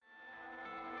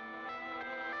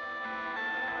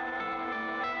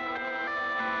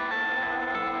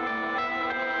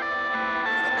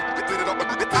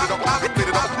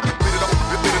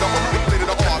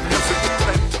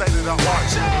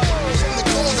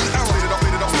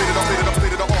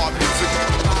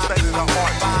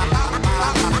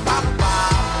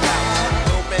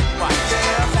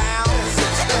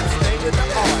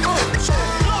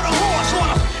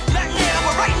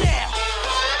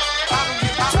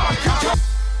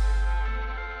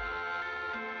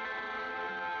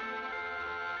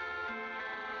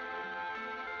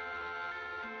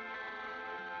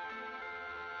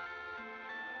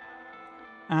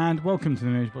And welcome to the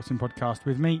New Age Boxing Podcast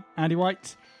with me, Andy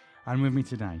White, and with me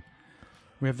today,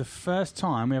 we have the first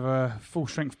time we have a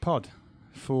full-strength pod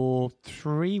for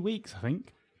 3 weeks, I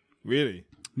think. Really?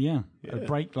 Yeah. A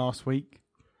break last week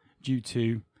due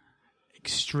to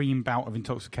extreme bout of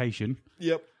intoxication.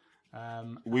 Yep.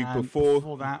 Week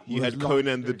before that, you had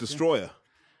Conan the Destroyer.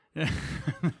 Yeah.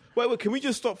 Wait, can we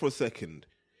just stop for a second?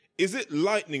 Is it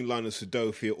Lightning Linus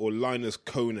Udofia or Linus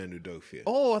Conan Udofia?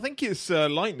 Oh, I think it's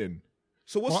Lightning.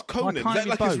 So what's Conan? Is that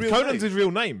like both? his real Conan's name? his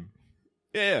real name.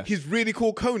 Yeah. He's really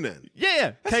called Conan?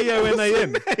 Yeah.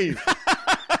 K-O-N-A-N.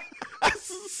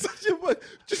 That's such a...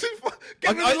 Just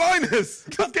get rid of Linus.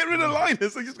 Just get rid of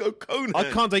Linus and just go Conan. I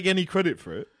can't take any credit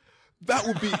for it. That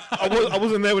would be... I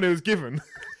wasn't there when it was given.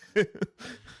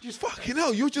 Just fucking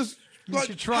hell, you're just... Like,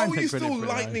 should try how and are take you credit still for it,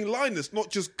 Lightning Linus,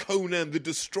 not just Conan the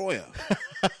Destroyer?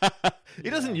 He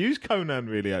doesn't use Conan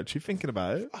really, actually, thinking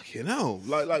about it. Fucking hell.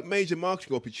 Like major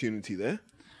marketing opportunity there.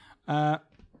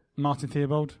 Martin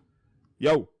Theobald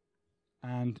Yo.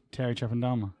 and Terry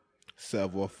Chappendama.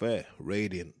 Savoir faire,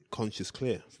 radiant, conscious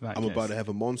clear. So that I'm gets- about to have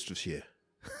a monstrous year.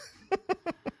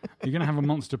 You're going to have a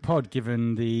monster pod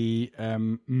given the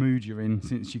mood you're in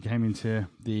since you came into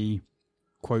the,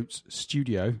 quotes,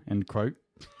 studio, end quote.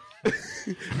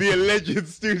 The alleged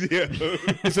studio.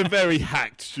 It's a very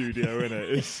hacked studio, isn't it?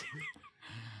 It's...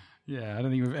 Yeah, I don't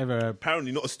think we've ever...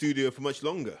 Apparently not a studio for much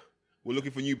longer. We're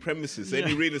looking for new premises.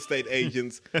 Any real estate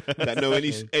agents that know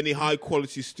any high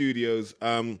quality studios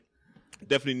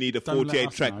definitely need a Don't let 48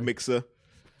 us track know. mixer.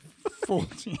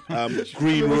 40.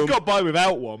 Green room. We've got by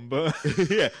without one, but...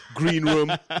 Yeah, green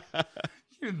room.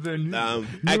 The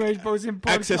New Age Boxing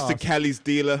Podcast. Access to Callie's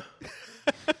dealer.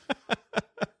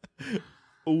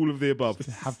 all of the above.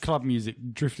 Have club music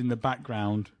drift in the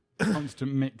background.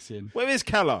 Constant mixing. Where is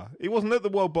Calla? He wasn't at the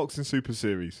World Boxing Super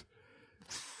Series.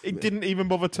 He didn't even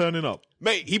bother turning up.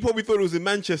 Mate, he probably thought it was in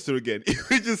Manchester again.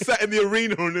 He just sat in the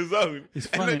arena on his own. It's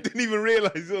and funny. didn't even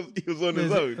realise he was on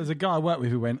his own. There's a guy I work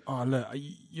with who went, "Oh, look,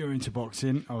 you're into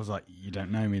boxing." I was like, "You don't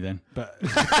know me then." But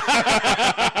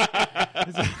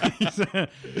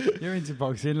you're into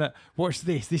boxing. Look, watch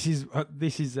this. This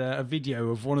is a video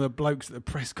of one of the blokes at the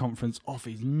press conference off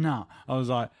his nut. I was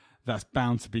like, "That's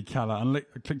bound to be Calla." And I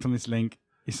clicked on this link.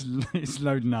 It's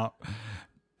loading up.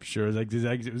 Sure as eggs,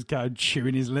 it was Calla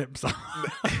chewing his lips off.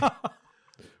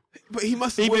 But he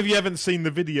must... Even if you haven't seen the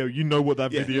video, you know what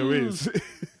that video is.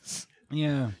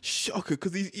 Yeah. Shocker,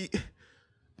 because he...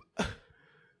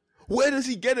 Where does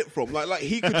he get it from? Like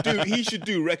he should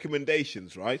do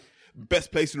recommendations, right?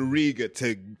 Best place in Riga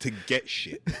to get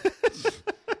shit.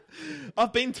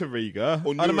 I've been to Riga.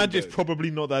 Or I'd imagine Nuremberg. it's probably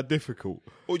not that difficult.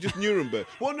 Or just Nuremberg.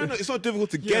 Well, no, it's not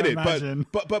difficult to get it, imagine.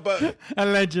 but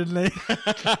Allegedly.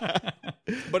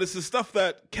 but it's the stuff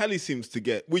that Kelly seems to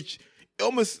get, which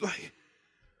almost like,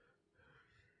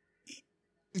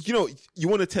 you know, you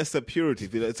want to test that purity.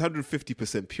 It's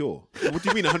 150% pure. What do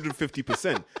you mean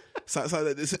 150%?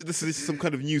 So this is some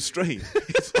kind of new strain.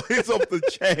 It's off the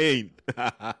chain.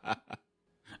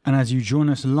 And as you join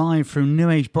us live from New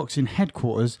Age Boxing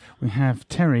headquarters, we have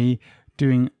Terry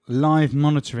doing live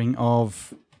monitoring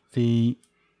of the...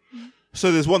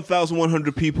 So there's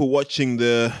 1,100 people watching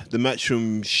the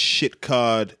Matchroom shit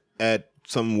card at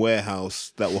some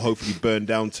warehouse that will hopefully burn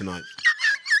down tonight.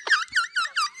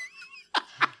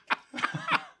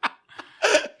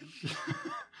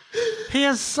 He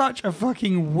has such a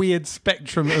fucking weird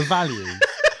spectrum of value,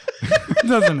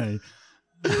 doesn't he?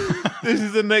 This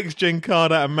is the next gen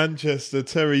card out of Manchester.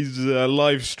 Terry's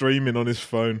live streaming on his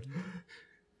phone.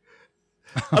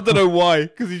 I don't know why,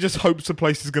 because he just hopes the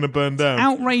place is going to burn down.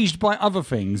 Outraged by other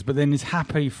things, but then is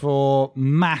happy for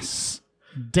mass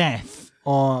death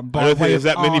or by I don't think way there's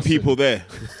of that many arson. people there,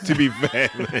 to be fair,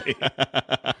 mate.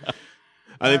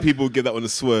 I think people give that one a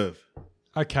swerve.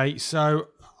 Okay, so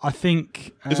I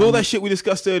think... Is all that shit we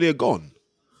discussed earlier gone?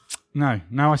 No,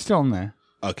 I'm still on there.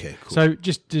 Okay, cool. So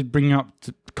just to bring up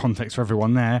to context for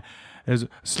everyone there's a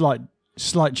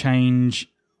slight change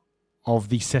of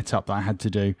the setup that I had to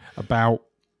do about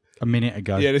a minute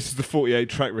ago. Yeah, this is the 48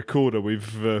 track recorder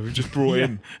we've just brought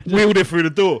in. Wheeled it through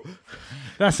the door.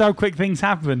 That's how quick things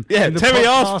happen. Yeah, in the Terry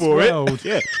asked podcast for it. world.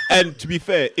 Yeah, and to be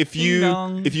fair, if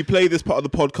Ding-dong. you play this part of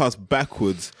the podcast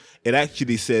backwards, it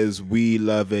actually says we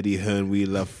love Eddie Hearn, we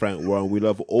love Frank Warren, we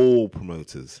love all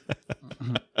promoters.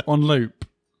 On loop.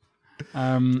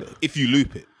 If you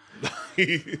loop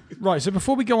it. Right, so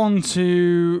before we go on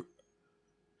to...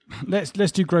 Let's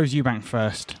do Groves Eubank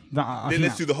first.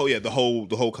 Let's do the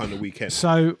whole kind of weekend.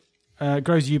 So,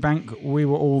 Groves Eubank, we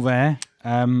were all there.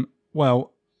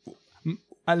 Well,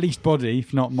 at least body,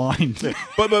 if not mind.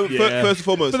 But first and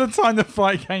foremost, By the time the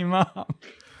fight came up,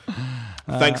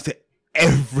 thanks to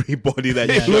everybody that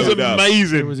It was showed up.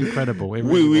 amazing. it was incredible. It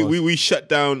really was. We shut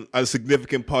down a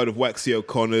significant part of Waxy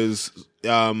O'Connor's.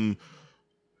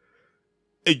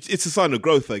 It's a sign of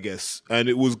growth, I guess, and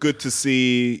it was good to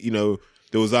see. You know,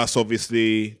 there was us,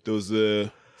 obviously. There was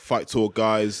the Fight Talk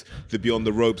guys, the Beyond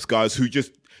the Ropes guys, who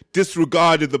just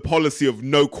disregarded the policy of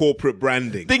no corporate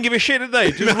branding. Didn't give a shit, did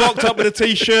they? Just rocked up with the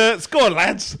t-shirts. Go on,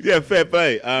 lads. Yeah, fair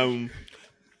play.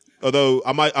 Although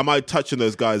I might touch on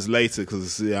those guys later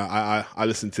because I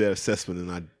listened to their assessment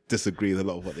and I disagree with a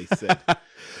lot of what they said.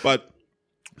 But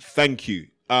thank you.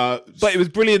 But it was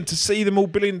brilliant to see them all,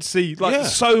 brilliant to see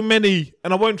so many,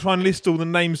 and I won't try and list all the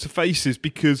names to faces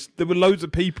because there were loads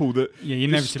of people that You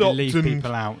just inevitably stopped leave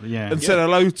people out. Yeah. and said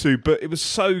hello to, but it was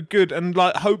so good, and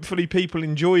hopefully people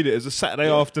enjoyed it as a Saturday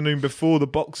afternoon before the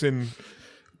boxing,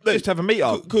 just have a meet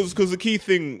up. Because the key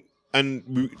thing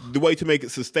and the way to make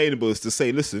it sustainable is to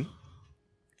say, listen,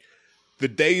 the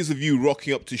days of you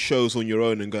rocking up to shows on your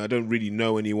own and going, I don't really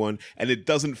know anyone, and it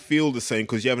doesn't feel the same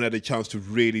because you haven't had a chance to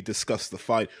really discuss the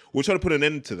fight. We're trying to put an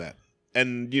end to that.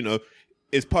 And, you know,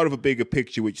 it's part of a bigger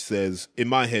picture which says, in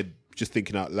my head, just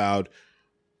thinking out loud,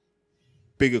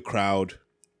 bigger crowd,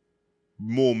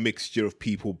 more mixture of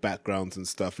people, backgrounds and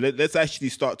stuff. Let's actually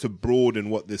start to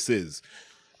broaden what this is.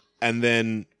 And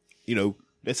then, you know,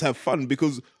 let's have fun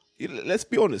because... Let's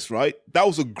be honest, right? That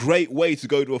was a great way to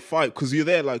go to a fight because you're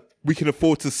there like, we can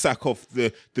afford to sack off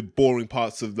the boring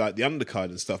parts of like the undercard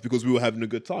and stuff because we were having a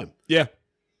good time. Yeah.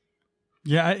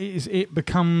 Yeah, it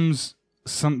becomes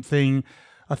something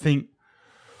I think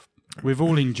we've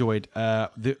all enjoyed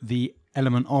the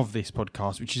element of this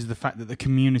podcast, which is the fact that the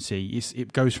community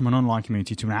it goes from an online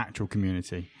community to an actual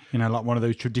community. You know, like one of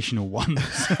those traditional ones.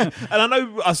 And I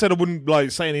know I said I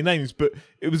wouldn't say any names, but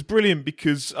it was brilliant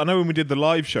because I know when we did the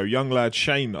live show, young lad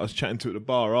Shane, I was chatting to at the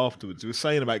bar afterwards, he was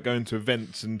saying about going to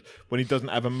events and when he doesn't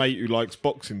have a mate who likes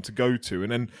boxing to go to.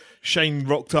 And then Shane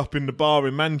rocked up in the bar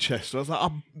in Manchester. I was like,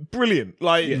 oh, brilliant.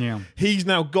 Like, he's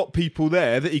now got people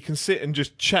there that he can sit and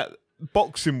just chat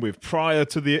boxing with prior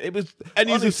to the... It was, and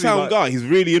he's a sound guy. He's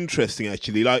really interesting,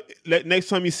 actually. Like, next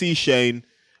time you see Shane...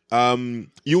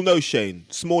 you'll know Shane,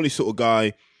 smally sort of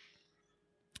guy.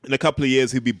 In a couple of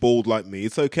years, he'll be bald like me.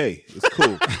 It's okay. It's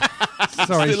cool.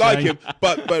 Sorry, Still like him,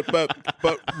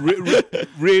 but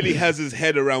really has his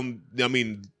head around. I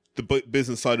mean, the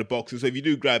business side of boxing. So if you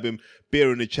do grab him,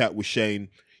 beer and a chat with Shane.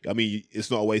 I mean,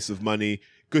 it's not a waste of money.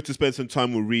 Good to spend some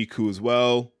time with Riku as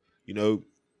well. You know,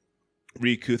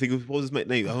 Riku. I think what was his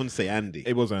name? I want to say Andy.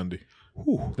 It was Andy.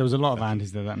 Whew. There was a lot of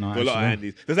Andys there that night. A lot of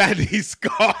Andys. There's Andy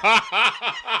Scott.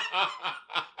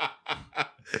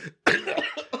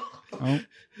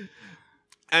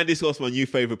 Andy Scott's my new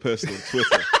favourite person on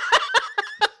Twitter.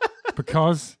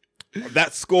 Because?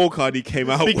 That scorecard he came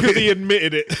out because with. he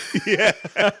admitted it.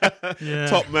 Yeah.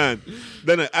 Top man.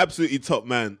 Then absolutely top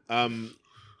man.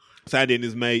 So Andy and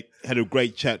his mate had a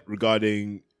great chat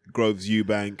regarding Groves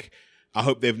Eubank. I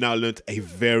hope they've now learnt a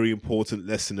very important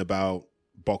lesson about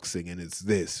boxing, and it's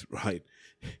this, right?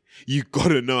 You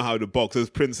gotta know how to box. As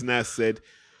Prince Nas said,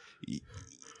 you're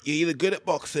either good at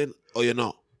boxing or you're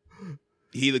not.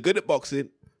 You're either good at boxing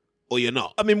or you're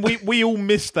not. I mean, we all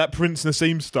missed that Prince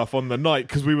Nassim stuff on the night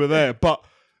because we were there, but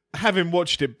having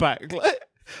watched it back,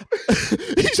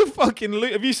 he's a fucking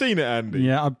have you seen it, Andy?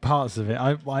 Yeah, parts of it.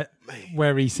 I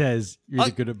where he says you're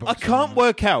good at boxing. I can't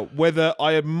work out whether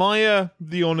I admire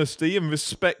the honesty and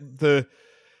respect the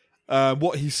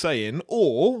what he's saying,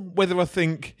 or whether I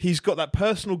think he's got that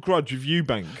personal grudge with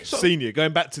Eubank Senior.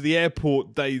 Going back to the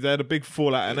airport day, they had a big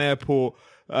fallout at an airport.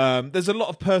 There's a lot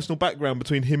of personal background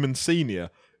between him and Senior,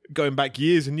 going back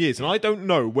years and years. And I don't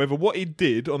know whether what he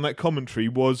did on that commentary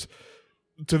was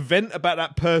to vent about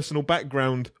that personal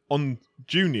background on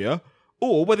Junior,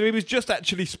 or whether he was just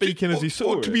actually speaking as he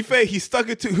saw it. To be fair, he stuck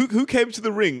it to... Who came to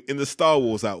the ring in the Star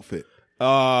Wars outfit?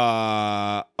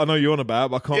 I know you're on about,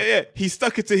 but I can't... Yeah, he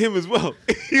stuck it to him as well.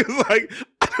 He was like,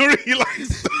 I don't really like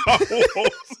Star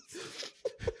Wars.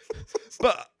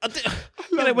 But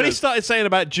when he started saying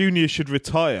about Junior should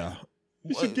retire...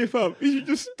 He should give up. He should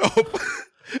just stop.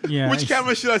 Yeah, Which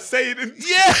camera should I say it in?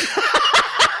 Yeah!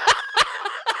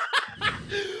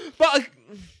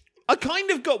 I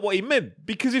kind of got what he meant,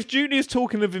 because if Junior's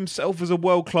talking of himself as a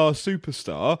world-class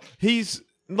superstar, he's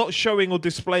not showing or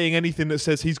displaying anything that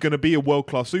says he's going to be a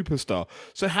world-class superstar.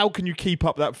 So how can you keep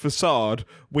up that facade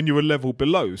when you're a level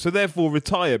below? So therefore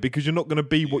retire, because you're not going to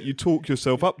be what you talk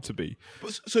yourself up to be.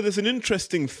 So there's an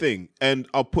interesting thing, and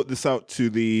I'll put this out to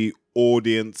the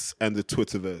audience and the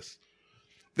Twitterverse.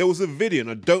 There was a video,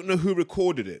 and I don't know who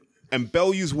recorded it, and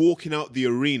Bellew's walking out the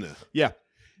arena. Yeah.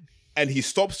 And he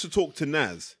stops to talk to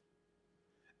Naz.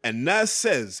 And Naz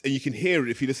says, and you can hear it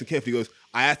if you listen carefully, he goes,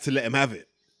 I had to let him have it.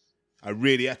 I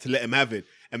really had to let him have it.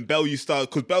 And Bellew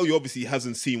started, because Bellew obviously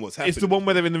hasn't seen what's happening. It's the one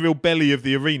where they're in the real belly of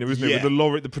the arena, isn't it?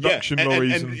 With the production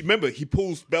lorries. And remember, he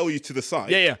pulls Bellew to the side.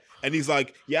 Yeah. And he's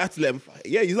like, I had to let him,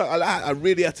 he's like, I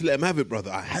really had to let him have it, brother.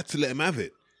 I had to let him have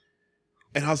it.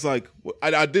 And I was like,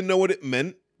 I didn't know what it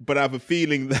meant, but I have a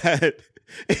feeling that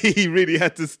he really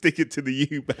had to stick it to the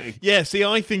Eubank. Yeah, see,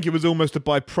 I think it was almost a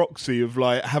by proxy of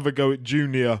like, have a go at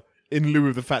Junior in lieu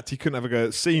of the fact he couldn't have a go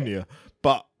at Senior.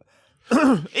 But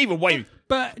either way.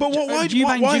 But why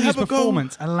Eubank have a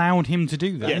performance allowed him to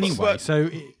do that Yes, anyway. So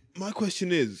my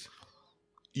question is,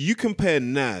 you compare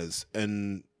Naz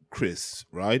and Chris,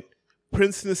 right?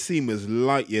 Prince Naseem is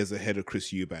light years ahead of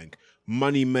Chris Eubank.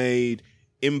 Money made,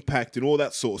 impact, and all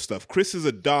that sort of stuff. Chris is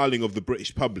a darling of the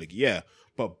British public, yeah.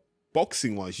 But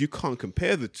boxing-wise, you can't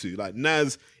compare the two. Like,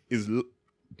 Naz is...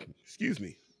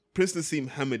 Prince Naseem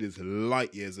Hamed is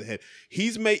light years ahead.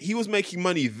 He was making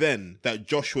money then that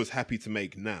Joshua's happy to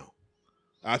make now.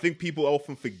 I think people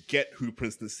often forget who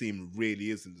Prince Naseem really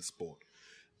is in the sport.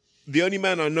 The only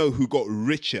man I know who got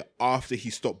richer after he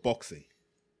stopped boxing.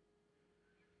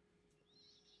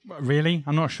 really,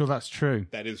 I'm not sure that's true.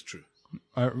 That is true.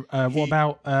 What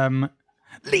about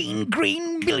Lean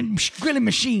Green Grilling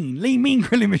Machine? Lean Mean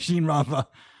Grilling Machine, rather.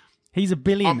 He's a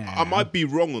billionaire. I might be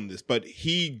wrong on this, but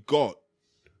he got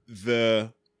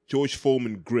the George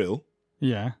Foreman grill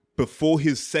before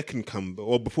his second comeback,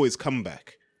 or before his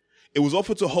comeback. It was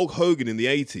offered to Hulk Hogan in the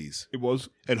 80s. It was.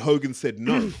 And Hogan said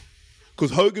no.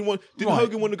 Because Hogan want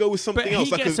to go with something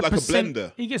else, like a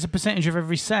blender. He gets a percentage of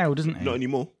every sale, doesn't he? Not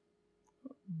anymore.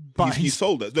 But he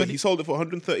sold it. Look, he sold it for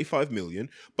 135 million.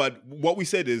 But what we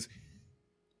said is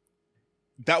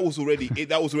that was already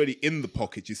in the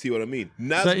pocket. You see what I mean?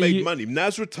 Naz made money.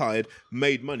 Naz retired,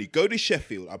 made money. Go to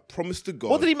Sheffield. I promise to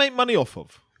God. What did he make money off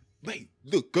of? Mate,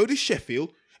 look, go to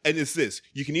Sheffield. And it's this.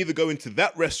 You can either go into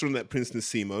that restaurant that Prince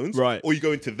Naseem owns, right, or you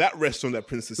go into that restaurant that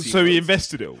Prince Naseem owns. So he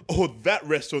invested it all. Or that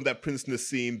restaurant that Prince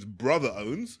Naseem's brother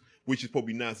owns, which is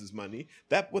probably Naz's money.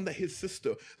 That one that his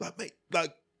sister...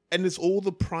 And it's all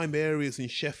the prime areas in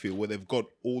Sheffield where they've got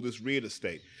all this real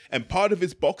estate. And part of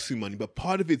it's boxing money, but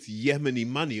part of it's Yemeni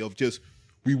money of just,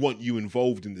 we want you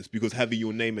involved in this because having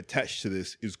your name attached to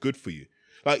this is good for you.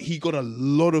 Like, he got a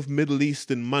lot of Middle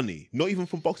Eastern money, not even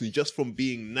from boxing, just from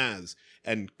being Naz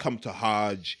and come to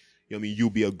Hajj. You know what I mean? You'll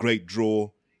be a great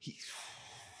draw.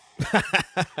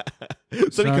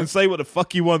 So he can say what the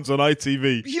fuck he wants on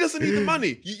ITV. He doesn't need the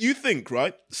money. You think,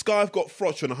 right? Sky have got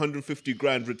Froch on 150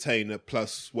 grand retainer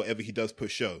plus whatever he does per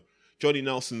show. Johnny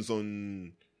Nelson's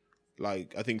on,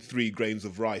 like, I think 3 grains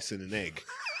of rice and an egg.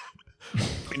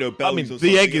 You know, I mean,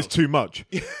 the egg is too much.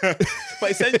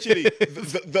 But essentially,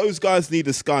 those guys need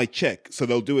a Sky check, so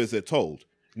they'll do as they're told.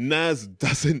 Naz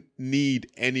doesn't need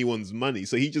anyone's money,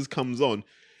 so he just comes on.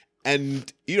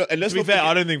 And, you know, and let's to be fair,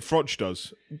 I don't think Froch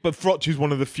does. But Froch is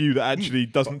one of the few that actually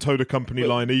doesn't toe the company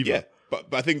line either. Yeah, but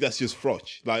I think that's just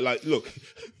Froch. Like, look,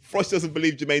 Froch doesn't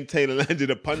believe Jermaine Taylor landed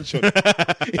a punch on him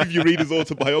if you read his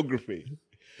autobiography.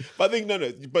 But I think,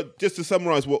 no. But just to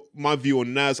summarize what my view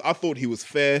on Naz, I thought he was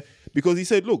fair because he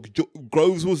said, look,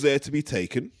 Groves was there to be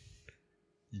taken.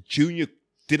 Junior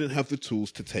didn't have the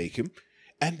tools to take him.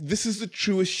 And this is the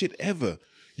truest shit ever.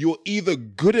 You're either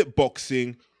good at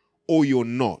boxing or you're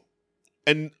not.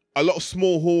 And a lot of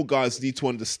small hall guys need to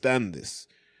understand this.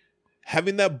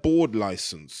 Having that board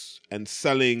license and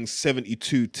selling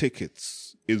 72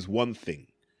 tickets is one thing.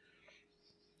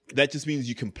 That just means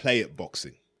you can play at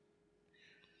boxing.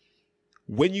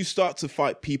 When you start to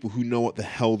fight people who know what the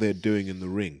hell they're doing in the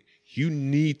ring, you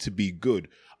need to be good.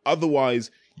 Otherwise,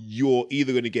 you're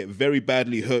either going to get very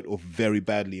badly hurt or very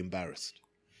badly embarrassed.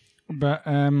 But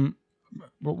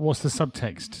what's the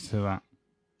subtext to that?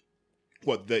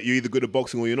 What, that you're either good at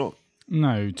boxing or you're not?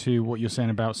 No, to what you're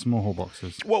saying about small hall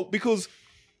boxers. Well, because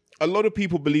a lot of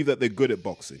people believe that they're good at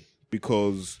boxing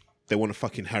because they won a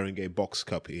fucking Haringey Box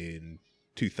Cup in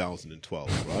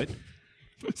 2012, right?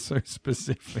 That's so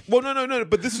specific. Well, no,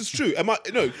 but this is true.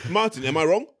 Martin, am I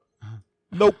wrong?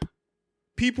 Nope.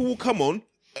 People will come on,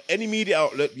 any media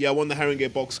outlet, I won the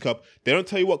Haringey Box Cup. They don't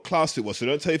tell you what class it was, so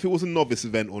they don't tell you if it was a novice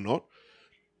event or not.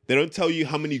 They don't tell you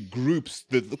how many groups,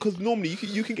 because normally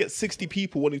you can get 60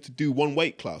 people wanting to do one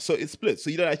weight class. So it's split. So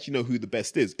you don't actually know who the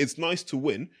best is. It's nice to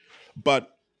win,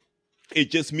 but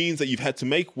it just means that you've had to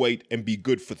make weight and be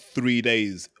good for 3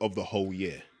 days of the whole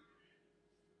year.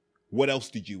 What else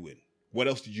did you win? What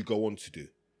else did you go on to do?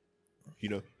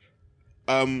 You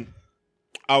know,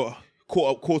 I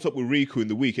caught up with Riku in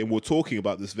the week and we're talking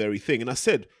about this very thing. And I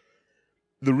said,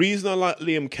 the reason I like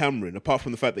Liam Cameron, apart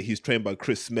from the fact that he's trained by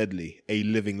Chris Smedley, a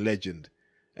living legend,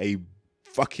 a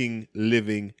fucking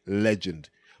living legend,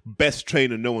 best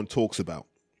trainer no one talks about.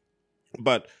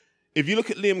 But if you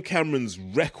look at Liam Cameron's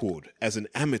record as an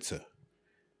amateur,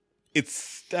 it's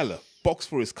stellar. Boxed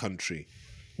for his country.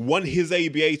 Won his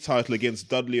ABA title against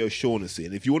Dudley O'Shaughnessy.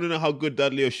 And if you want to know how good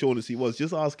Dudley O'Shaughnessy was,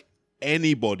 just ask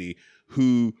anybody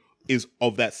who is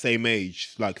of that same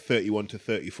age, like 31 to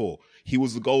 34. He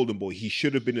was the golden boy. He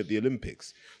should have been at the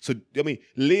Olympics. So, I mean,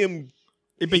 Liam...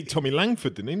 He beat Tommy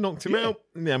Langford, didn't he? Knocked him out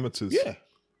in the amateurs. Yeah.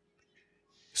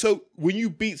 So, when you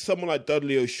beat someone like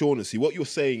Dudley O'Shaughnessy, what you're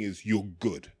saying is you're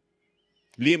good.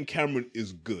 Liam Cameron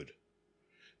is good.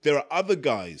 There are other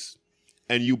guys,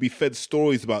 and you'll be fed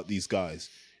stories about these guys.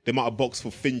 They might have boxed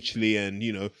for Finchley and,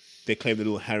 you know, they claim the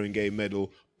little Haringey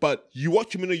medal. But you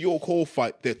watch them in a York Hall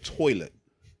fight, they're toilet.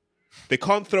 They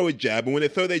can't throw a jab, and when they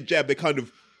throw their jab, they kind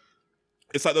of...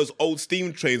 It's like those old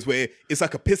steam trains where it's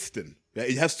like a piston. Yeah?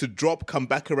 It has to drop, come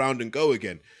back around and go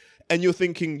again. And you're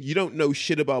thinking, you don't know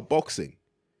shit about boxing.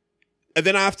 And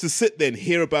then I have to sit there and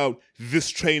hear about this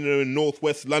trainer in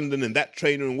Northwest London and that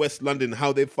trainer in West London,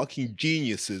 how they're fucking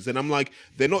geniuses. And I'm like,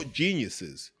 they're not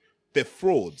geniuses. They're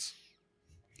frauds.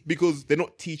 Because they're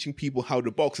not teaching people how to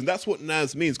box. And that's what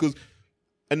Naz means.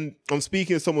 And I'm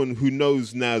speaking as someone who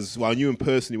knows Naz, well, I knew him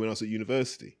personally when I was at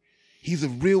university. He's a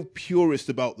real purist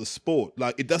about the sport.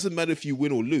 Like, it doesn't matter if you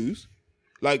win or lose.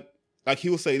 Like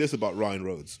he'll say this about Ryan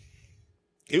Rhodes.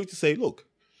 He would say, look,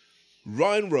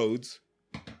 Ryan Rhodes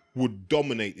would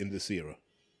dominate in this era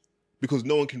because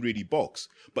no one can really box.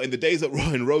 But in the days that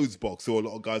Ryan Rhodes boxed, there were a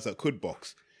lot of guys that could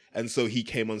box. And so he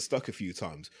came unstuck a few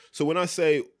times. So when I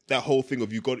say that whole thing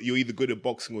of you're either good at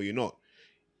boxing or you're not,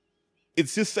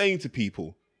 it's just saying to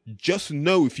people, just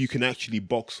know if you can actually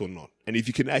box or not. And if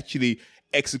you can actually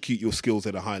execute your skills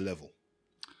at a high level.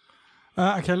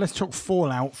 Okay, let's talk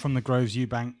fallout from the Groves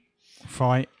Eubank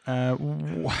fight.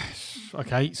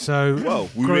 Okay, so... Well,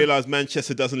 we realise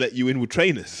Manchester doesn't let you in with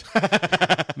trainers.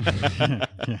 yeah,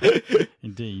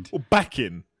 indeed. Or back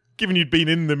in, given you'd been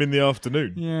in them in the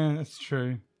afternoon. Yeah, that's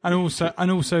true. And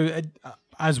also,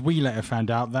 as we later found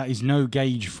out, that is no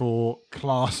gauge for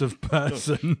class of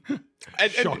person.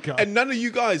 Shocker. And none of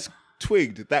you guys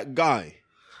twigged that guy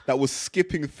that was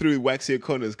skipping through Waxy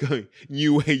O'Connor's going,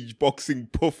 new age boxing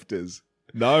poofters.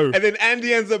 No. And then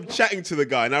Andy ends up chatting to the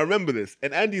guy, and I remember this.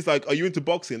 And Andy's like, are you into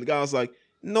boxing? And the guy was like,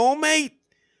 no, mate,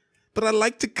 but I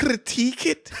like to critique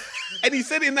it. And he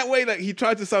said it in that way, like he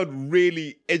tried to sound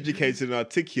really educated and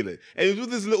articulate. And he was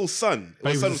with his little son.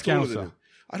 But he was a taller than Scouser. him.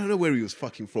 I don't know where he was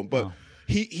fucking from, but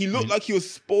he looked like he was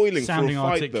spoiling for a Sounding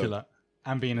fight, articulate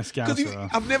though. and being a Because Scouser.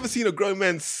 I've never seen a grown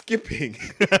man skipping.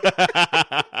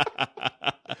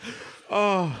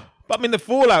 But I mean, the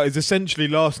fallout is essentially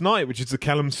last night, which is the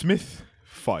Callum Smith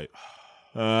fight.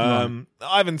 I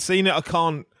haven't seen it. I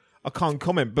can't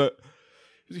comment. But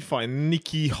who's he fighting?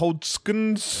 Nicky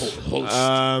Hodgkins.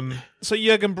 So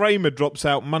Jürgen Bremer drops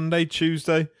out Monday,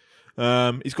 Tuesday.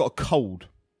 He's got a cold.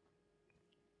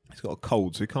 So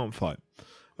he can't fight.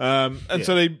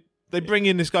 So they bring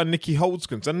in this guy Nicky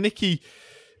Hodgkins, and Nicky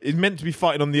is meant to be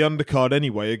fighting on the undercard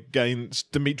anyway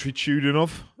against Dmitry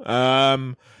Chudinov.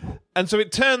 And so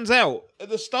it turns out, at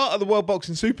the start of the World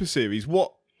Boxing Super Series,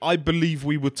 what I believe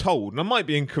we were told, and I might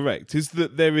be incorrect, is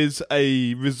that there is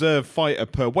a reserve fighter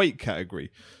per weight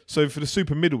category. So for the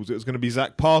super middles, it was going to be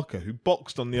Zach Parker, who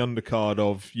boxed on the undercard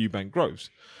of Eubank Groves.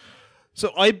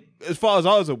 So as far as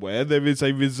I was aware, there is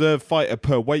a reserve fighter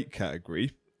per weight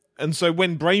category. And so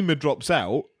when Bremer drops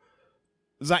out,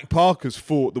 Zach Parker's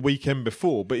fought the weekend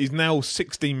before, but he's now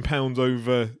 16 pounds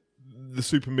over the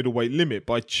super middleweight limit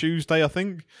by Tuesday, I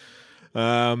think.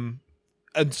 And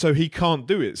so he can't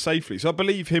do it safely. So I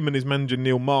believe him and his manager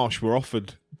Neil Marsh were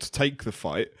offered to take the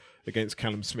fight against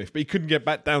Callum Smith, but he couldn't get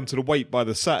back down to the weight by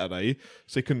the Saturday,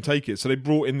 so he couldn't take it. So they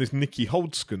brought in this Nicky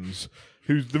Hodgkins,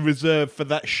 who's the reserve for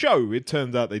that show. It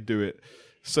turns out they do it.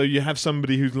 So you have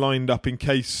somebody who's lined up in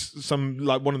case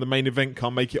one of the main event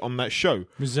can't make it on that show.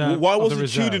 Why wasn't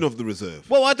Chudinov the reserve?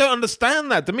 Well, I don't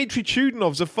understand that. Dmitry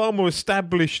Chudinov's a far more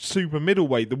established super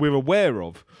middleweight that we're aware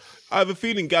of. I have a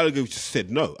feeling Gallagher just said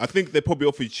no. I think they probably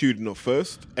offered Chudinov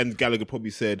first, and Gallagher probably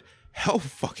said, hell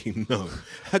fucking no.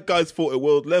 That guy's fought at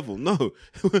world level. No.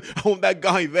 I want that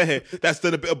guy there that's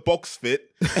done a bit of box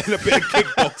fit and a bit of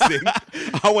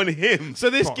kickboxing. I want him. So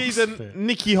this geezer,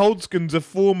 Nicky Holzgen's a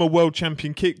former world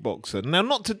champion kickboxer. Now,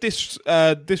 not to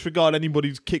disregard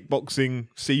anybody's kickboxing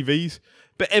CVs,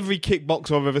 but every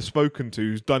kickboxer I've ever spoken to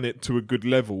who's done it to a good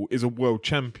level is a world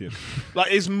champion.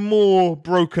 Like, it's more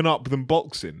broken up than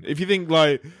boxing. If you think,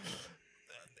 like,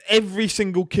 every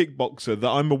single kickboxer that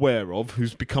I'm aware of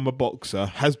who's become a boxer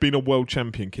has been a world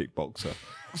champion kickboxer.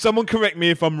 Someone correct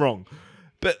me if I'm wrong.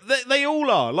 But they all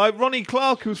are. Like Ronnie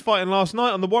Clark, who was fighting last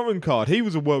night on the Warren card, he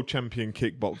was a world champion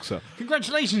kickboxer.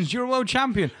 Congratulations, you're a world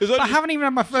champion. I haven't even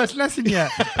had my first lesson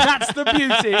yet. That's the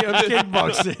beauty of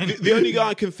kickboxing. The only guy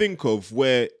I can think of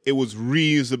where it was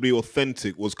reasonably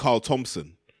authentic was Carl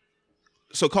Thompson.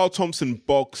 So Carl Thompson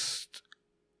boxed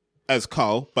as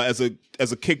Carl, but as a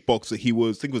kickboxer,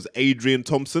 I think it was Adrian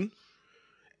Thompson.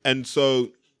 And so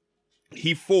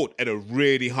he fought at a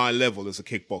really high level as a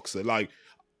kickboxer. Like,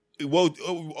 well,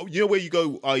 you know where you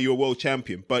go, you're a world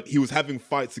champion, but he was having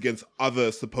fights against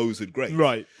other supposed greats.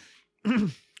 Right.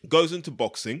 Goes into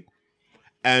boxing,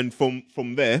 and from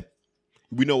there,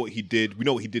 we know what he did. We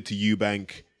know what he did to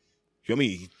Eubank. You know what I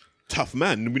mean? Tough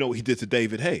man. We know what he did to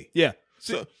David Hay. Yeah.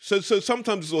 So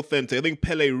sometimes it's authentic. I think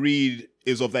Pele Reid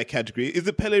is of that category. Is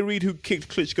it Pele Reid who kicked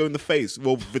Klitschko in the face,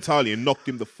 well, Vitaly, and knocked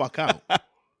him the fuck out?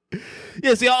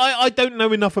 Yeah, see, I don't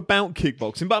know enough about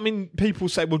kickboxing, but I mean, people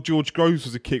say, well, George Groves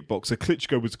was a kickboxer,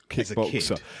 Klitschko was a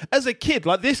kickboxer. As a kid,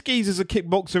 like this geezer's a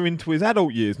kickboxer into his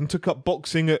adult years and took up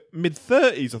boxing at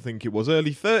mid-30s, I think it was,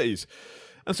 early 30s.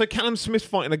 And so Callum Smith's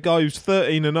fighting a guy who's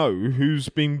 13-0, who's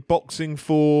been boxing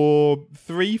for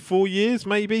 3-4 years,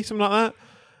 maybe, something like that.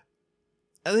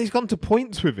 And he's gone to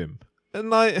points with him. And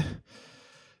like,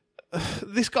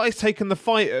 this guy's taken the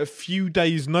fight at a few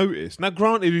days' notice. Now,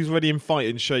 granted, he's already in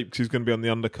fighting shape because he's going to be on the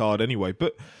undercard anyway,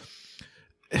 but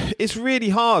it's really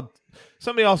hard.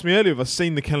 Somebody asked me earlier if I've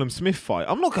seen the Callum Smith fight.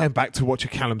 I'm not going back to watch a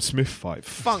Callum Smith fight.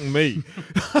 Fuck me.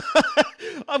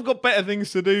 I've got better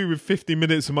things to do with 50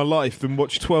 minutes of my life than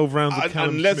watch 12 rounds of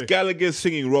Callum Unless Smith. Gallagher's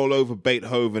singing Roll Over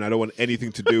Beethoven, I don't want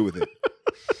anything to do with it.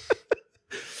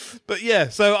 But yeah,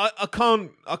 so I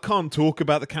can't talk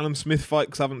about the Callum Smith fight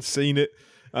because I haven't seen it.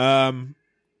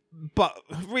 But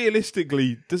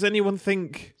realistically, does anyone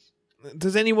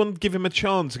give him a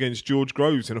chance against George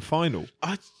Groves in a final?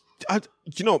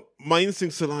 You know, my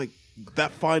instincts are like,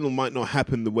 that final might not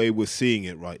happen the way we're seeing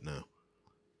it right now.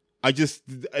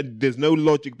 There's no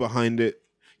logic behind it.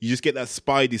 You just get that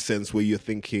spidey sense where you're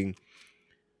thinking,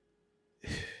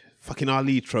 fucking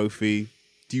Ali trophy,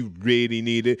 do you really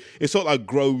need it? It's not like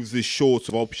Groves is short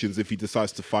of options if he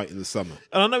decides to fight in the summer.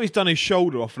 And I know he's done his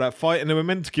shoulder off of that fight, and they were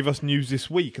meant to give us news this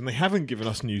week, and they haven't given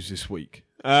us news this week.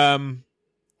 So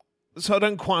I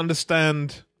don't quite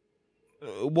understand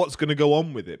what's going to go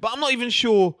on with it. But I'm not even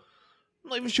sure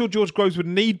George Groves would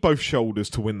need both shoulders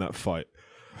to win that fight.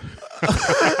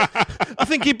 I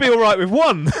think he'd be all right with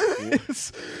one.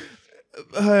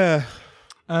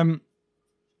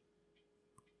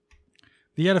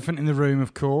 The elephant in the room,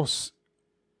 of course.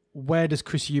 Where does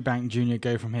Chris Eubank Jr.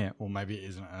 go from here? Or maybe it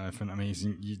isn't an elephant. I mean, it's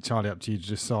entirely up to you to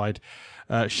decide.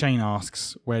 Shane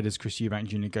asks, where does Chris Eubank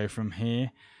Jr. go from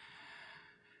here?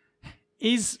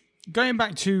 Is going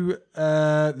back to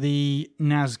the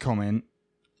Naz comment,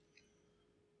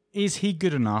 is he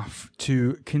good enough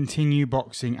to continue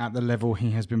boxing at the level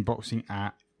he has been boxing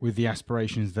at with the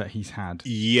aspirations that he's had?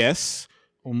 Yes.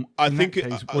 I think.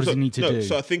 What does he need to do?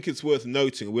 So I think it's worth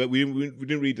noting we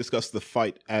didn't really discuss the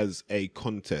fight as a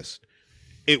contest.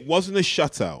 It wasn't a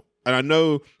shutout, and I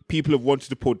know people have wanted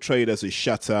to portray it as a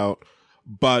shutout,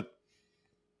 but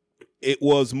it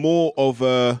was more of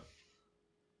a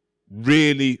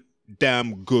really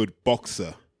damn good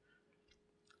boxer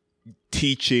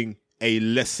teaching a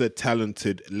lesser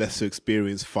talented, lesser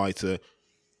experienced fighter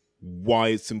why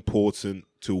it's important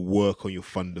to work on your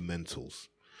fundamentals.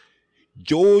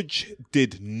 George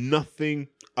did nothing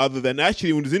other than, actually,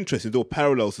 it was interesting, there were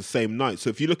parallels the same night. So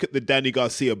if you look at the Danny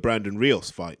Garcia-Brandon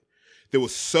Rios fight, there were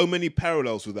so many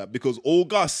parallels with that because all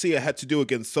Garcia had to do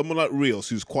against someone like Rios,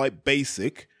 who's quite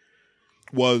basic,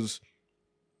 was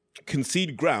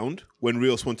concede ground when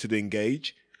Rios wanted to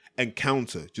engage and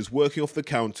counter, just working off the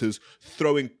counters,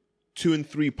 throwing 2 and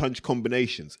 3 punch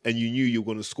combinations, and you knew you were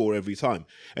going to score every time.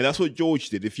 And that's what George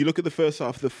did. If you look at the first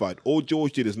half of the fight, all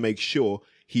George did is make sure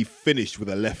he finished with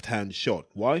a left-hand shot.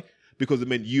 Why? Because it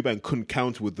meant Eubank couldn't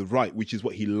counter with the right, which is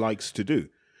what he likes to do.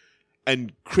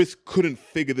 And Chris couldn't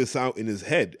figure this out in his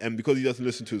head. And because he doesn't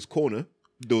listen to his corner,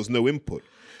 there was no input.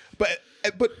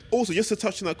 But also, just to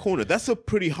touch on that corner, that's a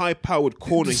pretty high-powered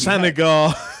corner.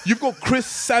 Sanagar. You've got Chris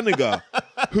Sanagar,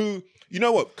 who, you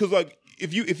know what? Because like,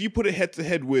 if you put it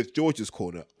head-to-head with George's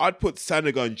corner, I'd put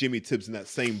Sanagar and Jimmy Tibbs in that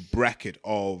same bracket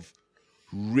of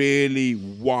really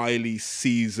wily,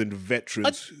 seasoned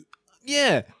veterans.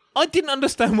 I didn't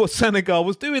understand what Sanagar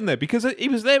was doing there because he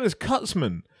was there as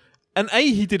cutsman. And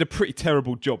he did a pretty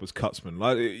terrible job as cutsman.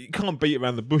 Like, you can't beat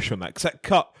around the bush on that, because that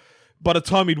cut, by the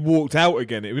time he'd walked out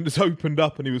again, it just opened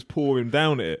up and he was pouring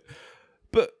down at it.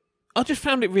 But I just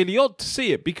found it really odd to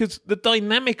see it, because the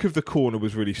dynamic of the corner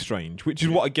was really strange, which is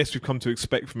what I guess we've come to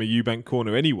expect from a Eubank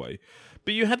corner anyway.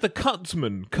 But you had the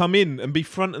cutsman come in and be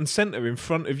front and centre in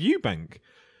front of Eubank.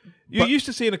 You're used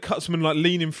to seeing a cutsman like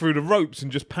leaning through the ropes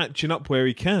and just patching up where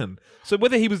he can. So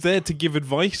whether he was there to give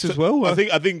advice as well, I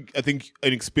think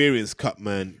an experienced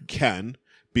cutman can,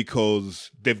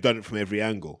 because they've done it from every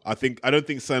angle. I don't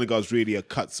think Sanagar's really a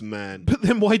cutsman. But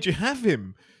then why'd you have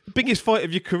him? The biggest fight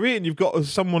of your career, and you've got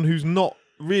someone who's not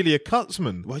really a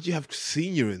cutsman. Why'd you have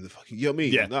Senior in the fucking... You know what I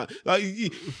mean? Yeah. Like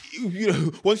you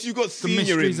know, once you've got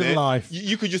Senior in there, life.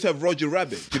 You could just have Roger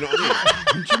Rabbit. Do you know what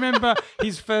I mean? Do you remember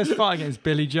his first fight against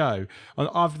Billy Joe?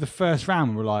 After the first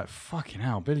round, we were like, fucking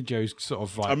hell, Billy Joe's sort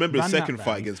of like... I remember the ran that second round.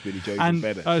 fight against Billy Joe And,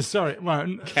 was better. sorry.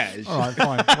 Well, Cash. All right,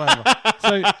 fine, whatever.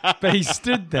 So, but he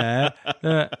stood there,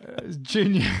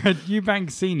 Junior,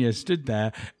 Eubank Senior stood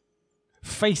there,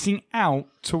 facing out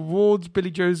towards Billy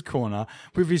Joe's corner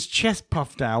with his chest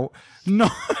puffed out,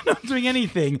 not doing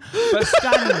anything, but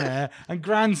standing there and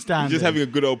grandstanding. Just having a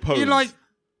good old pose. You're like,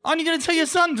 aren't you going to tell your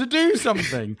son to do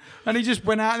something? And he just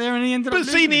went out there and he ended up But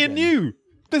losing Senior again. knew.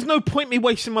 There's no point me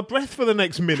wasting my breath for the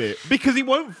next minute, because he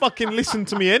won't fucking listen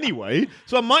to me anyway.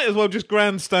 So I might as well just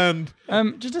grandstand.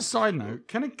 Just a side note,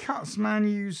 can a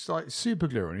cutsman use like super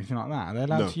glue or anything like that? Are they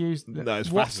allowed No. to use... No,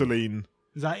 it's what- Vaseline.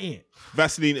 Is that it?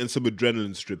 Vaseline and some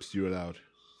adrenaline strips you're allowed.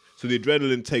 So the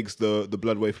adrenaline takes the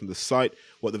blood away from the site.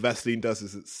 What the Vaseline does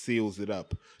is it seals it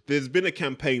up. There's been a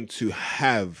campaign to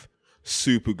have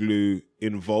super glue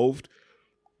involved,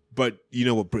 but you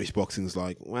know what British boxing's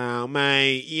like. Well,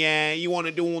 mate, yeah, you want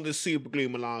to do all the super glue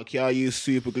malarkey. I use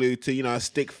super glue to,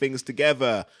 stick things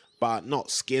together, but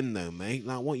not skin though, mate.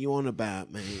 Like, what you on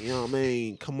about, mate? You know what I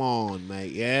mean? Come on,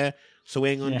 mate, yeah? So we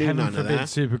ain't gonna do heaven none of forbid that.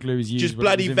 super glue is used. Just what it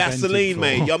bloody was invented Vaseline, for.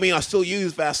 mate. You know what I mean? I still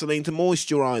use Vaseline to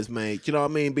moisturise, mate. You know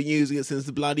what I mean? Been using it since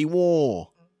the bloody war.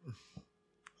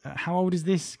 How old is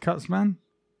this Cutsman?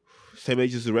 Same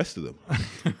age as the rest of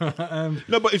them.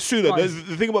 No, but it's true though. Right. There's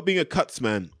the thing about being a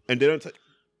cutsman, and they don't touch.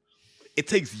 It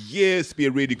takes years to be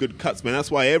a really good cutsman.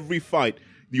 That's why every fight,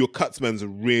 your cutsman's a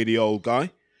really old guy,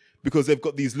 because they've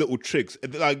got these little tricks.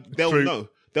 Like they'll True. know.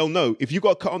 They'll know if you got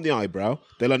a cut on the eyebrow.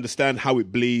 They'll understand how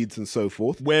it bleeds and so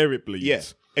forth. Where it bleeds. Yeah.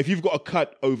 If you've got a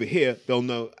cut over here, they'll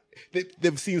know.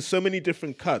 They've seen so many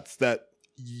different cuts that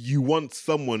you want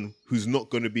someone who's not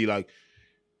going to be like,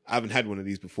 I haven't had one of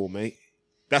these before, mate.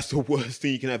 That's the worst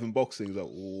thing you can have in boxing. It's like,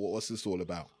 what's this all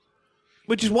about?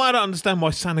 Which is why I don't understand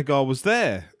why Sanagar was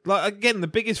there. Like, again, the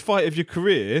biggest fight of your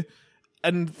career,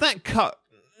 and that cut,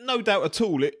 no doubt at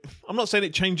all. I'm not saying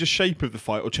it changed the shape of the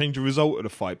fight or changed the result of the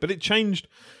fight, but it changed,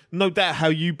 no doubt, how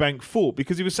Eubank fought,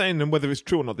 because he was saying, and whether it's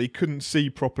true or not, that he couldn't see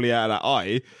properly out of that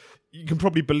eye. You can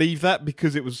probably believe that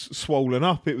because it was swollen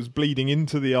up, it was bleeding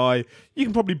into the eye. You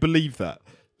can probably believe that.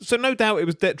 So no doubt it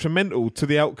was detrimental to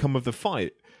the outcome of the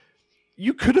fight.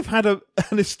 You could have had an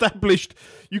established...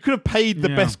 You could have paid the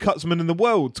best cutsman in the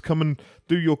world to come and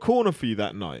do your corner for you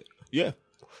that night. Yeah.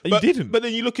 And you didn't. But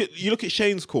then you look at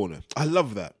Shane's corner. I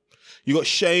love that. You got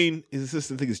Shane, his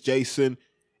assistant, I think it's Jason,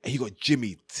 and you got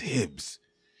Jimmy Tibbs.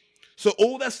 So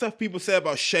all that stuff people say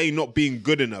about Shane not being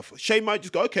good enough, Shane might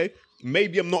just go, okay,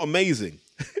 maybe I'm not amazing.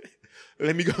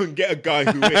 Let me go and get a guy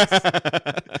who is.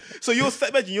 So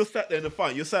imagine you're sat there in a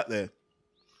fight, you're sat there,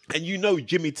 and you know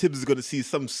Jimmy Tibbs is going to see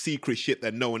some secret shit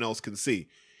that no one else can see.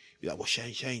 You're like, well,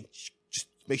 Shane, just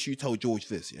make sure you tell George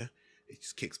this, yeah? It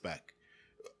just kicks back.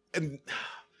 And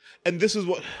this is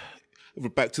what,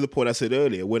 back to the point I said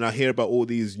earlier, when I hear about all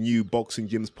these new boxing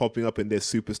gyms popping up and their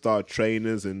superstar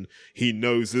trainers and he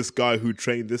knows this guy who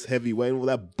trained this heavyweight and all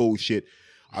that bullshit,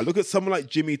 I look at someone like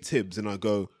Jimmy Tibbs and I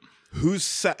go, who's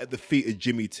sat at the feet of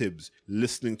Jimmy Tibbs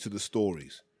listening to the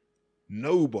stories?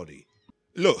 Nobody.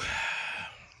 Look,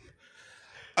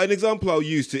 an example I'll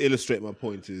use to illustrate my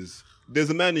point is there's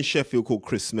a man in Sheffield called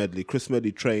Chris Smedley. Chris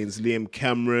Smedley trains Liam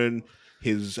Cameron,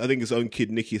 I think his own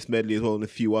kid Nicky Smedley as well, and a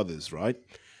few others, right?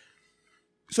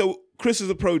 So Chris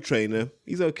is a pro trainer.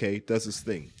 He's okay, does his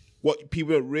thing. What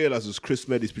people don't realize is Chris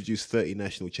Smedley's produced 30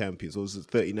 national champions, or was it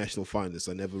 30 national finalists?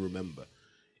 I never remember.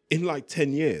 In like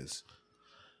 10 years.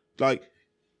 Like,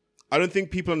 I don't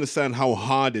think people understand how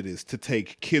hard it is to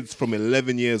take kids from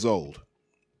 11 years old,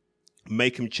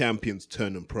 make them champions,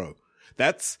 turn them pro.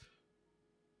 That's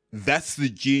the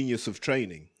genius of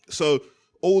training. So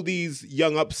all these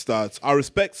young upstarts, I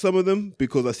respect some of them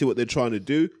because I see what they're trying to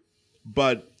do,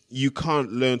 but you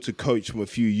can't learn to coach from a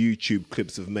few YouTube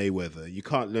clips of Mayweather. You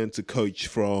can't learn to coach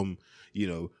from,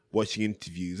 watching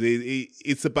interviews.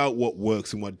 It's about what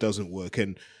works and what doesn't work.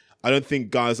 And I don't think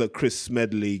guys like Chris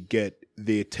Smedley get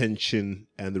the attention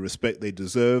and the respect they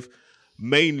deserve,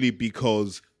 mainly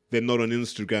because they're not on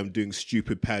Instagram doing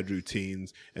stupid pad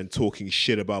routines and talking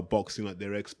shit about boxing like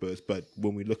they're experts. But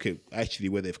when we look at actually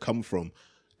where they've come from,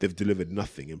 they've delivered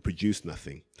nothing and produced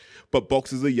nothing. But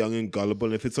boxers are young and gullible,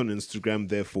 and if it's on Instagram,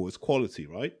 therefore it's quality,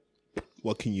 right?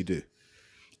 What can you do?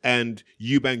 And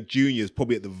Eubank Jr. is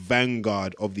probably at the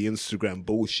vanguard of the Instagram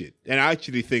bullshit. And I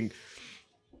actually think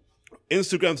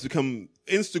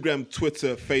Instagram,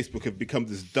 Twitter, Facebook have become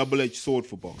this double-edged sword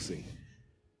for boxing.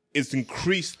 It's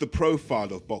increased the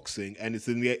profile of boxing, and it's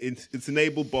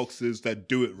enabled boxers that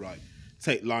do it right.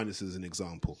 Take Linus as an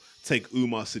example. Take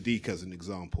Umar Sadiq as an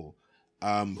example.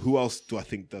 Who else do I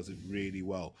think does it really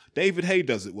well? David Haye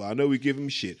does it well. I know we give him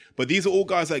shit. But these are all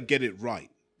guys that get it right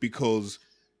because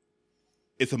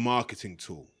it's a marketing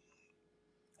tool.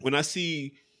 When I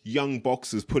see young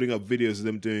boxers putting up videos of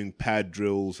them doing pad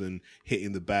drills and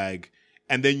hitting the bag,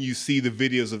 and then you see the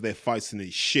videos of their fights and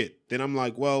it's shit, then I'm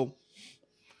like, well,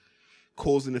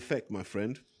 cause and effect, my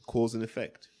friend. Cause and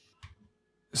effect.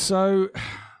 So,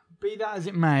 be that as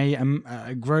it may,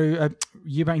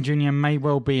 Eubank Jr. may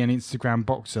well be an Instagram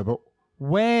boxer, but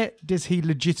where does he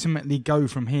legitimately go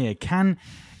from here?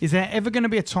 Is there ever going to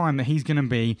be a time that he's going to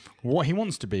be what he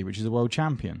wants to be, which is a world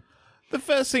champion? The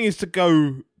first thing is to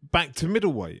go back to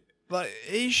middleweight. Like,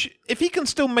 if he can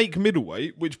still make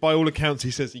middleweight, which by all accounts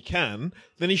he says he can,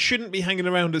 then he shouldn't be hanging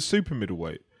around at super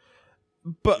middleweight.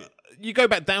 But you go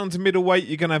back down to middleweight,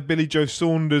 you're going to have Billy Joe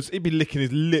Saunders. He'd be licking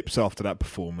his lips after that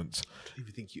performance. I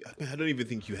don't even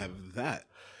think you have that.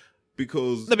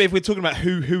 Because no, but if we're talking about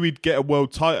who he'd get a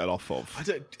world title off of.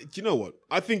 Do you know what?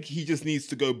 I think he just needs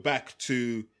to go back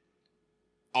to,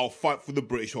 I'll fight for the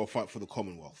British or I'll fight for the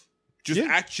Commonwealth.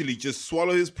 Just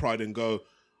swallow his pride and go,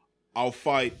 I'll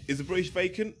fight. Is the British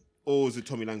vacant or is it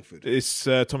Tommy Langford? It's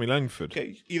Tommy Langford.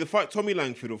 Okay, either fight Tommy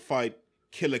Langford or fight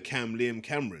Killer Liam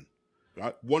Cameron.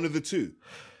 Right? One of the two.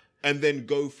 And then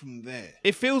go from there.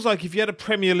 It feels like if you had a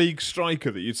Premier League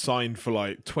striker that you'd signed for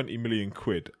like 20 million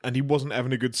quid and he wasn't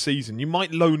having a good season, you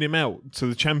might loan him out to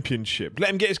the Championship.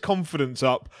 Let him get his confidence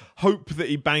up, hope that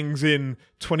he bangs in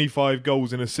 25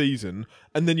 goals in a season,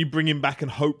 and then you bring him back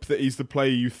and hope that he's the player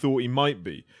you thought he might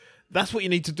be. That's what you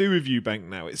need to do with Eubank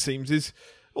now, it seems,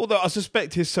 although I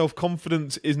suspect his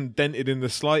self-confidence isn't dented in the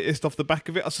slightest off the back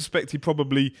of it, I suspect he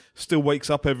probably still wakes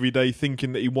up every day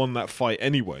thinking that he won that fight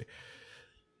anyway.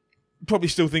 Probably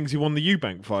still thinks he won the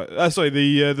Eubank fight.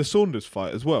 The Saunders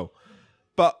fight as well.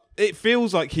 But it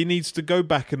feels like he needs to go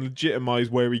back and legitimise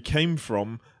where he came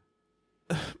from.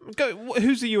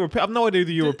 Who's the European? I have no idea who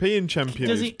the European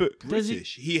champion is. But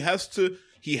British. He has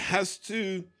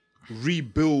to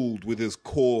rebuild with his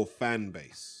core fan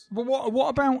base. But what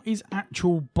about his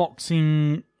actual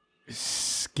boxing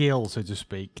skill, so to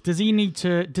speak? Does he need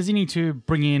to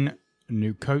bring in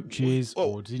new coaches,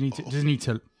 or does he need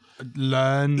to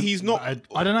learn? He's not.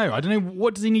 I don't know.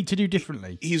 What does he need to do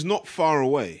differently? He's not far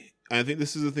away. And I think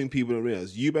this is the thing people don't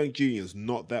realize. Eubank Jr. is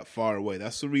not that far away.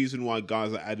 That's the reason why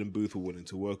guys like Adam Booth are willing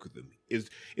to work with him.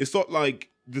 It's not like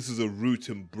this is a root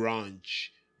and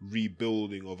branch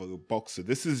rebuilding of a boxer.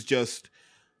 This is just,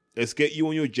 let's get you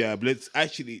on your jab. Let's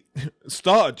actually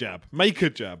start a jab. Make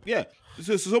a jab. Yeah.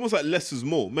 So it's almost like less is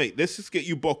more. Mate, let's just get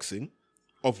you boxing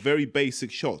off very basic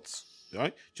shots.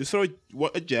 Right? Just throw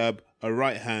a jab, a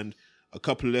right hand, a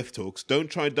couple of left hooks. Don't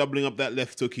try doubling up that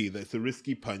left hook either. It's a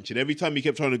risky punch. And every time he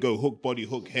kept trying to go hook, body,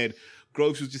 hook, head,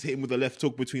 Groves was just hitting with a left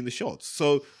hook between the shots.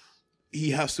 So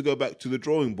he has to go back to the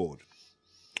drawing board.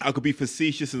 I could be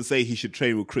facetious and say he should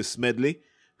train with Chris Smedley,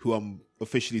 who I'm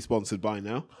officially sponsored by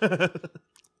now,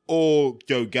 or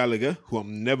Joe Gallagher, who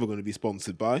I'm never going to be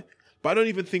sponsored by. But I don't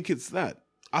even think it's that.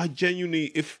 I genuinely,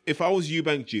 if I was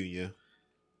Eubank Jr.,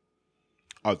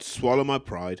 I'd swallow my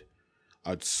pride,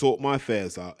 I'd sort my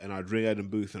affairs out, and I'd ring Adam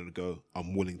Booth and I'd go,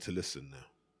 I'm willing to listen now.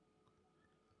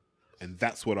 And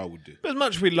that's what I would do. But as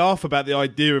much as we laugh about the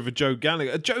idea of a Joe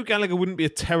Gallagher wouldn't be a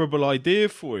terrible idea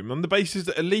for him, on the basis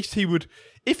that at least he would,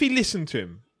 if he listened to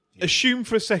him, assume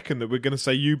for a second that we're going to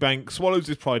say Eubank swallows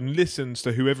his pride and listens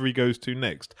to whoever he goes to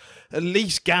next. At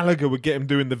least Gallagher would get him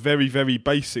doing the very, very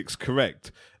basics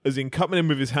correct, as in coming in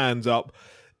with his hands up.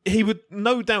 He would,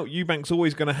 no doubt Eubank's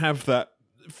always going to have that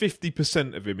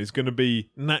 50% of him is going to be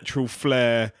natural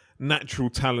flair, natural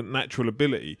talent, natural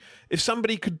ability. If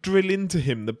somebody could drill into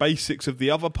him the basics of the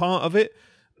other part of it,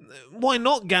 why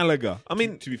not Gallagher? I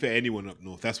mean, to be fair, anyone up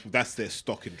north, that's their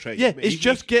stock and trade. yeah, I mean, it's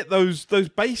just get those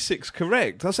basics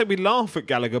correct. I say we laugh at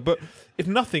Gallagher, but if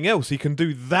nothing else, he can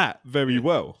do that very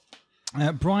well.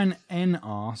 Brian N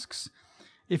asks,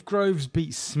 if Groves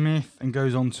beats Smith and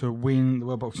goes on to win the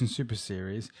World Boxing Super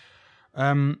Series,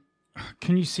 can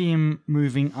you see him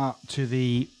moving up to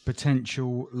the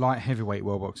potential light heavyweight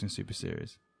World Boxing Super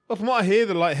Series? Well, from what I hear,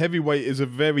 the light heavyweight is a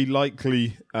very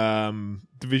likely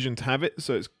division to have it,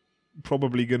 so it's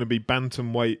probably going to be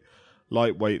bantamweight,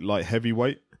 lightweight, light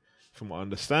heavyweight, from what I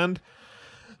understand.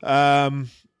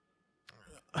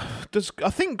 I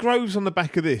think Groves on the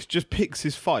back of this just picks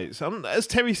his fights. As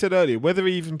Terry said earlier, whether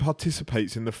he even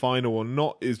participates in the final or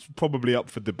not is probably up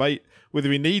for debate.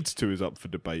 Whether he needs to is up for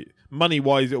debate.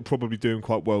 Money-wise, it'll probably do him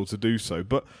quite well to do so.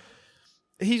 But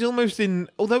he's almost in...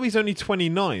 Although he's only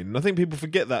 29, I think people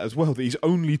forget that as well, that he's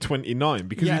only 29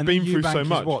 because he's been through so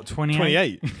much. What,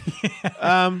 28?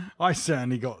 28. I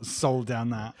certainly got sold down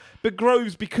that. But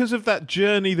Groves, because of that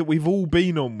journey that we've all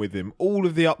been on with him, all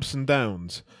of the ups and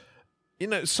downs... You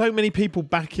know, so many people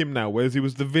back him now, whereas he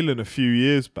was the villain a few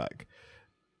years back.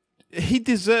 He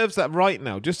deserves that right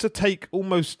now, just to take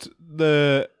almost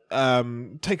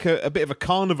take a bit of a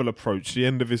carnival approach to the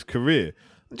end of his career.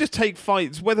 And just take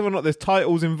fights, whether or not there's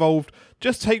titles involved,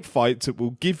 just take fights that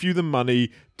will give you the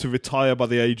money to retire by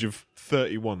the age of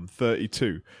 31,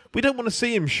 32. We don't want to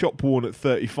see him shop worn at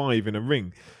 35 in a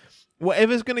ring.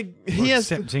 Whatever's going to... He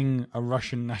has accepting a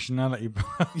Russian nationality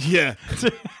yeah.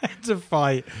 to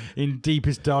fight in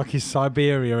deepest, darkest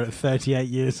Siberia at 38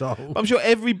 years old. I'm sure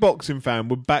every boxing fan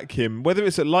would back him, whether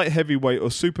it's at light heavyweight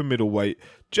or super middleweight,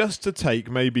 just to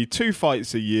take maybe 2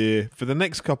 fights a year for the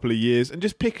next couple of years and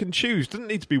just pick and choose. Doesn't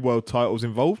need to be world titles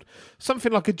involved.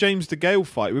 Something like a James DeGale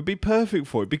fight would be perfect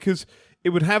for it because it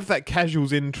would have that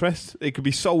casual's interest. It could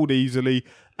be sold easily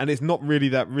and it's not really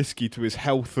that risky to his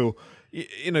health or...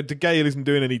 You know, DeGale isn't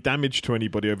doing any damage to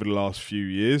anybody over the last few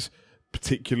years,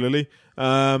 particularly.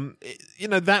 You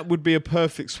know, that would be a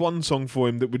perfect swan song for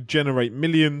him that would generate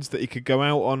millions that he could go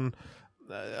out on.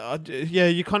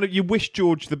 You wish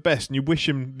George the best and you wish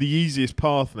him the easiest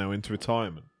path now into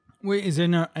retirement. Wait, is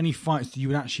there any fights that you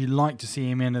would actually like to see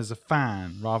him in as a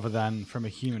fan rather than from a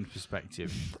human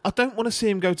perspective? I don't want to see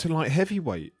him go to light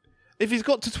heavyweight. If he's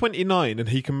got to 29 and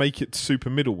he can make it to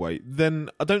super middleweight, then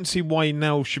I don't see why he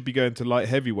now should be going to light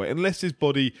heavyweight, unless his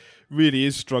body really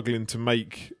is struggling to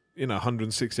make,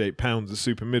 168 pounds a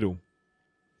super middle.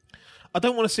 I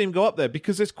don't want to see him go up there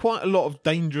because there's quite a lot of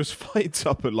dangerous fights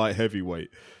up at light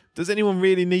heavyweight. Does anyone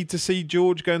really need to see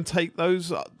George go and take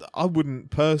those? I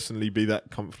wouldn't personally be that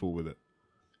comfortable with it.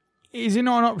 Is it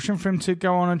not an option for him to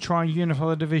go on and try and unify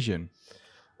the division?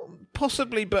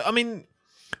 Possibly, but I mean...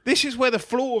 This is where the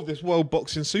flaw of this World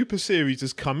Boxing Super Series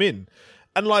has come in.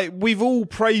 And, we've all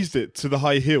praised it to the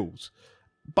high hills.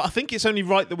 But I think it's only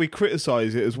right that we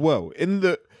criticise it as well. In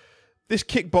that this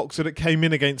kickboxer that came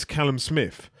in against Callum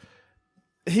Smith,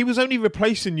 he was only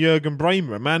replacing Jürgen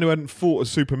Bremer, a man who hadn't fought a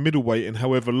super middleweight in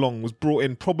however long, was brought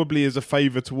in probably as a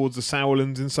favour towards the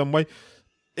Sauerlands in some way.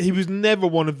 He was never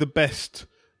one of the best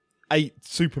 8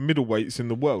 super middleweights in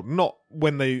the world, not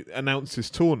when they announced this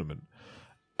tournament.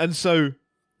 And so...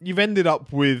 You've ended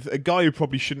up with a guy who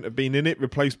probably shouldn't have been in it,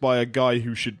 replaced by a guy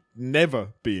who should never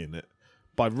be in it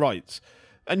by rights.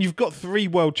 And you've got 3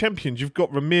 world champions. You've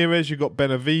got Ramirez, you've got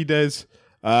Benavidez.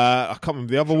 I can't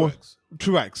remember the other one.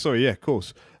 Truax, sorry, yeah, of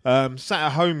course. Sat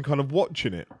at home kind of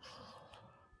watching it.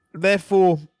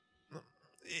 Therefore,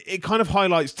 it kind of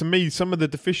highlights to me some of the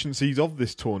deficiencies of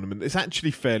this tournament. It's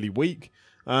actually fairly weak.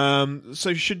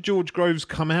 So should George Groves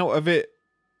come out of it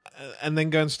and then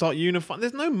go and start unifying?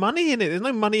 There's no money in it. There's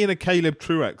no money in a Caleb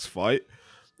Truax fight.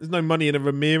 There's no money in a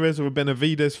Ramirez or a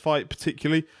Benavidez fight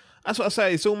particularly. That's what I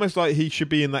say. It's almost like he should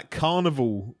be in that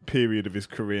carnival period of his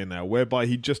career now, whereby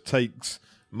he just takes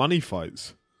money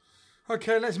fights.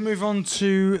 Okay, let's move on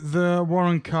to the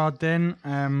Warren card then.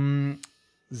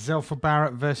 Zelfa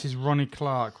Barrett versus Ronnie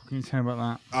Clark. What can you tell me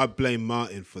about that? I blame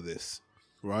Martin for this.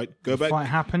 Right, go back. Fight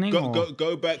happening.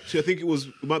 Go back to, I think it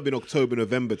might be in October,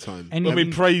 November time. When we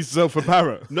praised Zelfa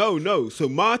Barrett. No. So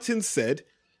Martin said,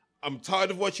 "I'm tired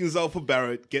of watching Zelfa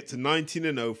Barrett get to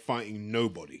 19-0 fighting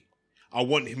nobody. I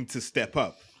want him to step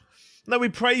up." No, we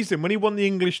praised him when he won the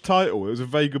English title. It was a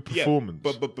very good performance.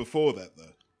 Yeah, but before that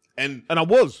though, and I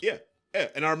was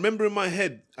and I remember in my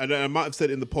head, and I might have said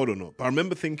it in the pod or not, but I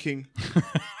remember thinking,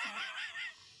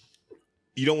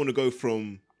 you don't want to go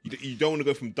from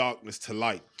darkness to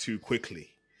light too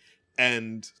quickly.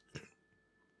 And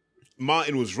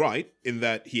Martin was right in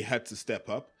that he had to step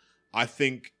up. I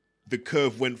think the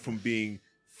curve went from being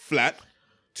flat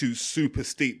to super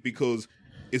steep because,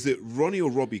 is it Ronnie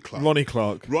or Robbie Clark? Ronnie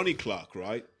Clark. Ronnie Clark,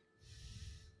 right?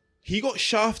 He got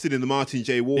shafted in the Martin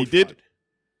J. Ward He did.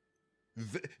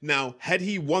 fight. Now, had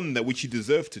he won that, which he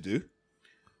deserved to do,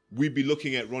 we'd be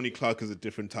looking at Ronnie Clark as a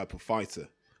different type of fighter.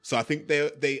 So I think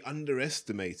they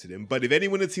underestimated him. But if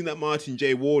anyone had seen that Martin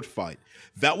J. Ward fight,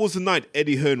 that was the night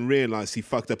Eddie Hearn realised he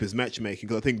fucked up his matchmaking,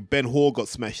 because I think Ben Hall got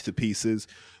smashed to pieces.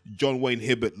 John Wayne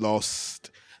Hibbert lost.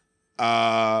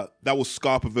 That was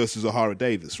Scarpa versus O'Hara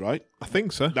Davis, right? I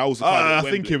think so. That was the fight at I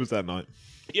think Wembley. it was that night.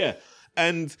 Yeah.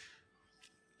 And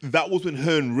that was when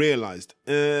Hearn realised,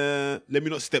 let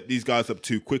me not step these guys up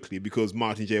too quickly, because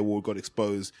Martin J. Ward got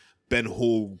exposed. Ben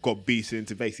Hall got beaten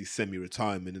into basically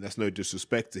semi-retirement, and that's no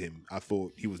disrespect to him. I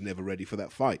thought he was never ready for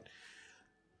that fight.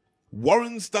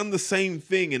 Warren's done the same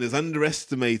thing and has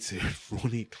underestimated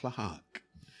Ronnie Clark.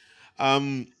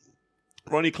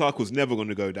 Ronnie Clark was never going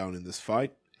to go down in this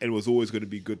fight and was always going to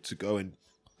be good to go. And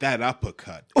that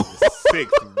uppercut in the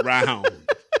 6th round.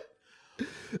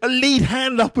 A lead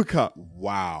hand uppercut.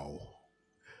 Wow.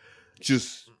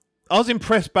 I was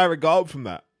impressed Barrett got up from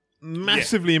that.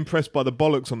 Massively impressed by the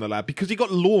bollocks on the lad because he got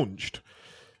launched.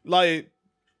 Like,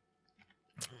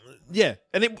 yeah.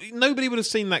 And nobody would have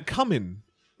seen that coming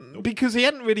because he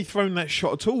hadn't really thrown that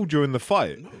shot at all during the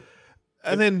fight. No.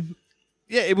 And then,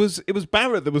 yeah, it was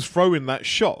Barrett that was throwing that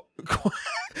shot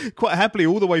quite happily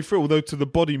all the way through, although to the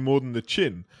body more than the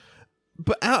chin.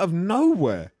 But out of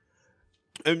nowhere.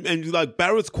 And like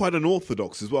Barrett's quite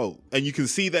unorthodox as well. And you can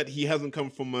see that he hasn't come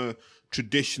from a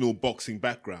traditional boxing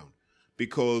background.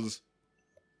 Because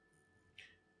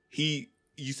you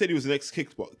said he was an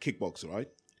ex-kickboxer, right?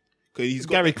 He's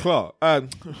got Gary Clark.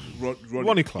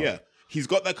 Ronnie Clark. Yeah. He's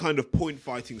got that kind of point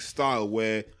fighting style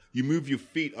where you move your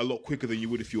feet a lot quicker than you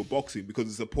would if you were boxing, because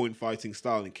it's a point fighting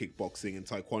style in kickboxing and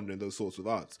taekwondo and those sorts of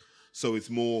arts. So it's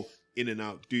more in and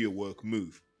out, do your work,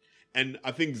 move. And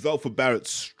I think Zelfa Barrett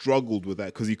struggled with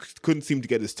that because he couldn't seem to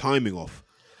get his timing off.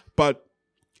 But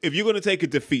if you're going to take a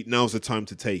defeat, now's the time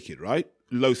to take it, right?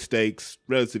 Low stakes,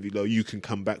 relatively low, you can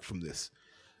come back from this.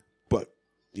 But,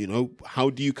 how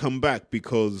do you come back?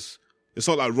 Because it's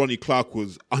not like Ronnie Clark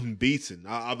was unbeaten.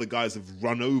 Other guys have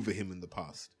run over him in the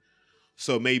past.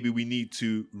 So maybe we need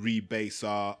to rebase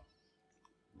our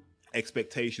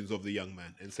expectations of the young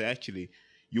man and say, actually,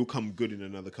 you'll come good in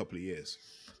another couple of years.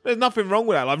 There's nothing wrong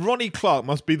with that. Like, Ronnie Clark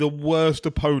must be the worst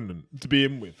opponent to be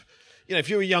in with. If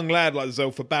you're a young lad like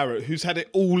Zelfa Barrett, who's had it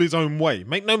all his own way,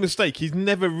 make no mistake, he's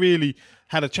never really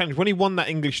had a challenge. When he won that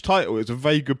English title, it was a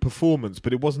very good performance,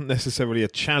 but it wasn't necessarily a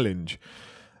challenge.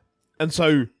 And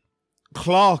so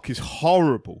Clark is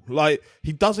horrible. Like,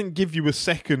 he doesn't give you a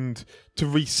second to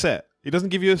reset. He doesn't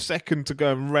give you a second to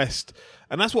go and rest.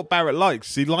 And that's what Barrett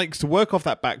likes. He likes to work off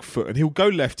that back foot, and he'll go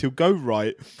left, he'll go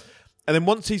right. And then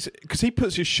once because he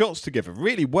puts his shots together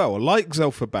really well. I like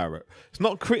Zelfa Barrett. It's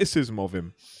not criticism of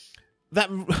him. That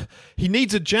he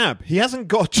needs a jab. He hasn't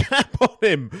got a jab on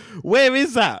him. Where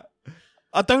is that?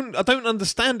 I don't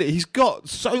understand it. He's got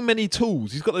so many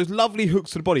tools. He's got those lovely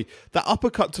hooks to the body. That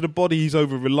uppercut to the body he's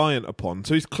over reliant upon.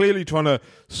 So he's clearly trying to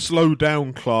slow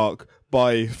down Clark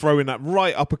by throwing that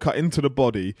right uppercut into the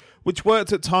body, which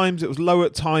worked at times. It was low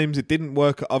at times. It didn't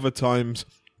work at other times.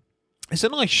 It's a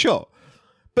nice shot.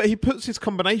 But he puts his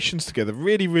combinations together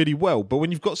really, really well. But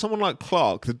when you've got someone like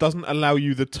Clark that doesn't allow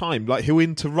you the time, like he'll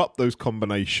interrupt those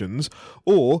combinations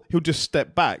or he'll just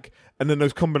step back and then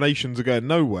those combinations are going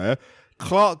nowhere.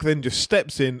 Clark then just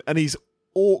steps in and he's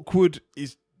awkward.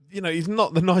 He's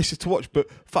not the nicest to watch, but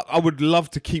fuck, I would love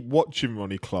to keep watching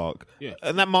Ronnie Clark. Yeah.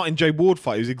 And that Martin J. Ward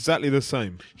fight is exactly the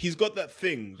same. He's got that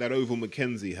thing that Oval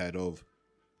McKenzie had of,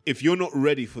 if you're not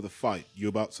ready for the fight, you're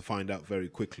about to find out very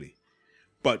quickly.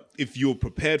 But if you're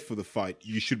prepared for the fight,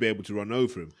 you should be able to run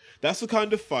over him. That's the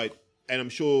kind of fight, and I'm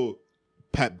sure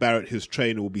Pat Barrett, his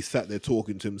trainer, will be sat there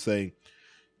talking to him saying,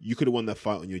 you could have won that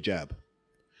fight on your jab.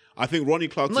 I think Ronnie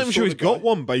Clark's I'm not even sure he's got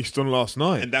one based on last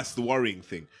night. And that's the worrying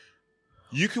thing.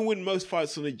 You can win most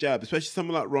fights on a jab, especially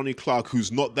someone like Ronnie Clark,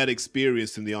 who's not that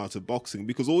experienced in the art of boxing,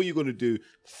 because all you're going to do,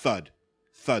 thud,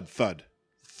 thud, thud,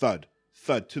 thud,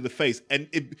 thud to the face. And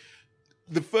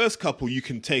the first couple you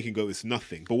can take and go, it's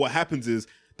nothing. But what happens is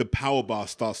the power bar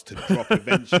starts to drop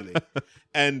eventually.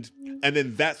 And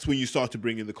then that's when you start to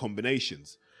bring in the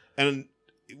combinations. And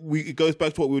it goes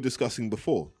back to what we were discussing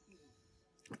before.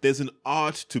 There's an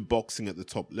art to boxing at the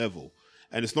top level.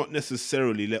 And it's not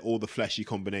necessarily let all the flashy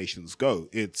combinations go.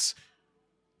 It's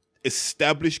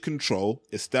establish control,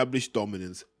 establish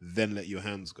dominance, then let your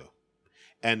hands go.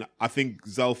 And I think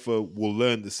Zelfa will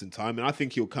learn this in time. And I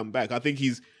think he'll come back. I think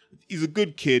he's a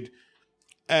good kid.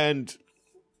 And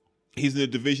he's in a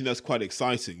division that's quite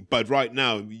exciting. But right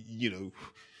now,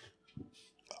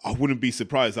 I wouldn't be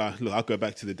surprised. I'll go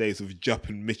back to the days of Jupp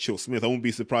and Mitchell Smith. I wouldn't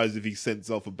be surprised if he sent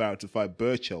Zelfa Barrett to fight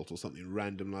Burchelt or something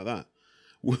random like that,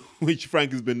 which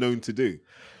Frank has been known to do.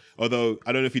 Although,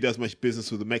 I don't know if he does much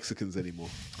business with the Mexicans anymore.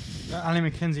 Ali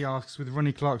McKenzie asks, with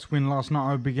Ronnie Clark's win last night,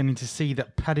 I was beginning to see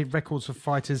that padded records for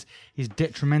fighters is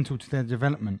detrimental to their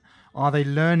development. Are they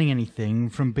learning anything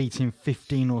from beating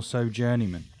 15 or so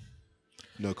journeymen?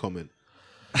 No comment.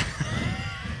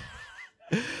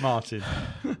 Martin.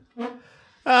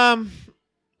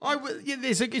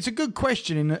 It's a good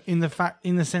question in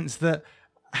the sense that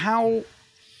how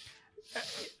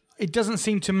it doesn't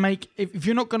seem to make, if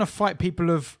you're not going to fight people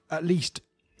of at least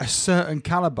a certain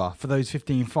caliber for those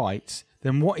 15 fights,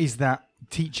 then what is that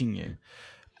teaching you?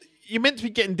 You're meant to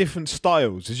be getting different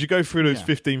styles as you go through those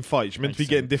 15 fights. You're meant to be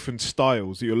getting different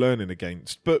styles that you're learning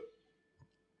against. But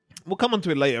we'll come on to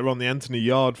it later on the Anthony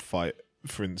Yarde fight,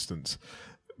 for instance.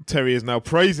 Terry is now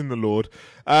praising the Lord.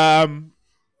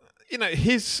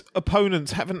 His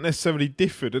opponents haven't necessarily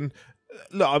differed. And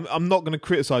look, I'm not going to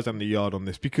criticise Anthony Yarde on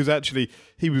this because actually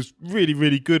he was really,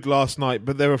 really good last night,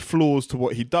 but there are flaws to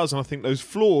what he does. And I think those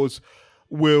flaws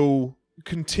will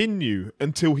continue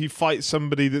until he fights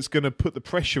somebody that's going to put the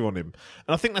pressure on him.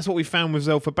 And I think that's what we found with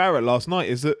Zelfa Barrett last night,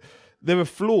 is that there are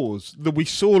flaws that we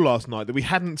saw last night that we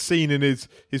hadn't seen in his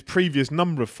previous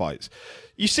number of fights.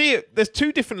 You see it, there's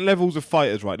two different levels of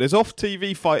fighters, right? There's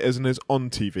off-TV fighters and there's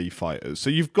on-TV fighters.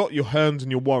 So you've got your Hearns and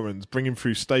your Warrens bringing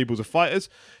through stables of fighters.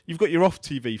 You've got your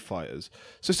off-TV fighters.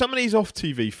 So some of these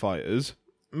off-TV fighters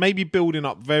may be building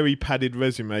up very padded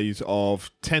resumes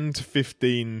of 10 to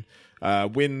 15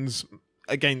 wins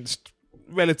against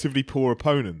relatively poor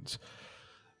opponents.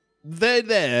 They're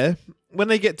there when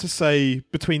they get to, say,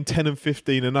 between 10 and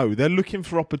 15 and 0, they're looking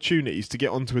for opportunities to get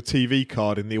onto a TV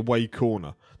card in the away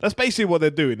corner. That's basically what they're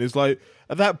doing, is like,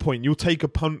 at that point, you'll take a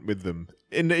punt with them.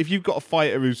 If you've got a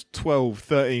fighter who's 12,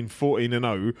 13, 14 and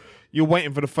 0, you're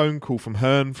waiting for the phone call from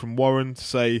Hearn, from Warren to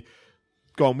say,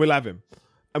 go on, we'll have him.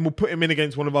 And we'll put him in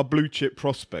against one of our blue chip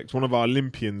prospects, one of our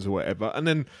Olympians or whatever. And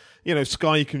then,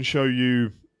 Sky can show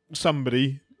you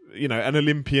somebody, an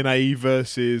Olympian A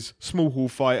versus small hall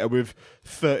fighter with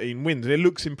 13 wins. And it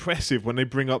looks impressive when they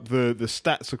bring up the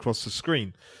stats across the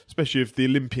screen, especially if the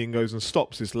Olympian goes and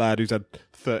stops this lad who's had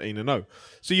 13 and 0.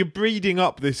 So you're breeding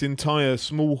up this entire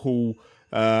small hall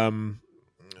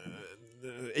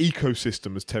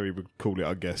ecosystem, as Terry would call it,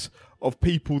 I guess, of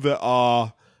people that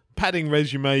are padding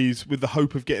resumes with the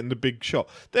hope of getting the big shot.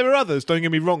 There are others, don't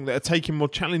get me wrong, that are taking more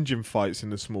challenging fights in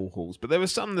the small halls, but there are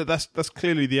some that's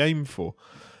clearly the aim for.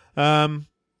 But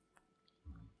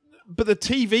the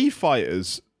TV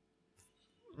fighters,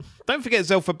 don't forget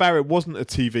Zelfa Barrett wasn't a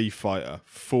TV fighter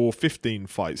for 15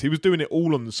 fights. He was doing it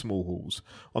all on the small halls,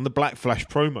 on the Black Flash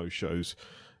promo shows,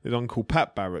 his Uncle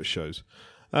Pat Barrett shows.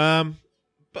 But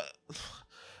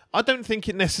I don't think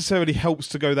it necessarily helps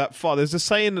to go that far. There's a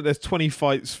saying that there's 20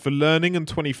 fights for learning and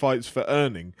 20 fights for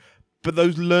earning. But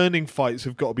those learning fights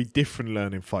have got to be different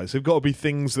learning fights. They've got to be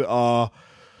things that are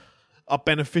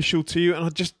beneficial to you.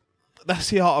 And that's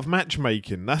the art of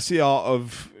matchmaking. That's the art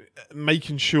of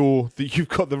making sure that you've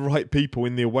got the right people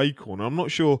in the away corner. I'm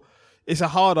not sure. It's a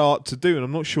hard art to do, and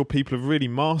I'm not sure people have really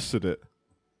mastered it.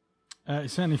 It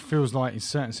certainly feels like in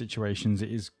certain situations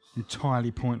it is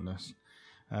entirely pointless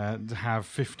to have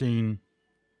 15,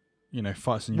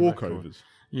 fights in your record. Walkovers.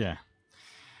 Yeah.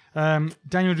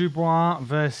 Daniel Dubois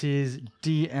versus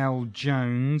D.L.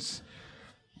 Jones.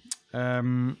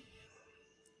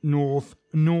 North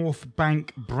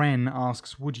Bank Bren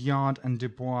asks, would Yarde and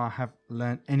Dubois have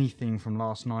learned anything from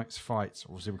last night's fights?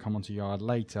 Obviously, we'll come on to Yarde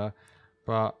later,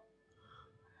 but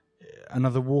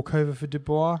another walkover for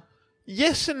Dubois?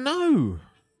 Yes and no.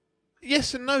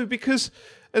 Yes and no, because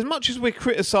as much as we're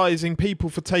criticising people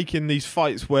for taking these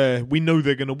fights where we know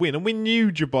they're going to win, and we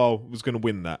knew Jabal was going to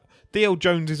win that, D.L.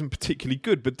 Jones isn't particularly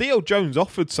good, but D.L. Jones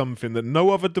offered something that no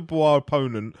other Dubois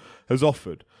opponent has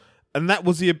offered. And that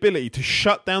was the ability to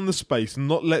shut down the space and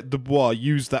not let Dubois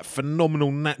use that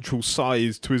phenomenal natural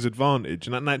size to his advantage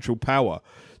and that natural power.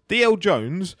 D.L.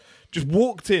 Jones just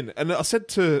walked in, and I said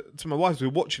to my wife as we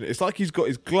were watching it, it's like he's got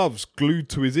his gloves glued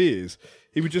to his ears.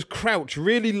 He would just crouch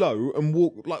really low and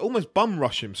walk, like almost bum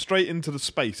rush him straight into the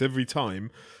space every time,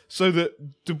 so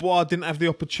that Dubois didn't have the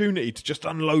opportunity to just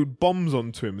unload bombs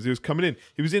onto him as he was coming in.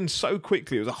 He was in so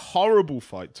quickly. It was a horrible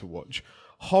fight to watch.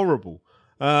 Horrible.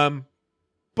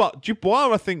 But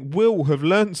Dubois, I think, will have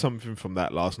learned something from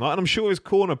that last night. And I'm sure his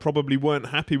corner probably weren't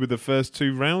happy with the first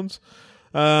 2 rounds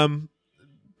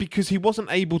because he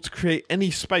wasn't able to create any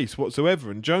space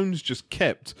whatsoever. And Jones just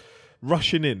kept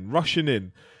rushing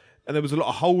in. and there was a lot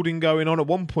of holding going on. At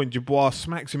one point, Dubois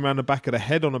smacks him around the back of the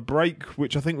head on a break,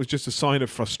 which I think was just a sign of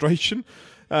frustration.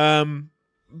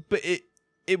 But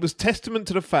it was testament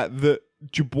to the fact that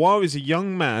Dubois is a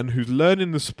young man who's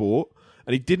learning the sport,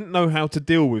 and he didn't know how to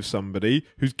deal with somebody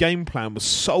whose game plan was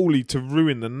solely to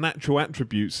ruin the natural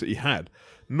attributes that he had,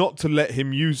 not to let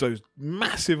him use those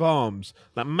massive arms,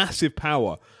 that massive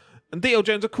power. And D.L.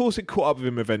 Jones, of course, it caught up with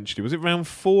him eventually. Was it round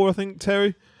 4, I think,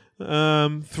 Terry?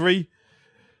 3?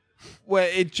 Where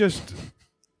it just...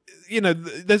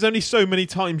 there's only so many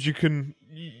times you can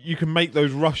make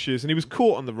those rushes, and he was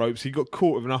caught on the ropes. He got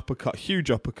caught with an uppercut,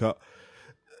 huge uppercut.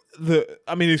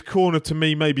 His corner to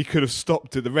me maybe could have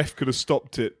stopped it. The ref could have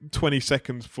stopped it 20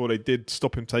 seconds before they did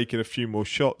stop him taking a few more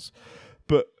shots.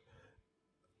 But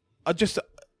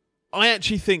I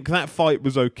actually think that fight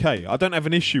was okay. I don't have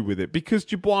an issue with it because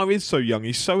Dubois is so young.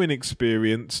 He's so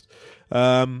inexperienced.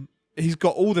 He's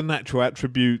got all the natural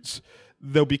attributes.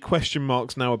 There'll be question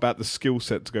marks now about the skill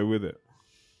set to go with it.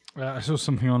 I saw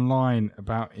something online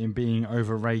about him being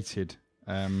overrated.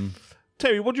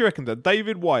 Terry, what do you reckon?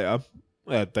 David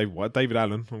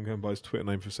Allen. I'm going by his Twitter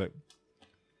name for a sec.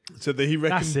 So that he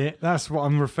reckoned that's it. That's what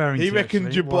I'm referring to. He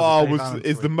reckoned Dubois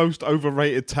is the most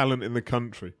overrated talent in the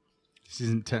country. This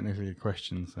isn't technically a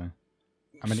question, so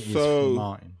it is for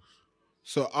Martin.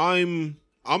 So I'm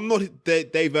not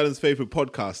Dave Allen's favourite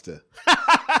podcaster.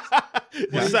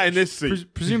 What's that in this scene?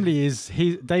 Presumably,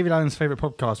 David Allen's favourite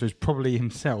podcaster is probably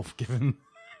himself. Given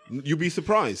you'll be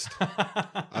surprised.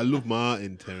 I love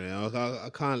Martin, Terry. I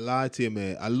can't lie to you,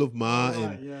 mate. I love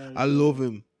Martin. I love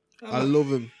him. I love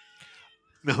him.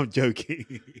 No, I'm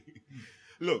joking.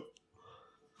 Look,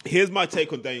 here's my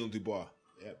take on Daniel Dubois.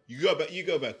 Yeah. You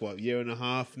go back, what, a year and a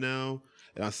half now?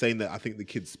 And I'm saying that I think the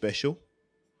kid's special.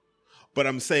 But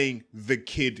I'm saying the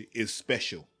kid is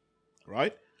special,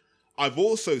 right? I've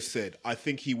also said I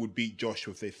think he would beat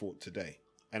Joshua if they fought today.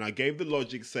 And I gave the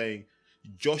logic saying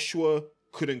Joshua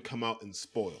couldn't come out and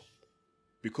spoil.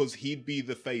 Because he'd be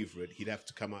the favourite, he'd have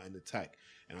to come out and attack.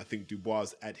 And I think Dubois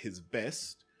is at his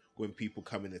best when people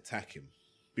come and attack him.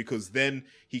 Because then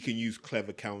he can use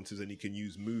clever counters and he can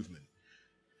use movement.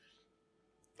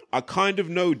 I kind of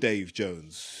know Dave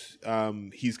Jones.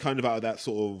 He's kind of out of that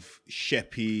sort of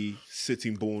sheppy,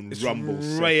 Sittingbourne rumble.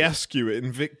 Ray Askew at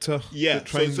Invicta. Yeah,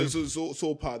 so it's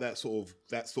all part of that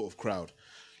sort of crowd.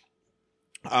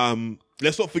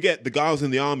 Let's not forget the guy was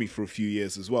in the army for a few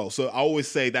years as well. So I always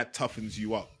say that toughens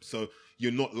you up. So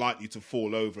you're not likely to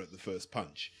fall over at the first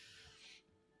punch.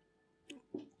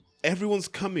 Everyone's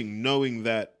coming knowing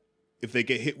that if they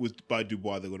get hit by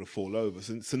Dubois, they're going to fall over.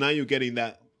 So now you're getting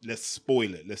that. Let's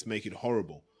spoil it. Let's make it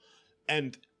horrible.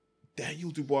 And Daniel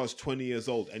Dubois is 20 years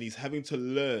old and he's having to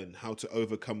learn how to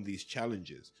overcome these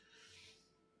challenges.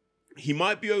 He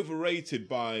might be overrated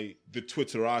by the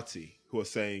Twitterati who are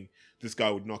saying this guy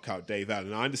would knock out Dave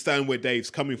Allen. I understand where Dave's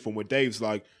coming from, where Dave's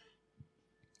like,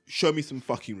 show me some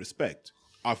fucking respect.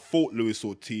 I fought Luis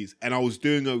Ortiz and I was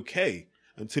doing okay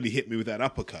until he hit me with that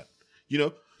uppercut.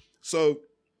 So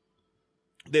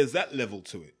there's that level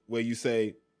to it where you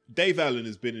say, Dave Allen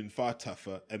has been in far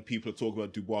tougher and people are talking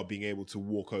about Dubois being able to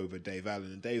walk over Dave Allen.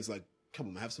 And Dave's like, come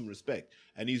on, have some respect.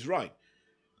 And he's right.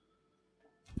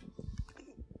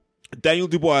 Daniel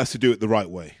Dubois has to do it the right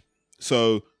way.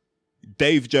 So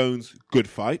Dave Jones, good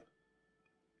fight.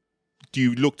 Do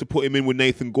you look to put him in with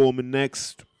Nathan Gorman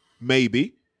next?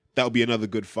 Maybe. That'll be another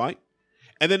good fight.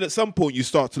 And then at some point you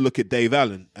start to look at Dave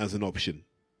Allen as an option.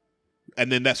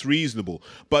 And then that's reasonable.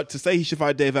 But to say he should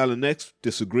fight Dave Allen next,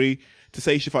 disagree. To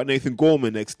say he should fight Nathan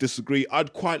Gorman next, disagree.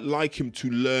 I'd quite like him to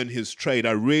learn his trade.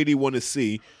 I really want to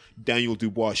see Daniel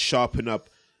Dubois sharpen up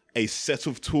a set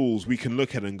of tools we can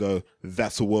look at and go,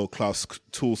 that's a world-class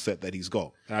tool set that he's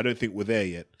got. And I don't think we're there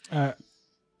yet.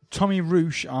 Tommy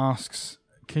Roosh asks,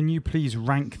 can you please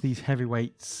rank these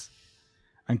heavyweights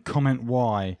and comment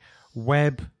why?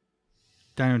 Webb,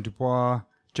 Daniel Dubois,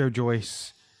 Joe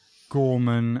Joyce,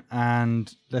 Gorman,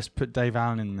 and let's put Dave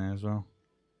Allen in there as well.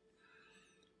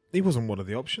 He wasn't one of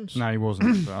the options. No, he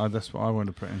wasn't. But that's what I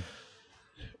wanted to put in.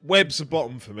 Webb's the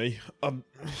bottom for me. I'm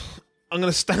going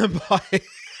to stand by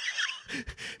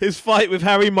his fight with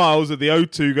Harry Miles at the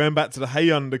O2, going back to the Hay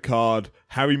undercard.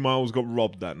 Harry Miles got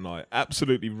robbed that night.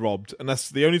 Absolutely robbed. And that's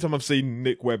the only time I've seen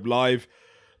Nick Webb live,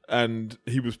 and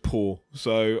he was poor.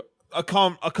 So I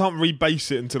can't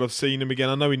rebase it until I've seen him again.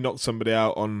 I know he knocked somebody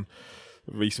out on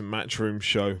a recent Matchroom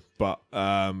show, but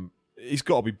he's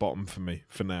got to be bottom for me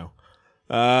for now.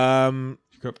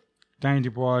 You've got Daniel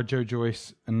Dubois, Joe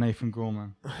Joyce, and Nathan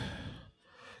Gorman.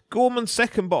 Gorman's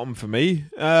second bottom for me.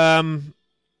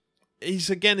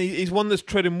 He's one that's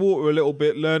treading water a little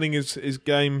bit, learning his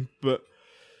game, but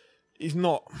he's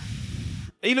not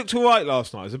He looked all right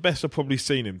last night. It's the best I've probably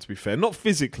seen him, to be fair. Not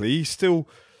physically. He's still,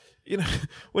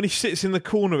 when he sits in the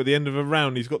corner at the end of a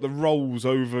round, he's got the rolls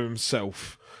over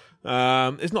himself.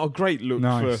 It's not a great look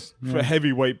for a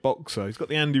heavyweight boxer. He's got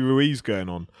the Andy Ruiz going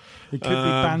on. It could be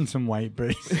bantamweight,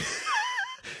 but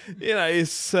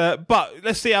it's. But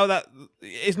let's see how that.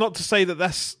 It's not to say that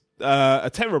that's a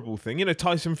terrible thing.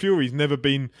 Tyson Fury's never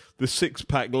been the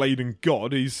six-pack laden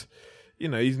god. He's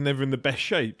never in the best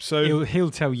shape. So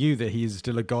he'll tell you that he is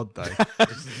still a god, though.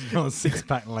 He's not a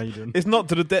six-pack laden. It's not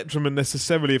to the detriment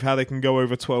necessarily of how they can go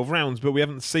over 12 rounds, but we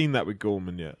haven't seen that with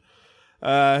Gorman yet.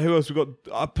 Who else we got?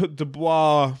 I put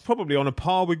Dubois probably on a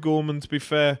par with Gorman, to be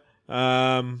fair.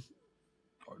 Gorman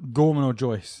or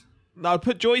Joyce? No, I'd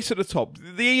put Joyce at the top.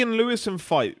 The Ian Lewison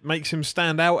fight makes him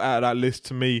stand out of that list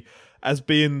to me as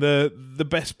being the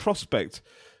best prospect.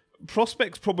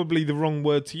 Prospect's probably the wrong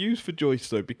word to use for Joyce,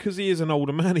 though, because he is an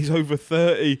older man. He's over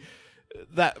 30.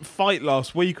 That fight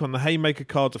last week on the Haymaker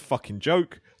card's a fucking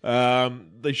joke.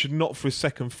 They should not, for his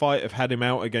second fight, have had him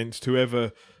out against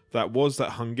whoever that was,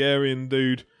 that Hungarian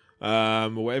dude, or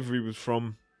wherever he was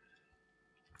from.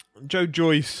 Joe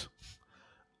Joyce,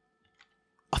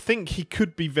 I think he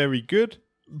could be very good,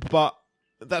 but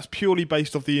that's purely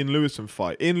based off the Ian Lewison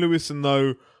fight. Ian Lewison,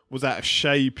 though, was out of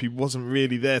shape. He wasn't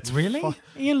really there to Really?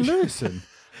 Ian Lewison?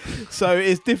 So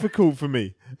it's difficult for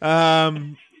me.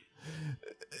 That's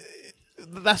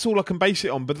all I can base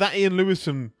it on. But that Ian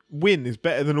Lewison win is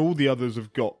better than all the others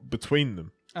have got between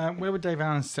them. Where would Dave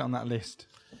Allen sit on that list?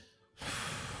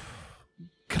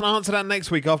 Can I answer that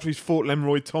next week after he's fought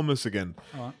Lemroy Thomas again?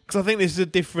 Because I think this is a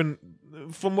different...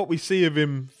 From what we see of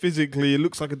him physically, it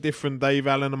looks like a different Dave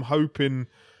Allen. I'm hoping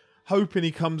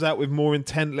he comes out with more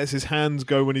intent, lets his hands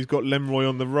go when he's got Lemroy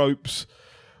on the ropes.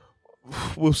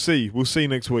 We'll see. We'll see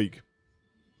next week.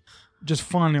 Just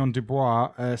finally on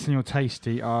Dubois, Senor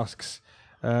Tasty asks,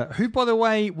 who, by the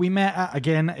way, we met at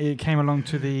again. It came along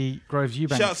to the Groves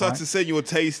Eubank Shouts fight. out to Senor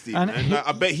Tasty. And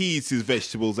I bet he eats his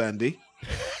vegetables, Andy.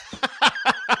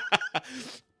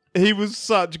 He was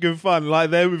such good fun, like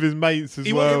there with his mates as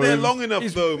he well. He wasn't there long enough,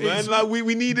 though, man. Like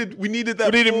we needed that. We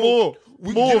needed more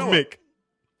of Mick.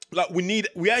 Like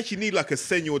we actually need like a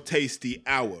Senor Tasty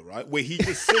hour, right? Where he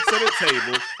just sits at a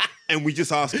table and we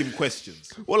just ask him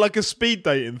questions. Well, like a speed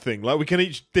dating thing. Like we can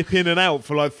each dip in and out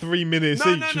for like 3 minutes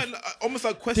each. No. Almost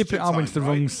like question time. I went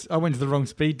to the wrong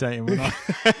speed dating.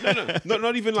 No,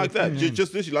 not even like that.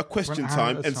 Just literally like question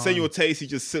time, and Senor Tasty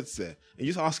just sits there and you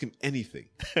just ask him anything.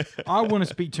 I want to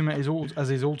speak to him as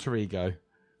his alter ego,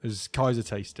 as Kaiser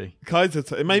Tasty.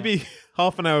 Maybe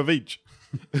half an hour of each.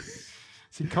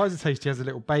 See, Kaiser Tasty has a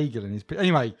little bagel in his...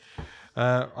 Anyway,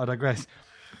 I digress.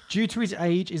 Due to his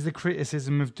age, is the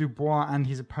criticism of Dubois and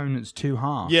his opponents too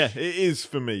harsh? Yeah, it is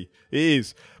for me. It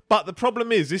is. But the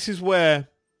problem is, this is where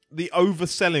the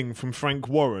overselling from Frank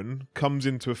Warren comes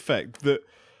into effect. That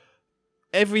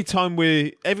every time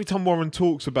Warren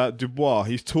talks about Dubois,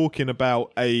 he's talking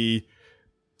about a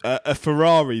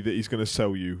Ferrari that he's going to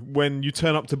sell you. When you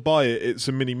turn up to buy it, it's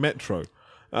a Mini Metro.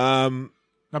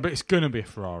 No, but it's going to be a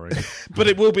Ferrari. But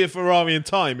it will be a Ferrari in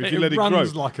time if you let it grow. It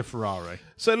runs like a Ferrari.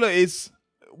 So look,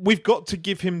 we've got to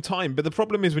give him time. But the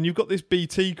problem is when you've got this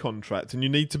BT contract and you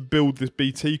need to build this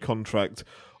BT contract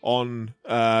on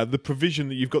the provision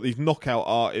that you've got these knockout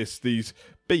artists, these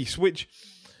beasts, which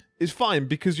is fine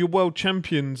because your world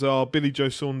champions are Billy Joe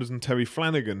Saunders and Terry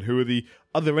Flanagan, who are the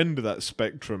other end of that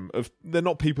spectrum. They're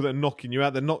not people that are knocking you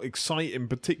out. They're not exciting,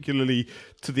 particularly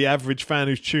to the average fan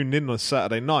who's tuned in on a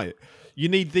Saturday night. You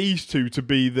need these two to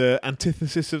be the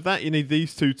antithesis of that. You need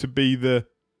these two to be the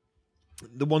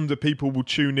ones that people will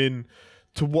tune in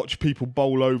to watch people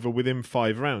bowl over within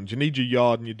 5 rounds. You need your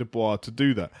Yard and your Dubois to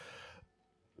do that.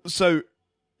 So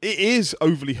it is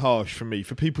overly harsh for me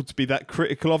for people to be that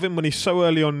critical of him when he's so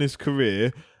early on in his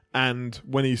career and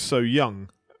when he's so young.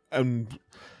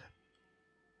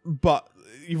 But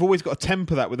you've always got to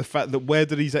temper that with the fact that where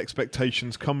do these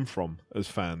expectations come from as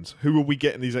fans? Who are we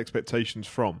getting these expectations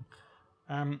from?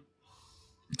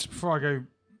 Just before I go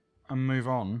and move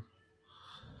on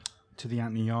to the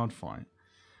Anthony Yard fight,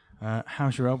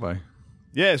 how's your elbow?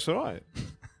 Yeah, it's all right.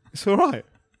 It's all right.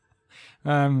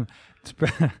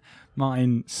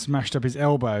 Martin smashed up his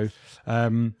elbow.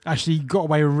 Actually, he got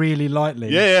away really lightly.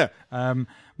 Yeah.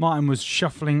 Martin was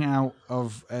shuffling out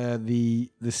of the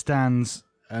stands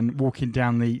and walking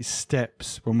down the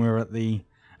steps when we were at the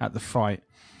fight.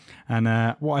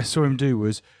 And what I saw him do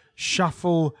was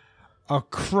shuffle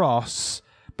across,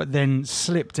 but then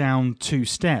slip down 2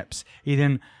 steps. He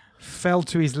then fell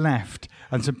to his left,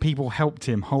 and some people helped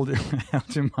him, held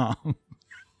him up.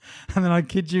 And then I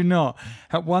kid you not,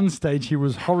 at one stage he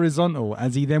was horizontal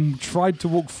as he then tried to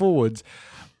walk forwards,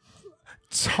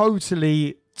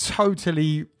 totally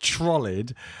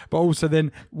trolleyed, but also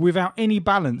then without any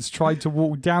balance tried to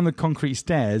walk down the concrete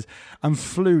stairs and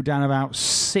flew down about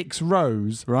 6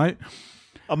 rows, right?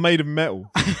 I'm made of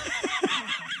metal.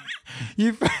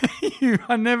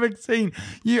 I never seen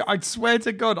you. I swear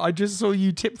to God, I just saw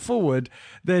you tip forward.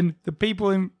 Then the people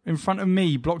in front of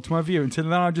me blocked my view until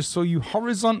then I just saw you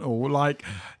horizontal, like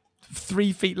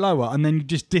 3 feet lower, and then you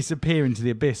just disappear into the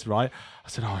abyss, right? I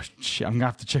said, oh shit, I'm gonna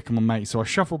have to check on my mate. So I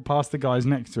shuffled past the guys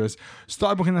next to us,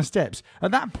 started walking the steps.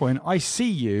 At that point, I see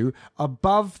you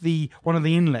above one of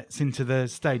the inlets into the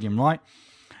stadium, right?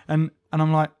 And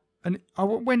I'm like, and I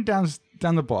went down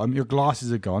the bottom. Your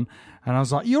glasses are gone, and I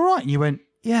was like, "You all right?" And you went,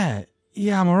 "Yeah,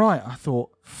 I'm all right." I thought,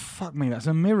 "Fuck me, that's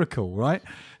a miracle, right?"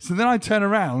 So then I turn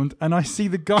around and I see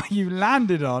the guy you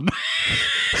landed on.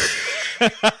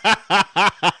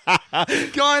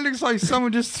 Guy looks like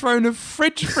someone just thrown a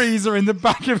fridge freezer in the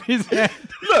back of his head.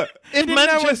 Look, if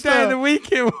Know what day of the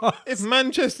week it was. If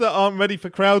Manchester aren't ready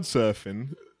for crowd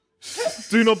surfing,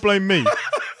 do not blame me.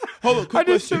 Hold on, quick I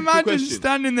just question, imagine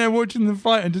standing there watching the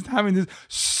fight and just having this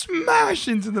smash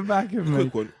into the back of me.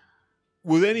 Quick one.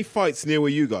 Were there any fights near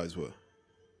where you guys were?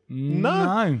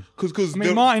 No. Because I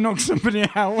mean, Marty knocked somebody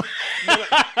out.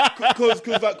 Because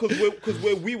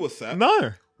where we were sat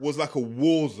No. was like a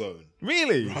war zone.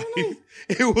 Really? Right?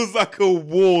 It was like a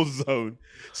war zone.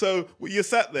 So you're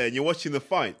sat there and you're watching the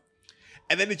fight,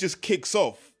 and then it just kicks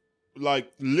off,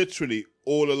 like literally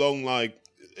all along, like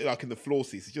in the floor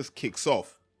seats. It just kicks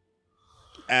off,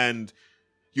 and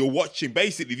you're watching.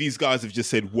 Basically, these guys have just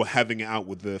said we're having it out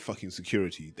with the fucking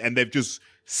security, and they've just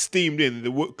steamed in.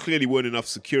 There clearly weren't enough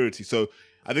security, so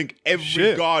I think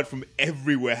every guard from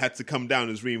everywhere had to come down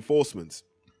as reinforcements,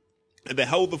 and they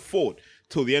held the fort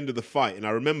till the end of the fight. And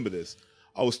I remember this.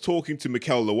 I was talking to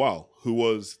Mikel Lawal, who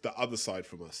was the other side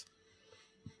from us.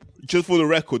 Just for the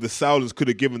record, the Saudis could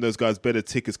have given those guys better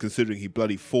tickets considering he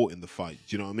bloody fought in the fight.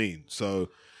 Do you know what I mean? So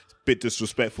it's a bit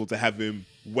disrespectful to have him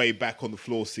way back on the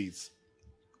floor seats.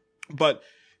 But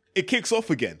it kicks off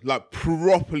again, like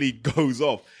properly goes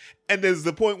off. And there's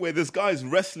the point where this guy's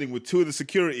wrestling with 2 of the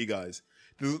security guys.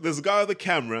 There's a guy with the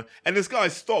camera, and this guy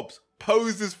stops,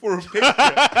 poses for a picture.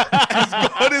 As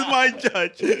God is my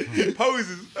judge. He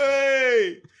poses.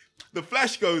 Hey! The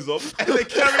flash goes off, and they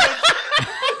carry on.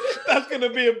 That's going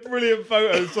to be a brilliant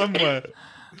photo somewhere.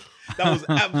 That was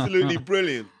absolutely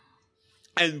brilliant.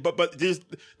 And but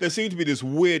there seemed to be this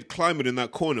weird climate in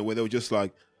that corner where they were just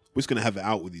like, we're just going to have it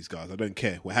out with these guys. I don't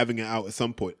care. We're having it out at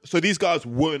some point. So these guys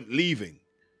weren't leaving.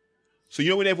 So you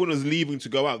know when everyone was leaving to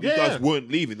go out, these guys weren't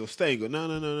leaving. They were staying. Go,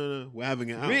 no. We're having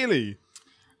it out. Really?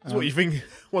 That's what you think?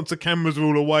 Once the cameras were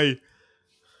all away,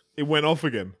 it went off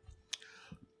again.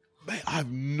 Mate, I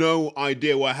have no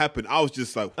idea what happened. I was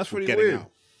just like, that's we're really getting weird.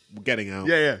 out. We're getting out.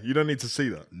 Yeah. You don't need to see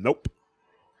that. Nope.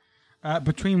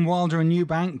 Between Wilder and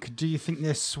Eubank, do you think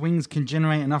their swings can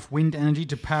generate enough wind energy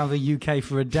to power the UK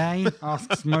for a day?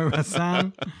 Asks Mo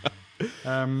Hassan.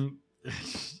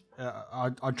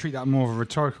 I'd treat that more of a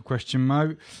rhetorical question,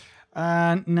 Mo.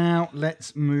 And now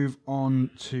let's move on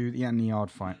to the Anthony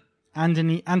Yard fight.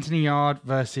 Anthony Yard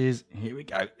versus, here we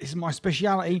go, this is my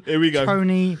speciality. Here we go.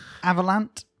 Tony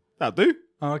Avalant. That'll do.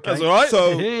 Oh, okay. That's all right.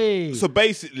 So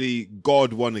basically,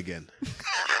 God won again.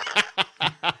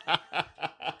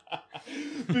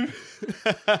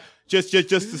 just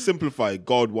to simplify,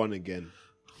 God won again.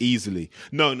 Easily.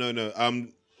 No.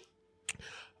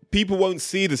 People won't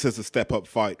see this as a step-up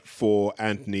fight for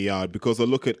Anthony Yard because they'll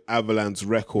look at Avalant's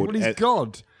record. Well, he's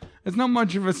God. It's not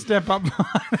much of a step up.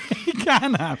 He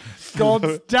can have.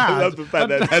 God's dad.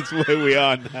 That's where we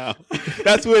are now.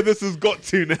 That's where this has got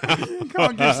to now. You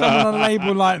can't give someone a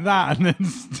label like that and then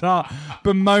start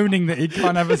bemoaning that he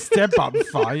can't have a step-up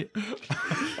fight.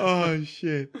 Oh,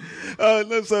 shit.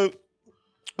 No, so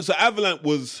Avalant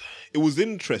was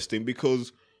interesting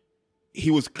because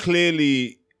he was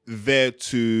clearly there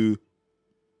to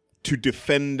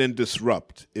defend and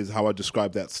disrupt is how I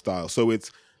describe that style. So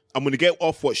I'm going to get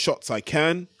off what shots I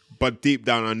can, but deep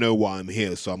down I know why I'm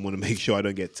here, so I'm going to make sure I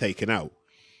don't get taken out.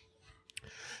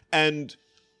 And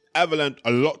Avalant,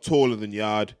 a lot taller than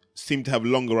Yard, seemed to have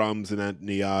longer arms than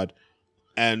Anthony Yard,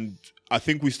 and I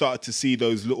think we started to see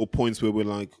those little points where we're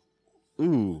like,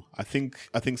 ooh, I think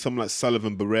someone like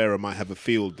Sullivan Barrera might have a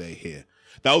field day here.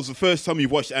 That was the first time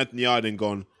you've watched Anthony Yard and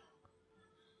gone,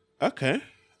 okay.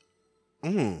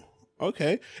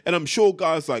 Okay. And I'm sure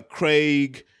guys like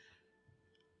Craig,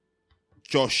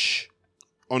 Josh,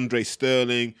 Andre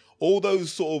Sterling, all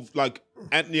those sort of like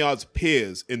Anthony Yard's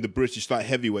peers in the British light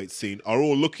heavyweight scene are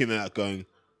all looking at it going,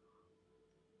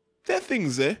 there are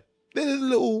things there. There's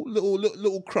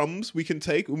little crumbs we can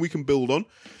take and we can build on.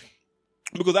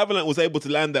 Because Avalanche was able to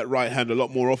land that right hand a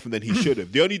lot more often than he should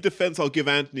have. The only defense I'll give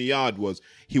Anthony Yard was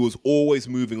he was always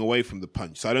moving away from the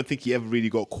punch. So I don't think he ever really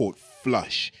got caught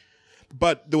flush.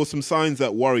 But there were some signs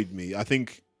that worried me. I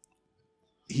think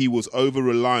he was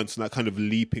over-reliant on that kind of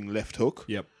leaping left hook.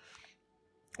 Yep.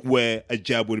 Where a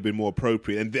jab would have been more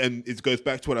appropriate. And it goes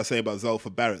back to what I say about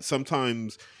Zelfa Barrett.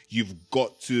 Sometimes you've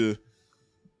got to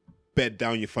bed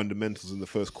down your fundamentals in the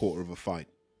first quarter of a fight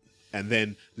and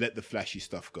then let the flashy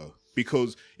stuff go.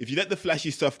 Because if you let the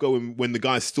flashy stuff go when the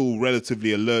guy's still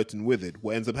relatively alert and with it,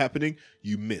 what ends up happening?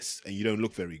 You miss and you don't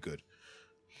look very good.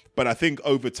 But I think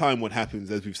over time what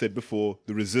happens, as we've said before,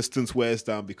 the resistance wears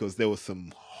down because there were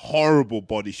some horrible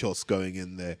body shots going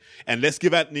in there. And let's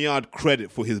give Anthony Yard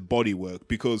credit for his body work,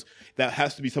 because that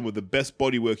has to be some of the best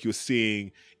body work you're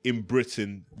seeing in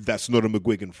Britain that's not a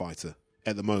McGuigan fighter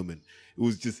at the moment. It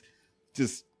was just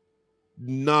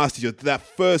nasty. Just that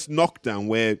first knockdown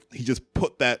where he just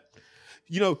put that,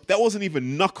 that wasn't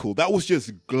even knuckle. That was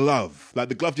just glove. Like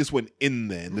the glove just went in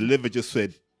there and the liver just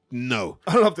said, no.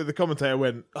 I loved it. The commentator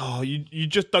went, "Oh, you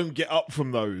just don't get up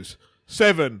from those.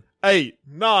 7, 8,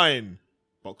 9,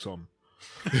 box on."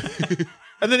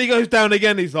 And then he goes down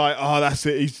again. He's like, "Oh, that's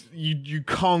it. You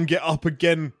can't get up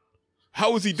again."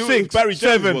 How was he doing? 6, It was Barry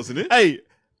 7, Jones, wasn't it? 8,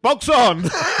 box on.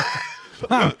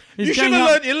 You should have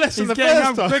learned your lesson the He's getting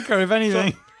first up time. quicker, if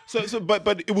anything.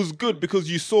 But it was good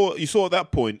because you saw at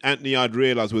that point Anthony Yard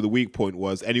realised where the weak point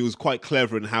was, and he was quite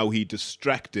clever in how he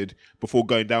distracted before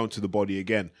going down to the body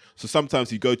again. So sometimes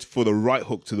he'd go for the right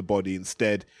hook to the body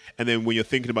instead, and then when you're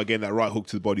thinking about getting that right hook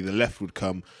to the body, the left would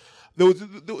come. There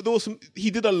was some.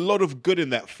 He did a lot of good in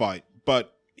that fight,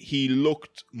 but he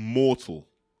looked mortal,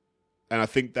 and I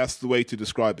think that's the way to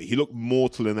describe it. He looked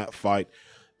mortal in that fight,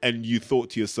 and you thought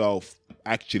to yourself,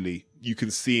 actually, you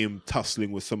can see him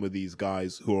tussling with some of these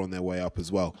guys who are on their way up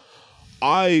as well.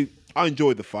 I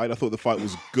enjoyed the fight. I thought the fight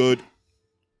was good.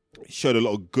 It showed a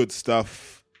lot of good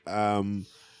stuff.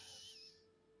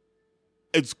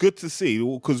 It's good to see,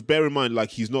 because bear in mind,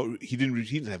 like he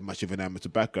didn't have much of an amateur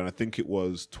background. I think it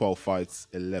was 12 fights,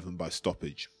 11 by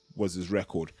stoppage was his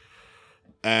record.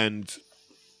 And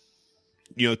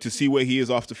to see where he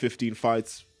is after 15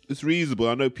 fights, it's reasonable.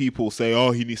 I know people say,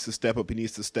 "Oh, he needs to step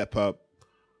up.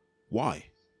 Why?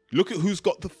 Look at who's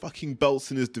got the fucking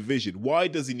belts in his division. Why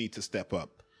does he need to step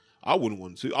up? I wouldn't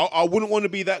want to. I wouldn't want to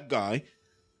be that guy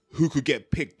who could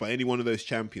get picked by any one of those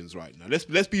champions right now.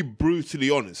 Let's be brutally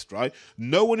honest, right?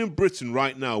 No one in Britain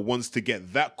right now wants to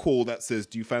get that call that says,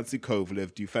 "Do you fancy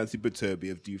Kovalev? Do you fancy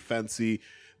Beterbiev? Do you fancy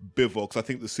Bivol? I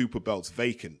think the super belt's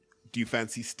vacant. Do you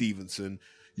fancy Stevenson?"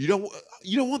 You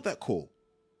don't want that call.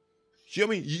 Do you know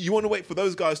what I mean? You want to wait for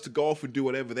those guys to go off and do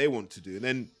whatever they want to do, and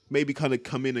then maybe kind of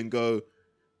come in and go,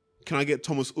 "Can I get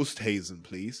Thomas Oosthuizen,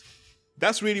 please?"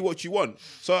 That's really what you want.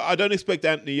 So I don't expect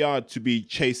Anthony Yard to be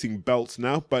chasing belts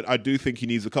now, but I do think he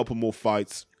needs a couple more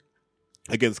fights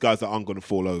against guys that aren't going to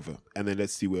fall over, and then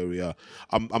let's see where we are.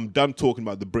 I'm done talking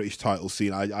about the British title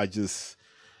scene. I'm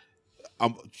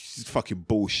just fucking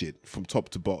bullshit from top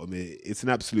to bottom. It's an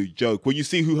absolute joke. When you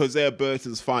see who Hosea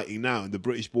Burton's fighting now and the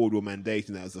British board were mandating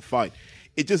that as a fight,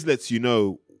 it just lets you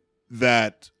know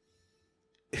that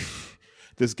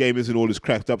this game isn't all it's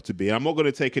cracked up to be. And I'm not going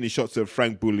to take any shots at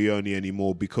Frank Buglioni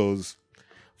anymore, because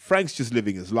Frank's just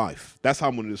living his life. That's how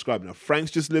I'm going to describe it now. Frank's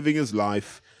just living his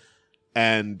life,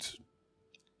 and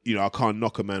I can't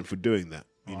knock a man for doing that.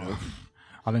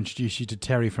 I'll introduce you to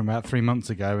Terry from about 3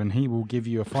 months ago, and he will give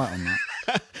you a fight on that.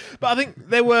 But I think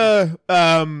they were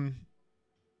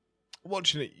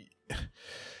watching it.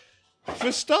 For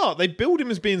a start, they build him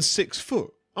as being 6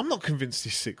 foot. I'm not convinced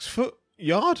he's 6 foot.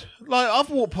 Yard, like I've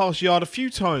walked past Yard a few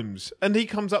times, and he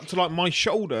comes up to like my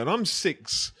shoulder, and I'm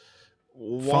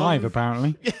 6'5",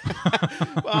 apparently.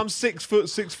 I'm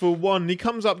 6'1". He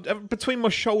comes up between my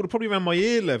shoulder, probably around my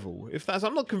ear level.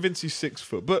 I'm not convinced he's 6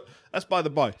 foot, but that's by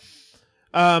the by.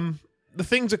 The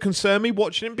things that concern me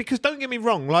watching him, because don't get me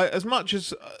wrong, like as much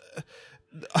as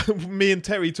me and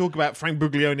Terry talk about Frank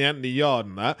Buglioni, Anthony Yard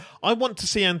and that, I want to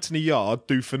see Anthony Yard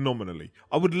do phenomenally.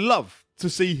 I would love to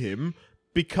see him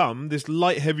become this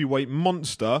light heavyweight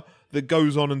monster that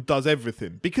goes on and does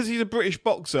everything, because he's a British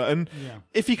boxer, and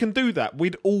if he can do that,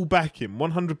 we'd all back him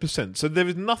 100%. So there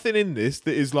is nothing in this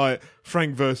that is like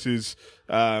Frank versus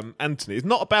Anthony. It's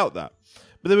not about that.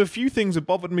 But there were a few things that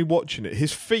bothered me watching it.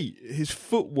 His feet, his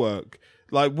footwork,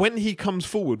 like when he comes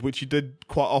forward, which he did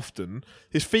quite often,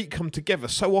 his feet come together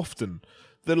so often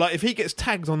that like if he gets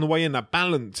tagged on the way in, that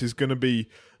balance is going to be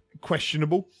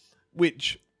questionable,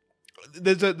 which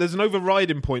there's an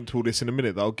overriding point to all this in a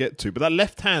minute that I'll get to. But that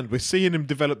left hand, we're seeing him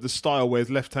develop the style where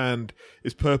his left hand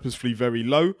is purposefully very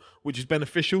low, which is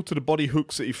beneficial to the body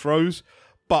hooks that he throws.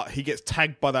 but he gets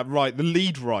tagged by that right, the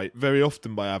lead right, very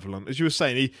often by Avalon. As you were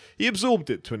saying, he absorbed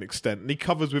it to an extent, and he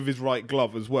covers with his right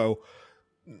glove as well.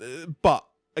 But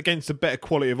against a better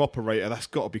quality of operator, that's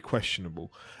got to be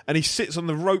questionable. And he sits on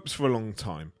the ropes for a long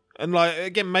time. And like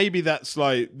again, maybe that's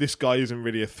like, this guy isn't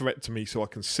really a threat to me, so I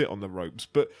can sit on the ropes.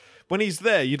 But when he's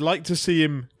there, you'd like to see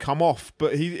him come off,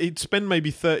 but he'd spend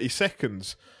maybe 30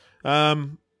 seconds.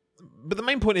 But the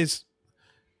main point is,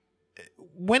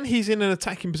 when he's in an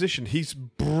attacking position, he's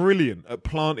brilliant at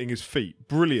planting his feet,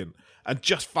 brilliant, and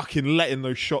just fucking letting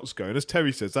those shots go. And as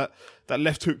Terry says, that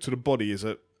left hook to the body is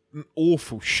an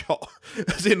awful shot.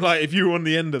 As in, like, if you were on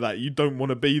the end of that, you don't want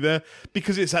to be there,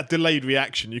 because it's that delayed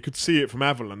reaction. You could see it from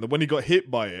Avalon, that when he got hit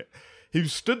by it, he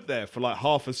stood there for like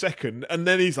half a second, and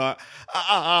then he's like,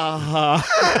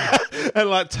 and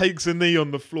like takes a knee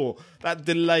on the floor. That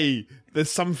delay, there's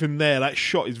something there. That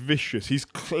shot is vicious. He's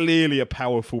clearly a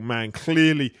powerful man,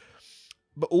 clearly.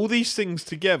 But all these things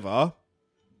together,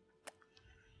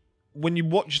 when you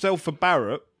watch Zelfa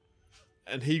Barrett,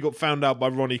 and he got found out by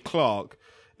Ronnie Clark,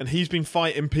 and he's been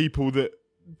fighting people that,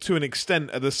 to an extent,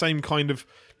 are the same kind of,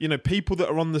 you know, people that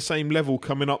are on the same level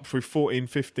coming up through 14,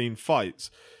 15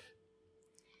 fights.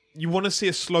 You want to see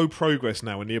a slow progress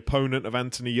now in the opponent of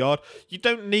Anthony Yarde. You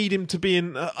don't need him to be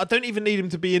in... I don't even need him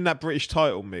to be in that British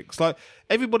title mix. Like,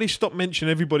 everybody stop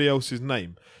mentioning everybody else's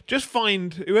name. Just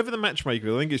find whoever the matchmaker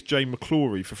is. I think it's Jay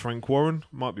McClory for Frank Warren.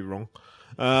 Might be wrong.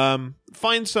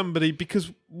 Find somebody,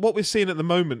 because what we're seeing at the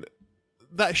moment,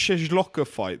 that Shezloka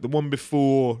fight, the one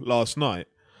before last night,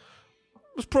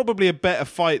 was probably a better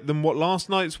fight than what last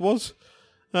night's was.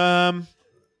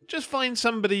 Just find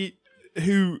somebody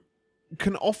who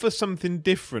can offer something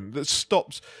different,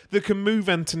 that can move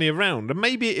Anthony around. And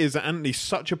maybe it is that Anthony's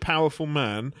such a powerful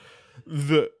man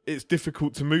that it's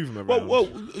difficult to move him around. Well,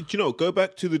 you know, go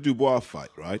back to the Dubois fight,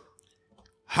 right?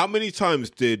 How many times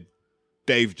did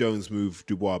Dave Jones move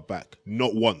Dubois back?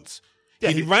 Not once. Yeah,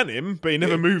 he ran him, but he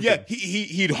never moved him. Yeah,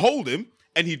 he'd hold him,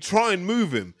 and he'd try and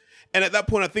move him. And at that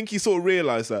point, I think he sort of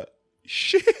realised that,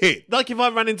 shit. Like if I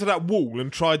ran into that wall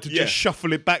and tried to just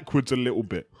shuffle it backwards a little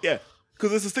bit. Yeah.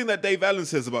 Because it's this thing that Dave Allen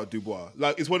says about Dubois.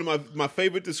 Like, it's one of my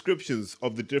favourite descriptions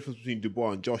of the difference between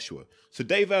Dubois and Joshua. So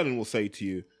Dave Allen will say to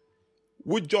you,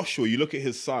 with Joshua, you look at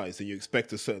his size and you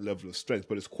expect a certain level of strength,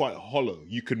 but it's quite hollow.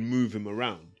 You can move him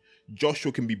around.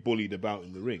 Joshua can be bullied about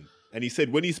in the ring. And he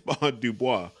said when he sparred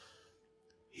Dubois,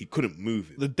 he couldn't move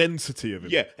him. The density of him.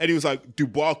 Yeah, and he was like,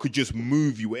 Dubois could just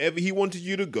move you. Wherever he wanted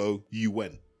you to go, you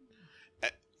went.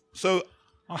 So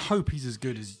I hope he's as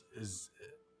good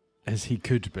as he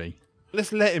could be.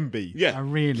 Let's let him be. Yeah, I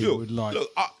really would like. Look,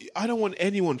 I don't want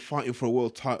anyone fighting for a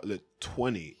world title at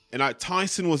 20. And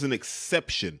Tyson was an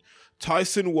exception.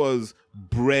 Tyson was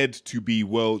bred to be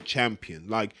world champion.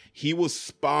 Like, he was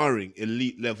sparring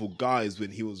elite level guys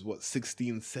when he was,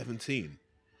 16, 17.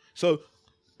 So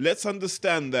let's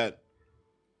understand that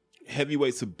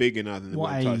heavyweights are bigger now than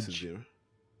What when age? Tyson's era.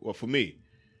 Well, for me,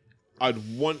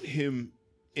 I'd want him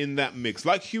in that mix.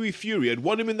 Like Huey Fury, I'd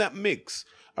want him in that mix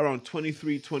around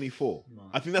 23, 24. Right.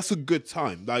 I think that's a good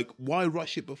time. Like, why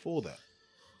rush it before that?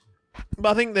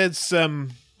 But I think there's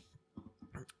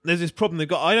this problem they've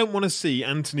got. I don't want to see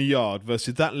Anthony Yarde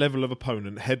versus that level of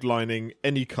opponent headlining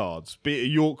any cards, be it a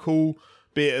York Hall,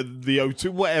 be it at the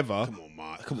O2, whatever. Come on,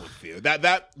 Mark. Come on, Theo.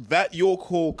 That York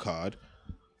Hall card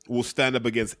will stand up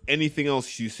against anything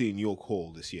else you see in York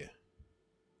Hall this year.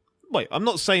 Wait, I'm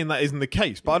not saying that isn't the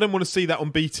case, but I don't want to see that on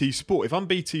BT Sport. If I'm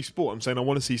BT Sport, I'm saying I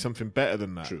want to see something better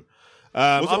than that. True.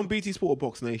 Was it on BT Sport or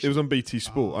Box Nation? It was on BT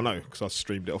Sport. I know, because I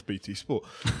streamed it off BT Sport.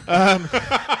 I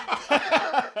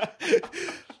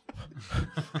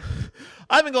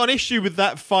haven't got an issue with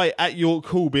that fight at York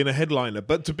Hall being a headliner,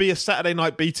 but to be a Saturday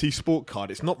night BT Sport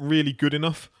card, it's not really good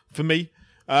enough for me.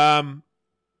 Right,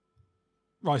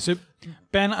 so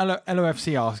Ben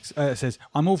LOFC asks, says,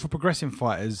 I'm all for progressing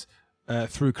fighters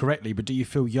through correctly, but do you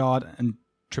feel Yarde and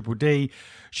Triple D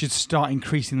should start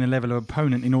increasing the level of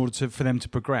opponent in order for them to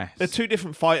progress? They're two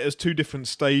different fighters, two different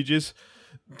stages.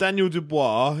 Daniel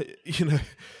Dubois,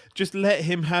 just let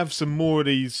him have some more of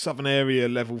these Southern area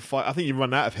level fight. I think you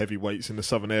run out of heavyweights in the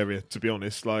Southern area, to be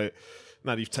honest. Like,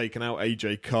 now you've taken out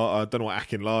AJ Carter. I don't know what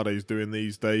Akinlade is doing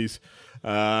these days.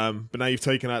 But now you've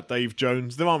taken out Dave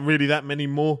Jones. There aren't really that many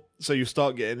more. So you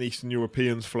start getting Eastern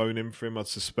Europeans flown in for him, I'd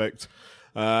suspect.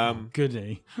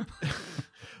 Goody.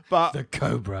 But the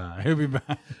Cobra, he'll be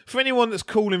back. For anyone that's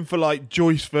calling for like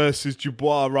Joyce versus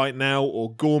Dubois right now,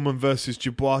 or Gorman versus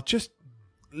Dubois, just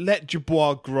let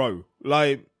Dubois grow.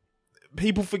 Like,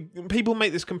 people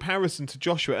make this comparison to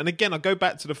Joshua, and again, I go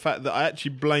back to the fact that I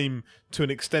actually blame, to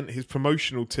an extent, his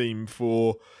promotional team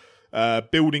for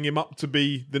building him up to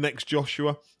be the next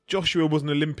Joshua. Joshua was an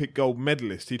Olympic gold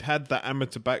medalist. He'd had that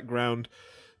amateur background.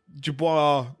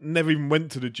 Dubois never even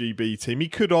went to the GB team. He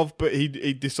could have, but he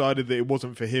decided that it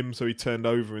wasn't for him, so he turned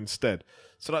over instead.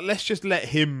 So let's just let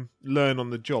him learn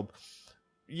on the job.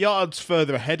 Yard's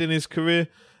further ahead in his career.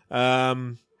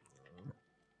 But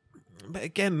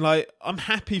again, I'm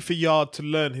happy for Yard to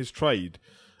learn his trade.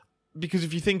 Because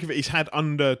if you think of it, he's had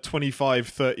under 25,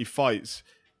 30 fights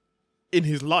in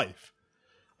his life.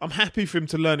 I'm happy for him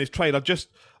to learn his trade. I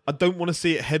don't want to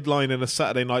see it headline in a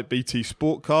Saturday night BT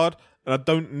Sport card, and I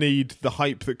don't need the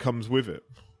hype that comes with it.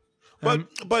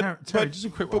 Terry, just a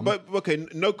quick one. But okay,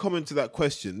 no comment to that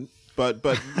question. But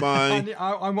my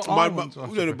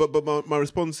my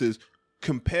response is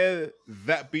compare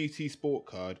that BT Sport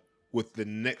card with the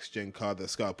next gen card that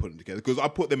Sky putting together, because I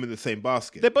put them in the same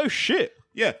basket. They're both shit.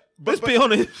 Yeah, let's be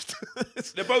honest.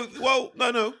 They're both. Well,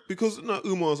 no, because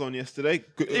Umar's on yesterday.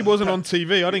 He wasn't on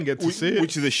TV. I didn't get to see it,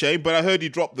 which is a shame. But I heard he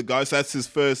dropped the guy, so that's his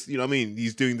first. You know, what I mean,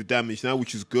 he's doing the damage now,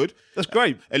 which is good. That's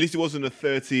great. At least it wasn't a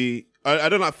 30. I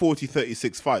don't like 40,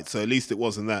 36 fights, so at least it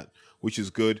wasn't that, which is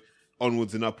good.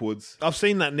 Onwards and upwards. I've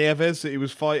seen that Nieves that he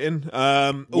was fighting.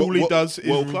 All he does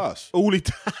is world class. All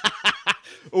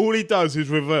he does is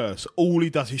reverse. All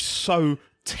he does is so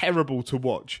terrible to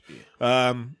watch.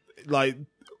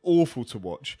 Awful to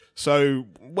watch. So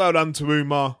well done to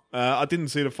Umar. I didn't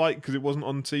see the fight because it wasn't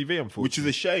on TV, unfortunately. Which is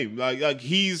a shame. Like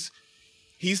he's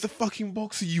the fucking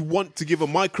boxer you want to give a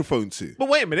microphone to. But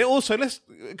wait a minute. Also, can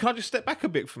I just step back a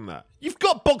bit from that? You've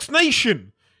got Box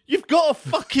Nation. You've got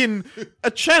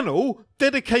a channel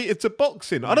dedicated to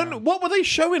boxing. I don't know. What were they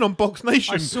showing on Box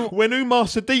Nation when Umar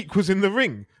Sadiq was in the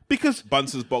ring? Because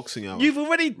Buncer's boxing out. You've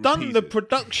already done the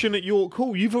production at York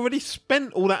Hall. You've already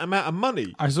spent all that amount of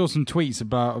money. I saw some tweets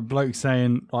about a bloke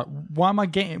saying, like, what am I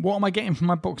getting from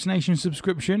my Box Nation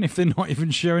subscription if they're not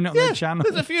even showing it on their channel?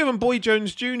 There's a few of them. Boy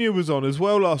Jones Jr. was on as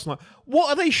well last night. What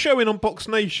are they showing on Box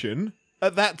Nation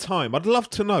at that time? I'd love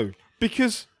to know.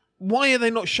 Because why are they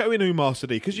not showing Umar Sadiq?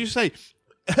 Because you say,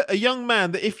 a young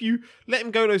man that if you let him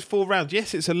go those 4 rounds,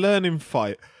 yes, it's a learning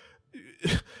fight,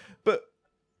 but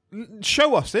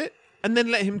show us it and then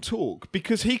let him talk,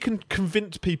 because he can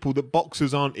convince people that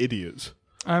boxers aren't idiots.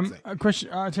 A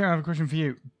question. Terry, I have a question for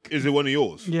you. Is it one of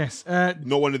yours? Yes.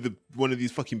 Not one of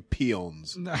these fucking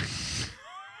peons.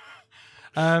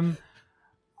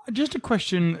 Just a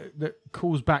question that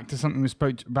calls back to something we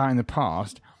spoke about in the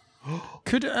past.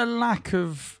 Could a lack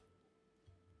of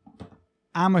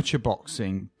amateur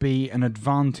boxing be an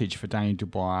advantage for Daniel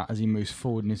Dubois as he moves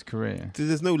forward in his career?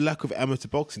 There's no lack of amateur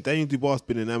boxing. Daniel Dubois has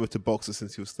been an amateur boxer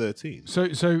since he was 13.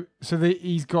 So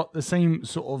he's got the same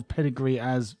sort of pedigree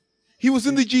as... He was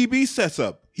in the GB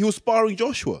setup. He was sparring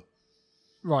Joshua.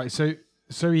 Right, so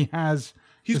he has...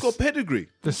 He's got pedigree.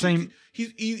 The same...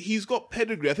 He's got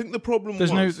pedigree. I think the problem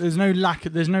there's no lack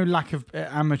of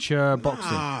amateur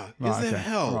boxing. Is there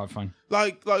hell? Right, fine.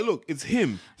 Like, look, it's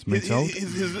him. It's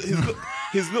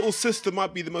his little sister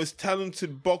might be the most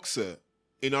talented boxer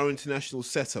in our international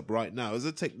setup right now. As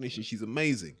a technician, she's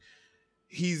amazing.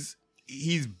 He's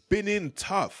been in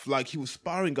tough. Like, he was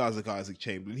sparring guys like Isaac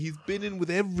Chamberlain. I'll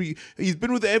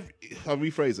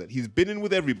rephrase that. He's been in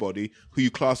with everybody who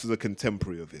you class as a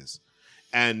contemporary of his.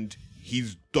 And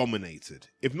he's dominated.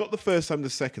 If not the first time, the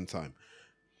second time.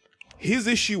 His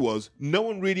issue was no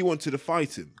one really wanted to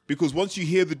fight him, because once you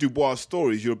hear the Dubois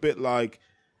stories, you're a bit like,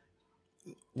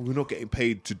 we're not getting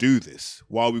paid to do this.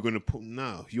 Why are we going to put...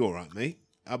 No, you're all right, mate.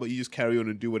 How about you just carry on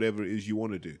and do whatever it is you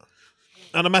want to do?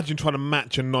 And imagine trying to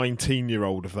match a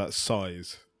 19-year-old of that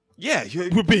size. Yeah.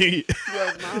 Would be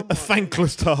a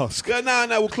thankless task.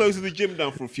 We're closing the gym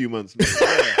down for a few months, mate.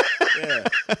 Yeah.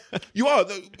 You are.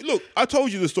 Look, I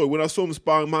told you the story when I saw him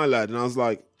sparring my lad, and I was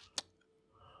like,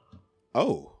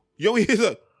 oh. You know, he's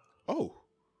like, oh.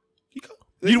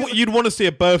 You'd want to see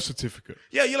a birth certificate.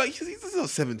 Yeah, you're like, he's not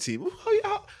 17.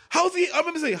 How's he? I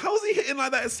remember saying, how's he hitting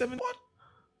like that at 7? What?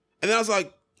 And then I was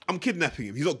like, I'm kidnapping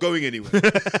him. He's not going anywhere.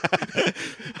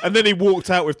 And then he walked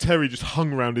out with Terry just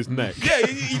hung around his neck. Yeah,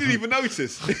 he didn't even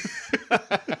notice.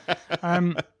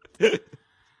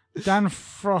 Dan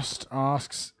Frost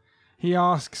asks,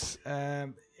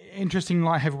 interesting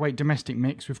light heavyweight domestic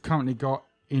mix. We've currently got,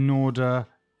 in order,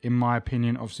 in my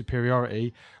opinion, of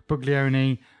superiority,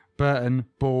 Buglioni, Burton,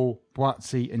 Ball,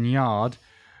 Boazzi and Yard.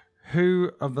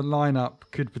 Who of the lineup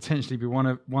could potentially be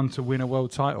one to win a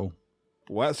world title?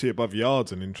 Boazzi above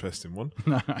Yard's an interesting one.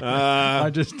 I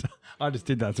just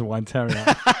did that to wind Terry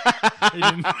up.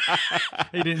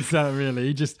 He didn't say it really.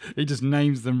 He just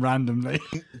names them randomly.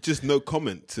 Just no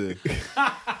comment to...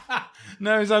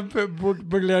 No, as I put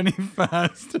Buglioni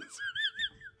first.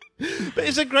 But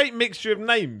it's a great mixture of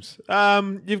names.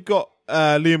 You've got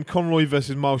Liam Conroy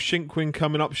versus Miles Shinkwin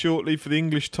coming up shortly for the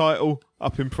English title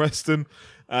up in Preston.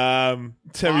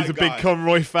 Terry's a big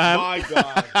Conroy fan. My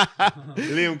God.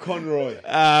 Liam Conroy.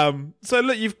 So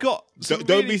look, you've got...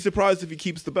 Don't be surprised if he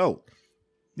keeps the belt.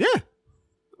 Yeah,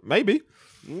 maybe.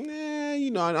 Yeah, you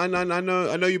know, I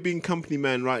know you're being company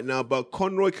man right now, but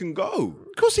Conroy can go.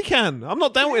 Of course he can. I'm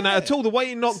not doubting that at all. The way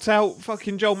he knocked out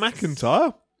fucking Joel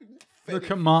McIntyre.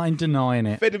 Look at Martin denying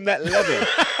it. Fed him that leather.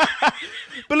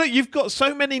 But look, you've got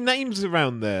so many names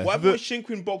around there. Why was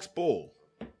Shinkwin box ball?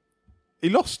 He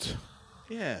lost.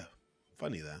 Yeah,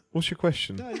 funny that. What's your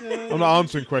question? Yeah. I'm not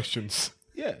answering questions.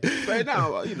 Yeah, but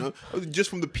now, just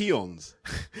from the peons.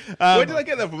 Where did I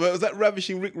get that from? Was that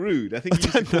Ravishing Rick Rude? I think he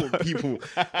used to call people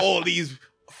all these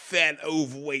fat,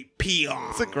 overweight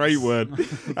peons. It's a great word.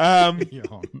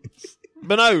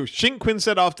 But no, Shinkwin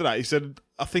said after that, he said,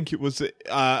 I think it was,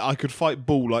 I could fight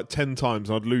Bull like 10 times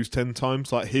and I'd lose 10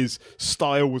 times. Like his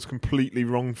style was completely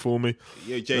wrong for me.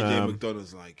 Yeah, JJ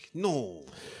McDonough's like, no.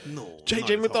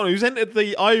 JJ McDonough, who's entered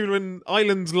the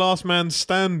Island's Last Man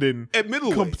Standing at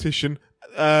middleweight competition.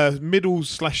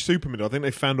 Middle/super middle. I think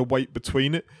they found a weight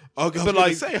between it. Oh, God, but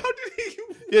like, say, how did he?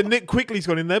 Yeah, Nick Quickly's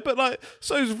gone in there, but like,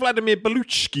 so's Vladimir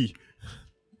Beluchki.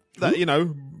 That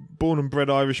born and bred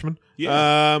Irishman.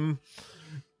 Yeah.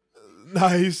 No,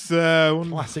 he's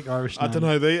classic Irish name. I don't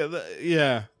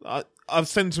know. I've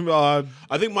sent him. I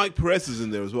think Mike Perez is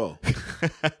in there as well.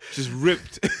 Just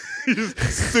ripped, just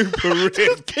super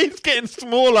ripped. Keeps getting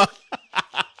smaller.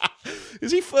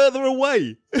 Is he further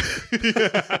away?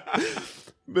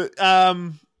 But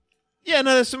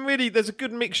there's a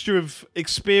good mixture of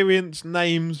experience,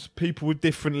 names, people with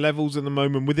different levels at the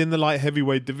moment within the light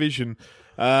heavyweight division.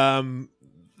 They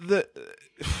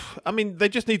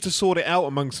just need to sort it out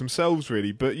amongst themselves,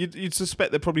 really. But you'd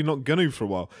suspect they're probably not going to for a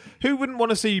while. Who wouldn't want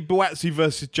to see Buatsi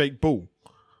versus Jake Bull?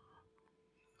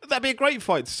 That'd be a great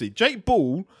fight to see. Jake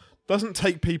Bull doesn't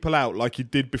take people out like he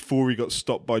did before he got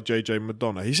stopped by JJ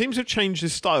Madonna. He seems to have changed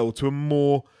his style to a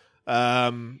more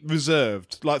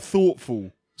reserved, like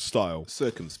thoughtful style.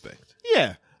 Circumspect.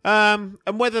 Yeah. And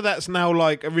whether that's now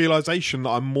like a realisation that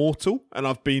I'm mortal and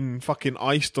I've been fucking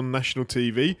iced on national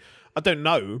TV, I don't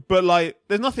know. But like,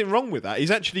 there's nothing wrong with that.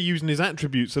 He's actually using his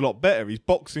attributes a lot better. He's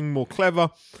boxing more clever.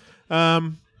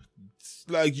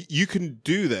 Like, you can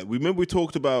do that. Remember we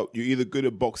talked about you're either good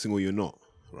at boxing or you're not,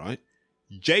 right?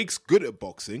 Jake's good at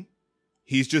boxing.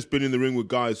 He's just been in the ring with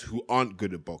guys who aren't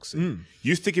good at boxing.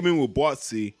 You stick him in with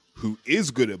Buatsi, who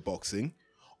is good at boxing.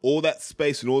 All that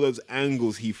space and all those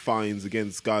angles he finds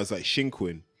against guys like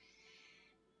Shinkwin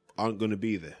aren't going to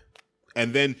be there.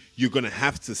 And then you're going to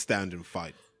have to stand and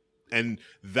fight. And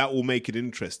that will make it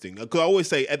interesting. Because I always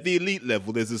say, at the elite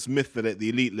level, there's this myth that at the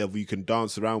elite level, you can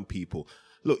dance around people.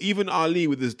 Look, even Ali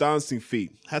with his dancing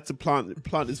feet had to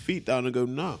plant his feet down and go,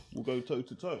 nah, we'll go toe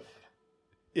to toe.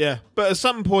 Yeah, but at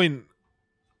some point,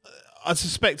 I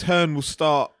suspect Hearn will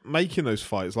start making those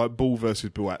fights, like Bull versus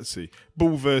Buatsi,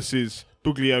 Bull versus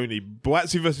Buglioni,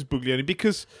 Buatsi versus Buglioni,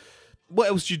 because what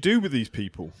else do you do with these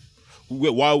people?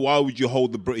 Why would you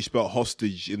hold the British belt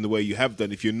hostage in the way you have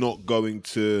done if you're not going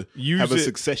to have a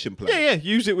succession plan? Yeah,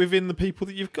 use it within the people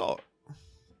that you've got.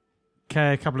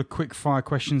 Okay, a couple of quick fire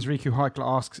questions. Riku Heikler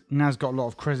asks, Naz got a lot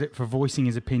of credit for voicing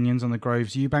his opinions on the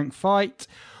Groves Eubank fight.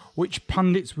 Which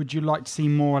pundits would you like to see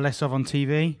more or less of on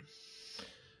TV?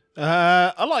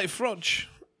 I like Froch.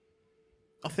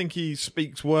 I think he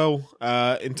speaks well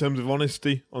in terms of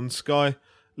honesty on Sky.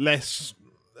 Less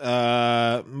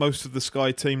most of the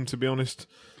Sky team, to be honest.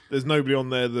 There's nobody on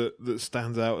there that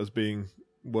stands out as being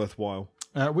worthwhile.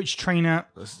 Which trainer,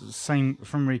 same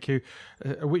from Riku,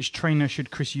 which trainer should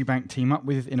Chris Eubank team up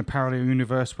with in a parallel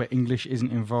universe where English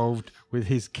isn't involved with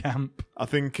his camp? I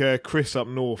think Chris up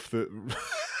north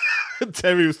that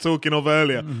Terry was talking of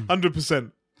earlier.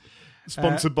 100%.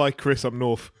 Sponsored by Chris up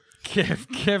north.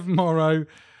 Kev Morrow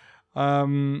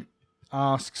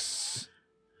asks,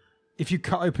 if you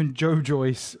cut open Joe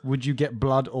Joyce, would you get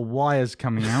blood or wires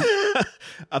coming out?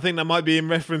 I think that might be in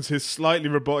reference to his slightly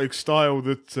robotic style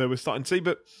that we're starting to see.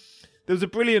 But there was a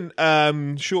brilliant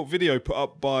short video put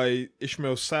up by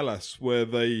Ishmael Salas where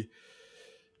they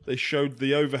showed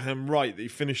the overhand right that he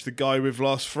finished the guy with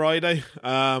last Friday,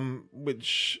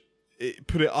 which it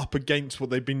put it up against what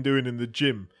they've been doing in the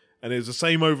gym. And it was the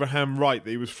same overhand right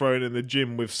that he was throwing in the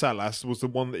gym with Salas was the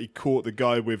one that he caught the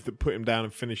guy with that put him down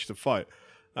and finished the fight.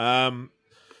 A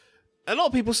lot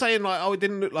of people saying like, oh, it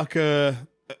didn't look like a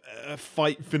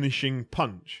fight finishing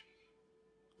punch.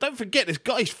 Don't forget, this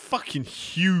guy's fucking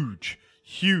huge.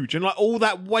 huge. And like all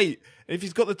that weight, if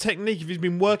he's got the technique, if he's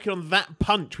been working on that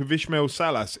punch with Ismail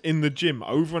Salas in the gym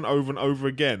over and over and over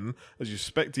again, as you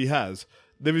suspect he has,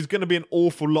 there is going to be an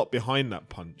awful lot behind that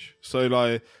punch. So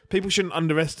like people shouldn't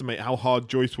underestimate how hard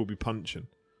Joyce will be punching.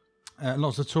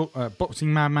 Lots of talk.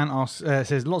 Boxing Madman asks,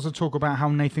 says lots of talk about how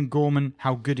Nathan Gorman,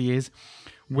 how good he is.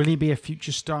 Will he be a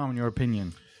future star in your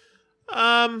opinion?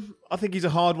 I think he's a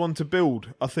hard one to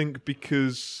build. I think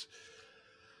because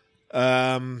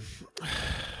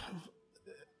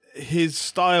his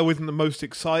style isn't the most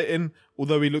exciting,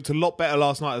 although he looked a lot better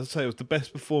last night. As I say, it was the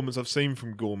best performance I've seen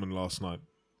from Gorman last night.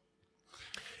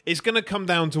 It's going to come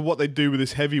down to what they do with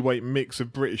this heavyweight mix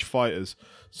of British fighters.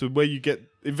 So where you get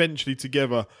eventually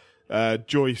together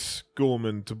Joyce,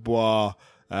 Gorman, Dubois.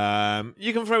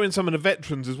 You can throw in some of the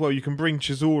veterans as well. You can bring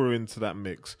Chisora into that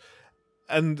mix.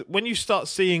 And when you start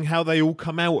seeing how they all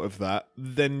come out of that,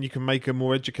 then you can make a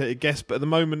more educated guess. But at the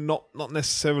moment, not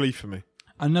necessarily for me.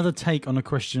 Another take on a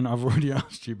question I've already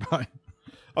asked you, but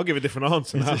I'll give a different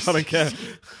answer now. I don't care.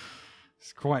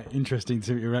 It's quite interesting to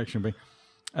see what your reaction will be.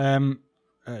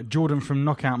 Jordan from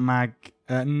Knockout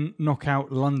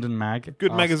London Mag.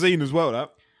 Good magazine as well,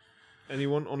 that.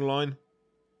 Anyone online?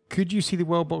 Could you see the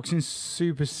World Boxing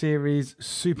Super Series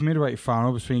super middleweight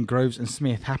final between Groves and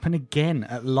Smith happen again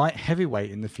at light heavyweight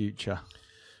in the future?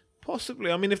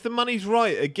 Possibly. I mean, if the money's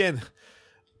right, again,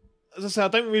 as I say, I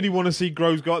don't really want to see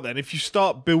Groves go out there. And if you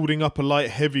start building up a light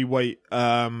heavyweight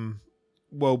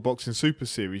World Boxing Super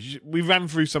Series, we ran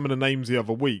through some of the names the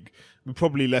other week. We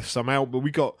probably left some out, but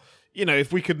we got,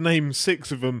 if we could name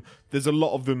 6 of them, there's a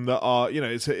lot of them that are,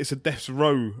 it's a death's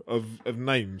row of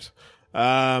names.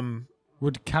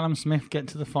 Would Callum Smith get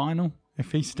to the final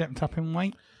if he stepped up in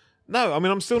weight? No, I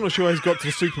mean, I'm still not sure he's got to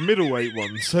the super middleweight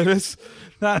one. So that's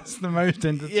the most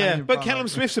entertaining. Yeah, but Callum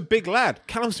Smith's a big lad.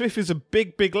 Callum Smith is a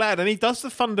big lad, and he does the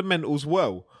fundamentals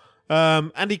well.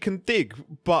 And he can dig,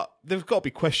 but there's got to be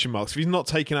question marks. If he's not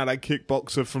taking out that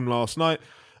kickboxer from last night,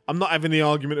 I'm not having the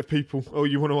argument of people,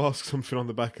 you want to ask something on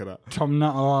the back of that. Tom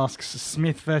Nutter asks,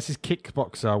 Smith versus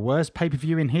kickboxer, worst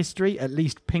pay-per-view in history? At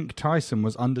least Pink Tyson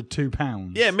was under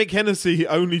 £2. Yeah, Mick Hennessy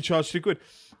only charged £2.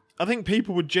 I think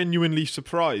people were genuinely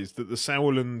surprised that the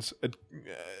Sauerlands had,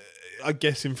 I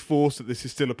guess, enforced that this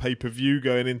is still a pay-per-view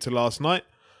going into last night.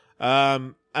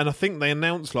 And I think they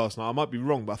announced last night, I might be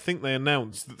wrong, but I think they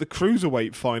announced that the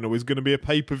Cruiserweight final is going to be a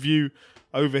pay-per-view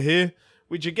over here.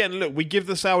 Which, again, look, we give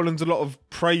the Sauerlands a lot of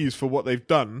praise for what they've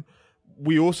done.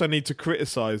 We also need to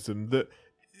criticise them. That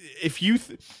if you...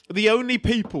 the only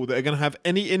people that are going to have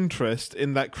any interest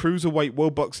in that Cruiserweight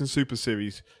World Boxing Super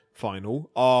Series final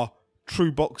are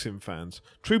true boxing fans.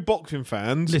 True boxing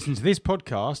fans... listen to this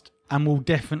podcast and will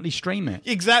definitely stream it.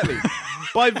 Exactly.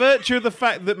 By virtue of the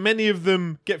fact that many of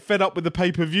them get fed up with the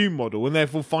pay-per-view model and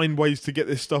therefore find ways to get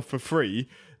this stuff for free...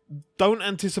 don't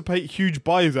anticipate huge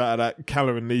buys out of that,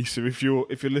 Callum and Nisa, if you're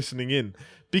listening in.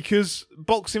 Because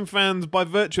boxing fans, by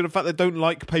virtue of the fact they don't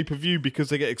like pay-per-view because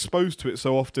they get exposed to it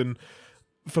so often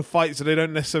for fights that they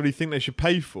don't necessarily think they should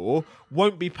pay for,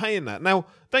 won't be paying that. Now,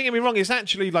 don't get me wrong, it's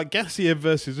actually like Gassiev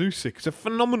versus Usyk. It's a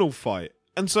phenomenal fight.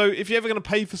 And so if you're ever going to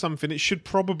pay for something, it should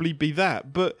probably be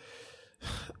that. But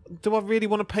do I really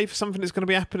want to pay for something that's going to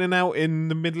be happening out in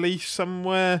the Middle East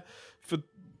somewhere for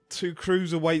 2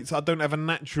 cruiserweights I don't have a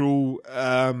natural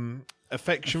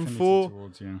affection for?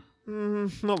 Towards, yeah.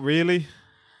 Not really.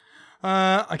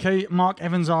 Okay, Mark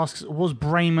Evans asks, was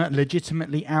Bramer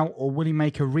legitimately out or will he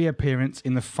make a reappearance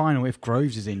in the final if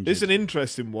Groves is injured? It's an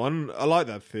interesting one. I like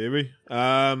that theory.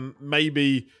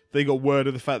 Maybe they got word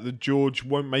of the fact that George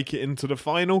won't make it into the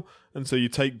final, and so you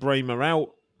take Bramer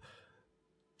out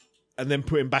and then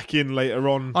put him back in later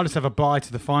on. I'll just have a bye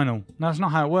to the final. No, that's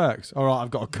not how it works. All right,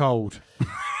 I've got a cold.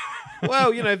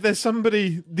 Well, if there's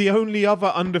somebody, the only other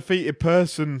undefeated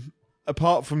person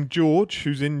apart from George,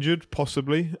 who's injured,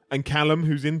 possibly, and Callum,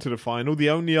 who's into the final, the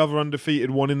only other undefeated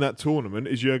one in that tournament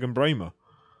is Jürgen Bramer.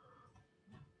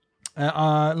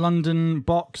 London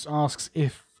Box asks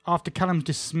if, after Callum's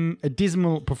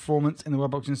dismal performance in the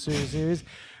World Boxing Series,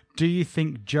 do you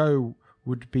think Joe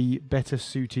would be better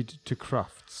suited to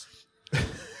Crufts?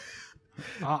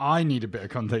 I need a bit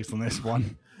of context on this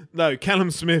one. No,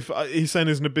 Callum Smith, he's saying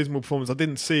it's an abysmal performance. I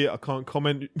didn't see it. I can't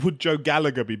comment. Would Joe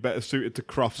Gallagher be better suited to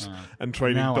Crufts and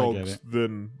training dogs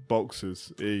than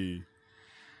boxers?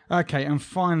 Okay, and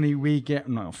finally we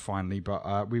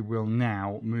will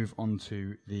now move on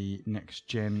to the next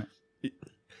gen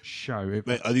show.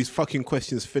 Mate, are these fucking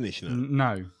questions finished now?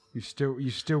 No, you've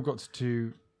still got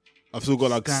to. I've still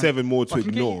got like 7 more to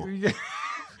ignore.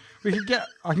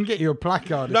 I can get you a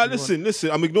placard. No, listen.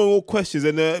 I'm ignoring all questions,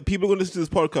 and people are going to listen to this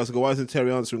podcast and go, "Why isn't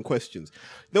Terry answering questions?"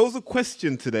 There was a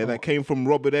question today that came from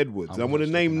Robert Edwards. I'm going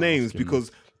to name names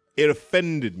because it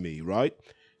offended me, right?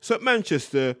 So at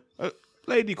Manchester, a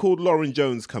lady called Lauren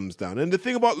Jones comes down, and the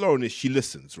thing about Lauren is she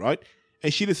listens, right?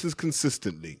 And she listens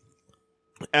consistently.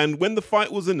 And when the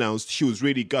fight was announced, she was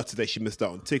really gutted that she missed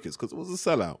out on tickets because it was a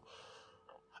sellout.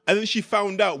 And then she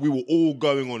found out we were all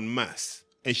going en masse.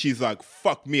 And she's like,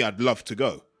 fuck me, I'd love to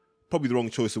go. Probably the wrong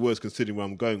choice of words considering where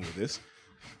I'm going with this.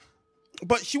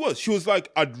 But she was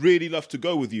like, I'd really love to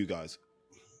go with you guys.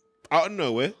 Out of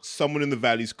nowhere, someone in the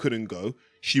valleys couldn't go.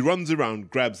 She runs around,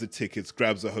 grabs the tickets,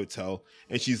 grabs a hotel,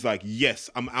 and she's like, yes,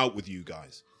 I'm out with you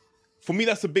guys. For me,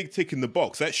 that's a big tick in the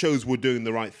box. That shows we're doing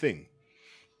the right thing.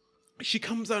 She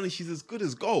comes down and she's as good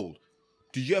as gold.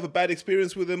 Did you have a bad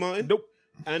experience with her, Martin? Nope.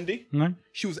 Andy? No.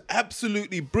 She was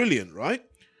absolutely brilliant, right?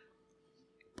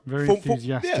 Very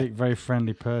enthusiastic, very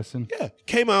friendly person. Yeah.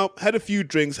 Came out, had a few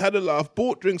drinks, had a laugh,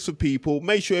 bought drinks for people,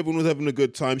 made sure everyone was having a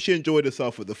good time. She enjoyed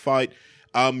herself at the fight.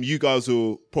 You guys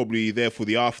were probably there for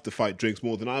the after-fight drinks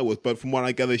more than I was, but from what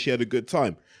I gather, she had a good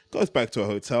time. Goes back to a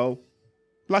hotel,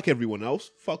 like everyone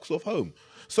else, fucks off home.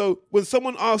 So when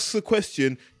someone asks a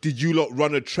question, did you lot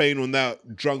run a train on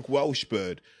that drunk Welsh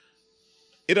bird?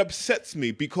 It upsets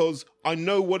me because I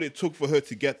know what it took for her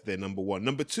to get there, number one.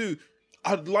 Number two,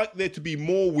 I'd like there to be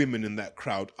more women in that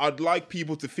crowd. I'd like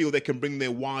people to feel they can bring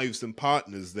their wives and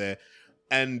partners there,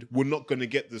 and we're not going to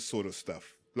get this sort of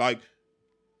stuff. Like,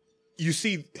 you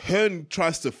see, Hearn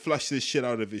tries to flush this shit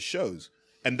out of his shows,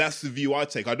 and that's the view I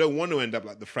take. I don't want to end up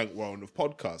like the Frank Warren of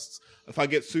podcasts. If I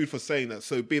get sued for saying that,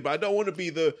 so be it. But I don't want to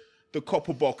be the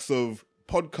copper box of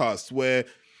podcasts where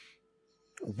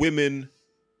women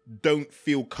don't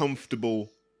feel comfortable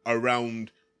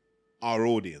around our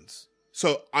audience.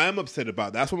 So I am upset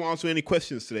about that. That's why I'm answering any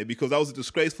questions today, because that was a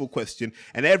disgraceful question.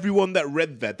 And everyone that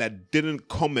read that didn't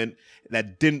comment,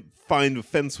 that didn't find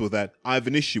offense with that, I have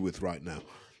an issue with right now.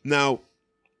 Now,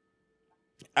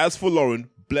 as for Lauren,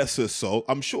 bless her soul,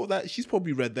 I'm sure that she's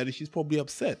probably read that and she's probably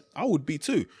upset. I would be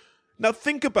too. Now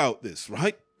think about this,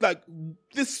 right? Like,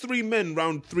 this 3 men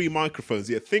round 3 microphones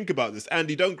here. Think about this.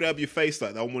 Andy, don't grab your face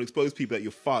like that. I want to expose people that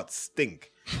your farts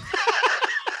stink.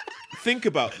 Think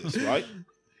about this, right?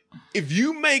 If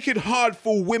you make it hard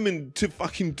for women to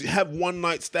fucking have one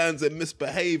night stands and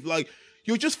misbehave, like,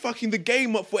 you're just fucking the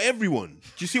game up for everyone.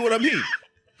 Do you see what I mean?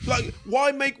 Like,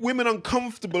 why make women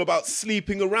uncomfortable about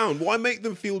sleeping around? Why make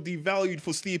them feel devalued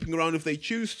for sleeping around if they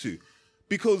choose to?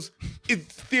 Because it's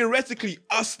theoretically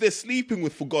us they're sleeping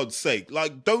with, for God's sake.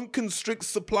 Like, don't constrict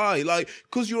supply. Like,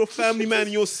 because you're a family man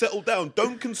and you're settled down,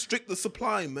 don't constrict the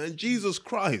supply, man. Jesus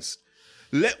Christ.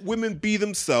 Let women be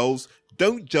themselves.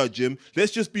 Don't judge them.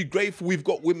 Let's just be grateful we've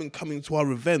got women coming to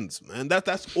our events, man.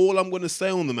 That's all I'm going to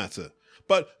say on the matter.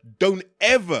 But don't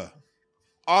ever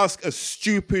ask a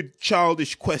stupid,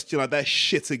 childish question like that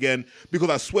shit again, because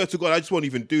I swear to God, I just won't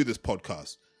even do this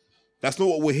podcast. That's not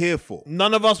what we're here for.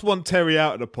 None of us want Terry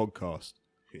out of the podcast.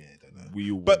 Yeah, I don't know.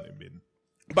 We all want him in.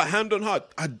 But hand on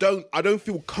heart, I don't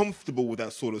feel comfortable with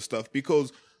that sort of stuff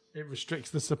because it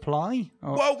restricts the supply.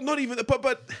 Or... Well, not even,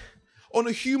 but on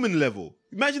a human level,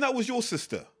 imagine that was your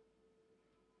sister,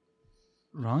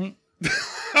 right?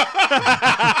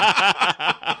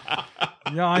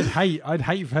 Yeah, I'd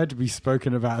hate for her to be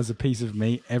spoken about as a piece of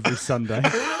meat every Sunday.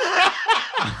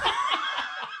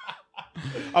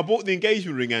 I bought the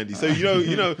engagement ring, Andy. So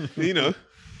you know.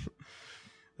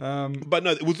 But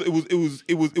no,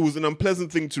 it was an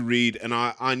unpleasant thing to read, and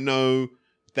I know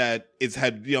that it's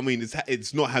had. I mean,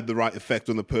 it's not had the right effect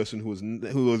on the person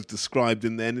who was described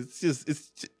in there, and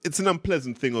it's an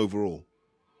unpleasant thing overall.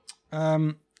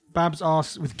 Babs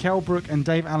asks, with Kell Brook and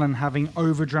Dave Allen having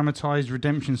over-dramatised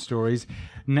redemption stories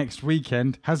next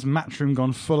weekend, has Matchroom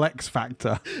gone full X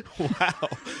Factor? Wow. Do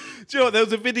you know what? There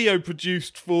was a video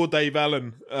produced for Dave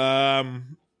Allen that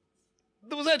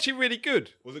was actually really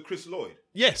good. Was it Chris Lloyd?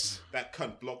 Yes. That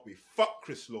cunt blocked me. Fuck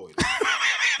Chris Lloyd.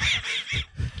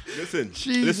 Listen.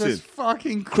 Jesus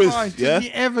fucking Christ. Chris, yeah? Is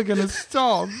he ever going to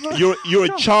stop? You're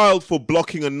a child for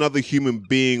blocking another human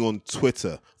being on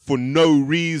Twitter for no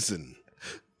reason.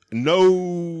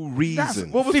 No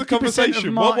reason. What was the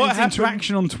conversation? Of what happened?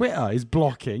 Interaction on Twitter is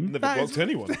blocking. Never blocked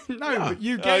anyone. No, but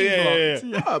you get blocked.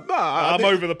 Yeah. I'm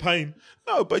over the pain.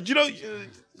 No, but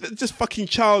just fucking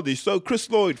childish. So Chris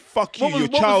Lloyd, fuck you. You're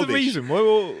childish. What was the reason?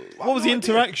 What was the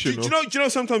interaction? Do you know?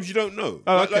 Sometimes you don't know.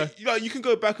 Oh, okay. Like you can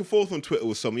go back and forth on Twitter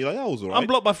with someone. You're like, that was alright. I'm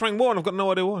blocked by Frank Warren. I've got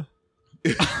no idea why.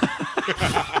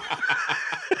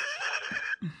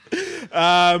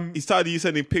 He started you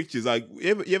sending pictures. Like,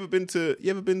 you ever been to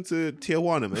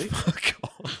Tijuana, mate? Fuck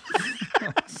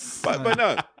off. But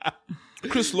no,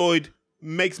 Chris Lloyd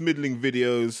makes middling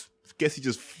videos. Guess he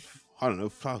just, I don't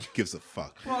know, gives a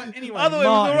fuck. Right, anyway, I thought it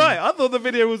was all right. I thought the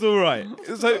video was all right.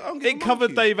 So I'm it getting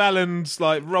covered monkeys. Dave Allen's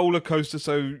like roller coaster.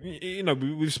 So you know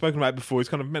we've spoken about it before. His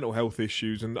kind of mental health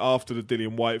issues, and after the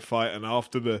Dillian White fight, and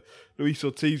after the Luis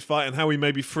Ortiz fight, and how he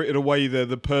maybe frittered away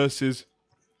the purses.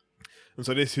 And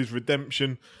so this is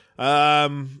redemption.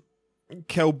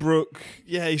 Kell Brook,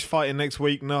 yeah, he's fighting next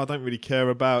week. No, I don't really care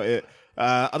about it.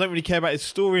 I don't really care about his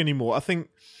story anymore. I think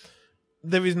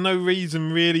there is no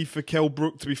reason really for Kell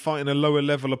Brook to be fighting a lower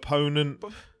level opponent.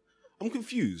 I'm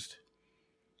confused.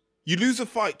 You lose a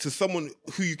fight to someone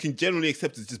who you can generally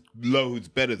accept as just loads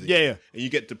better than you, Yeah. and you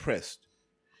get depressed.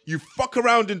 You fuck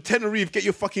around in Tenerife, get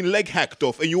your fucking leg hacked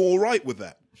off, and you're all right with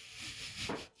that.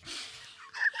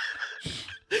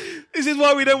 This is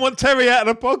why we don't want Terry out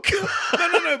of the podcast.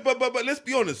 No, but let's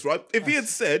be honest, right? If he had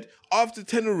said after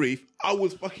Tenerife I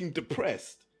was fucking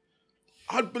depressed,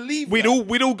 I'd believe We'd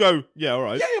all go, yeah, all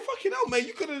right. yeah, fucking hell, man.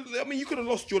 You could have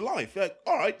lost your life. Like,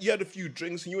 all right, you had a few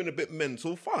drinks and you went a bit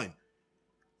mental, fine.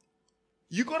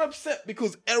 You got upset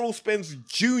because Errol Spence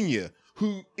Jr.,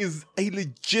 who is a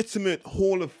legitimate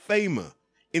Hall of Famer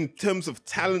in terms of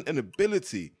talent and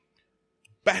ability,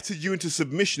 battered you into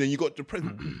submission and you got depressed.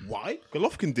 Why?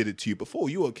 Golovkin did it to you before.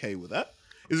 You okay with that?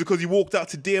 Is it because he walked out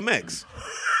to DMX?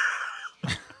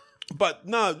 But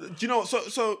no, do you know what?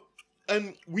 So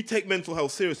and we take mental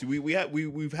health seriously.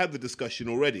 We've had the discussion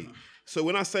already. So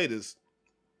when I say this,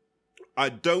 I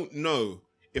don't know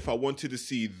if I wanted to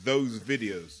see those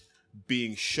videos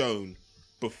being shown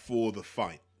before the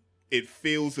fight. It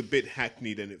feels a bit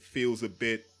hackneyed and it feels a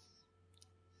bit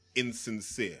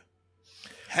insincere.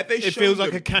 Had they It shown feels like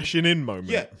them- a cashing in moment.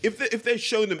 yeah, if they'd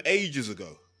shown them ages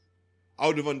ago, I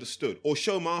would have understood. Or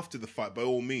show them after the fight, by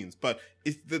all means. But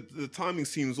the timing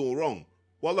seems all wrong.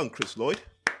 Well done, Chris Lloyd.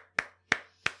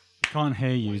 Can't hear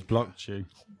you. He's blocked you.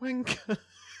 Wanker.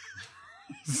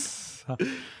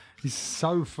 He's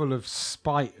so full of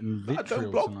spite and vitriol.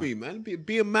 Don't block tonight. me, man.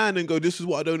 Be a man and go, this is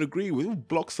what I don't agree with. Don't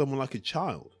block someone like a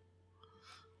child.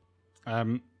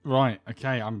 Right,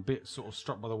 okay. I'm a bit sort of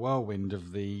struck by the whirlwind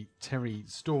of the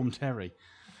Storm Terry,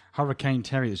 Hurricane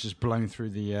Terry that's just blown through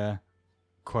the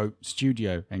quote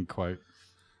studio end quote.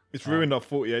 It's ruined our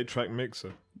 48-track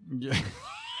mixer. Yeah.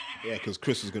 Yeah, because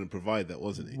Chris was going to provide that,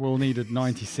 wasn't he? We'll need a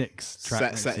 96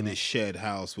 track. Sat in his shared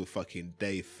house with fucking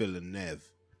Dave, Phil, and Nev.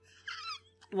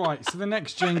 Right, so the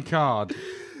next gen card,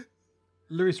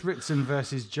 Lewis Ritson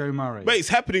versus Joe Murray. Mate, it's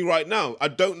happening right now. I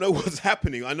don't know what's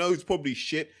happening. I know it's probably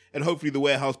shit, and hopefully the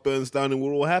warehouse burns down and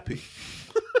we're all happy.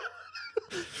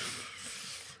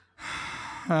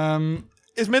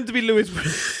 It's meant to be Lewis.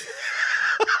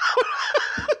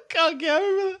 Can't get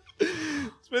over that.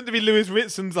 It's meant to be Lewis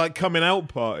Ritson's like coming out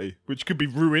party, which could be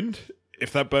ruined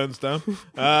if that burns down.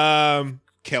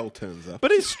 Kel turns up.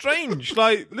 But it's strange.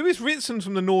 Like Lewis Ritson's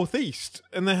from the northeast,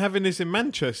 and they're having this in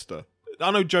Manchester.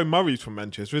 I know Joe Murray's from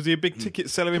Manchester. Is he a big ticket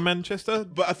seller in Manchester?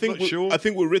 But I think Not I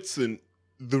think with Ritson,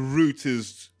 the route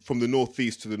is from the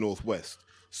northeast to the northwest.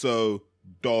 So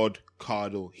Dodd,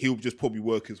 Cardle, he'll just probably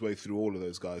work his way through all of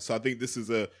those guys. So I think this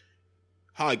is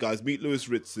hi guys, meet Lewis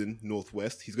Ritson,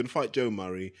 northwest. He's going to fight Joe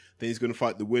Murray. Then he's going to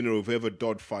fight the winner of whoever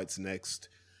Dodd fights next.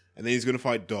 And then he's going to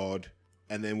fight Dodd.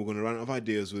 And then we're going to run out of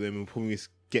ideas with him and probably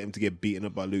get him to get beaten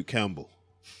up by Luke Campbell.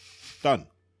 Done.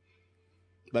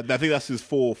 I think that's his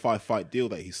 4 or 5 fight deal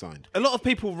that he signed. A lot of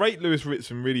people rate Lewis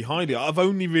Ritson really highly. I've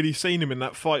only really seen him in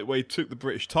that fight where he took the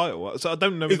British title, so I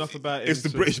don't know enough about him. It's the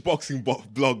British boxing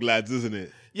blog lads, isn't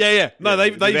it? Yeah. No,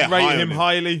 they they're rate high on him him.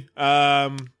 highly.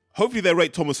 Hopefully they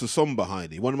rate Thomas Assomba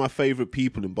highly. One of my favourite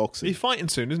people in boxing. He's fighting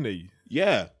soon, isn't he?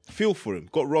 Yeah, feel for him.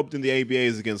 Got robbed in the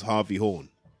ABAs against Harvey Horn.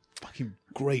 Fucking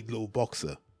great little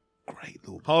boxer. Great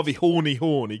little. Harvey Horny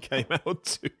Horn. He came out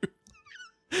to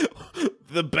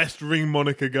the best ring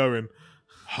moniker going.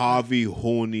 Harvey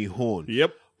Horny Horn.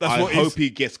 Yep, that's I what hope he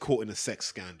gets caught in a sex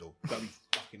scandal. That'd be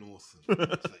fucking awesome.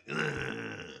 It's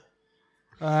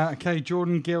like, Okay,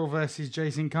 Jordan Gill versus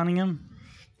Jason Cunningham.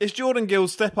 It's Jordan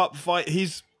Gill's step-up fight. He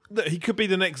could be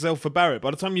the next Zelfa Barrett.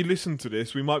 By the time you listen to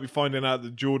this, we might be finding out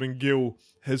that Jordan Gill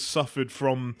has suffered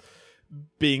from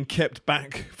being kept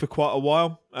back for quite a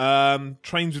while.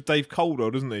 Trains with Dave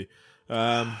Coldwell, doesn't he?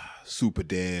 Super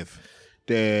Dave.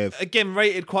 Dave. Again,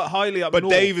 rated quite highly up But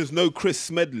north. Dave is no Chris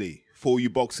Smedley for all you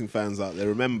boxing fans out there.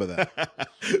 Remember that.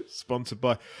 Sponsored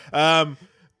by.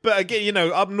 But again,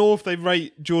 up north they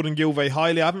rate Jordan Gill very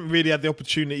highly. I haven't really had the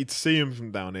opportunity to see him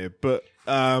from down here, but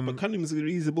But Cunningham's a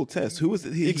reasonable test. Who was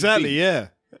it? he exactly, beat? yeah.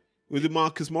 Was it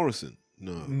Marcus Morrison?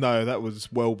 No. No, that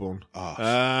was Wellborn.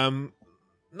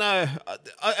 No,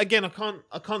 I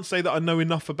can't say that I know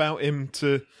enough about him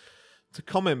to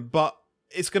comment, but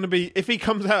it's going to be, if he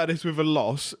comes out of this with a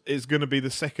loss, it's going to be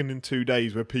the second in 2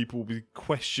 days where people will be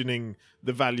questioning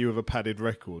the value of a padded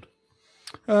record.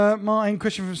 Martin,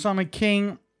 question from Simon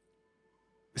King.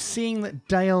 Seeing that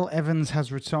Dale Evans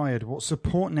has retired, what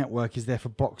support network is there for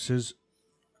boxers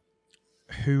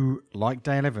who, like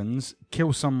Dale Evans,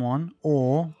 kill someone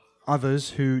or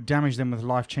others who damage them with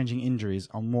life-changing injuries,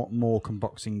 and what more can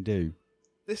boxing do?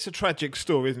 This is a tragic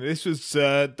story, isn't it? This was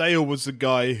Dale was the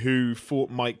guy who fought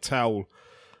Mike Towell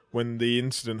when the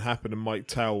incident happened and Mike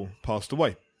Towell passed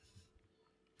away.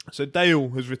 So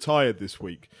Dale has retired this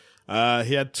week.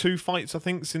 He had 2 fights, I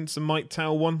think, since the Mike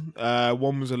Towell one.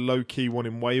 One was a low-key one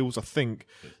in Wales, I think.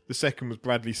 The second was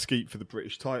Bradley Skeet for the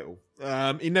British title.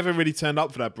 He never really turned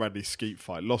up for that Bradley Skeet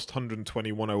fight. Lost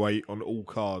 120-108 on all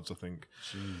cards, I think.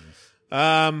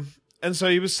 Jesus. And so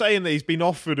he was saying that he's been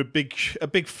offered a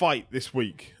big fight this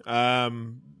week,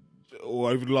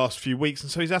 or over the last few weeks, and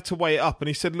so he's had to weigh it up. And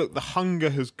he said, look, the hunger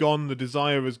has gone, the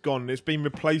desire has gone. It's been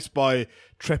replaced by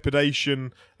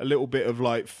trepidation, a little bit of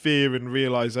like fear and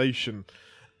realisation.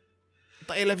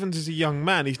 Dale Evans is a young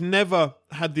man. He's never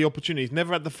had the opportunity. He's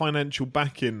never had the financial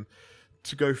backing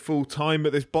to go full time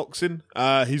at this boxing.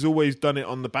 He's always done it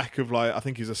on the back of, like, I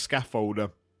think he's a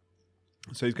scaffolder.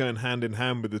 So he's going hand in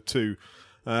hand with the two.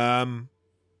 And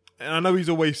I know he's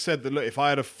always said that, look, if I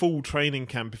had a full training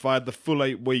camp, if I had the full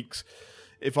 8 weeks,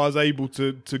 if I was able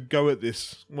to go at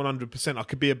this 100%, I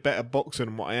could be a better boxer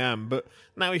than what I am. But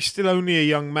now he's still only a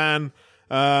young man.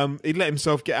 He let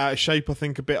himself get out of shape, I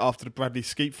think, a bit after the Bradley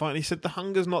Skeet fight. And he said the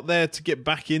hunger's not there to get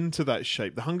back into that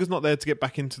shape. The hunger's not there to get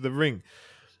back into the ring.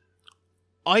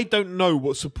 I don't know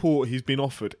what support he's been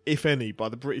offered, if any, by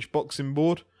the British Boxing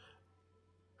Board.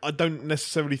 I don't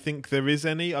necessarily think there is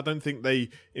any. I don't think they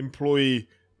employ...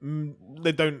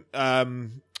 They don't...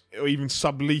 or even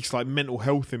sublease like mental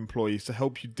health employees to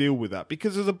help you deal with that.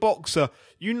 Because as a boxer,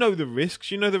 you know the risks.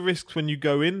 You know the risks when you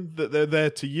go in, that they're there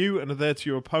to you and are there to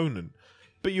your opponent.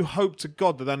 But you hope to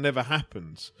God that never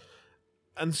happens.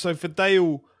 And so for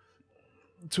Dale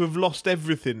to have lost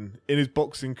everything in his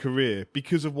boxing career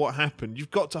because of what happened,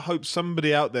 you've got to hope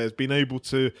somebody out there has been able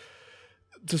to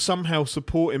somehow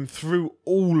support him through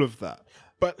all of that.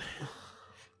 But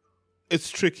it's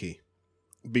tricky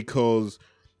because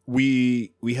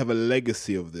we have a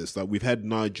legacy of this. Like, we've had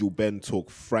Nigel Benn talk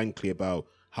frankly about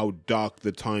how dark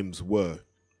the times were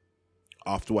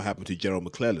after what happened to Gerald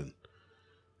McClellan,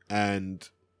 and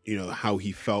you know how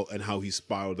he felt and how he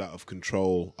spiraled out of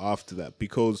control after that.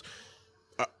 Because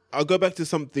I'll go back to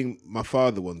something my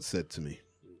father once said to me,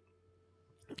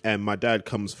 and my dad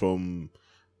comes from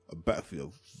a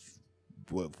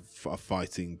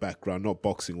fighting background, not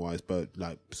boxing wise, but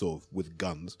like sort of with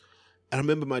guns. And I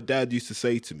remember my dad used to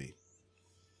say to me,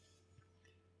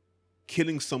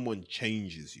 killing someone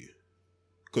changes you.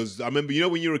 Because I remember, you know,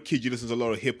 when you're a kid, you listen to a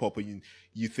lot of hip hop and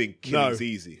you think killing's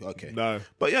easy. Okay. No.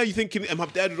 But yeah, you think, and my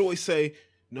dad would always say,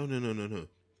 no.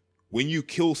 When you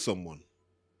kill someone,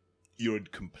 you're a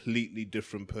completely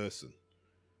different person.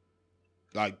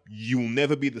 Like, you'll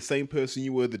never be the same person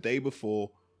you were the day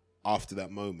before after that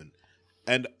moment.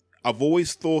 And I've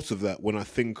always thought of that when I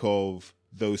think of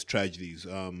those tragedies.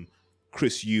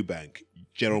 Chris Eubank,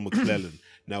 Gerald McClellan.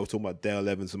 Now we're talking about Dale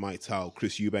Evans and Mike Towell,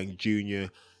 Chris Eubank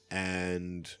Jr.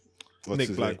 and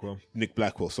Nick Blackwell. Nick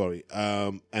Blackwell, sorry.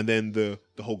 And then the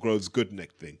whole Groves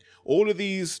Goodneck thing. All of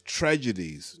these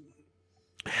tragedies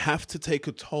have to take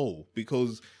a toll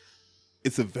because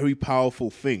it's a very powerful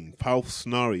thing, powerful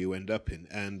scenario you end up in,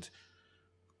 and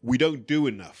we don't do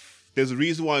enough. There's a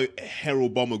reason why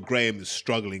Harold Bomber Graham is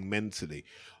struggling mentally.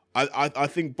 I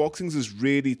think boxing's this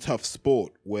really tough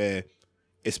sport where,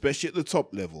 especially at the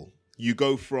top level, you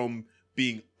go from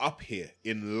being up here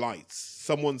in lights,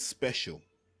 someone special,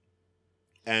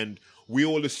 and we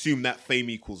all assume that fame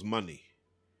equals money.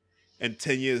 And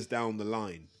 10 years down the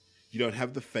line, you don't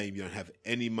have the fame, you don't have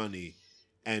any money,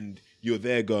 and you're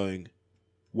there going,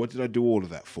 what did I do all of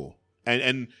that for?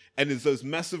 And it's those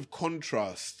massive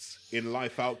contrasts in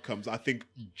life outcomes, I think,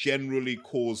 generally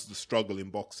cause the struggle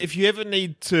in boxing. If you ever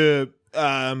need to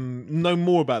know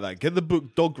more about that, get the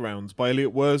book Dog Rounds by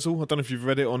Elliot Wurzel. I don't know if you've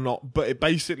read it or not, but it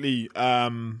basically,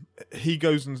 he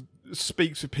goes and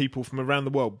speaks with people from around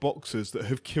the world, boxers that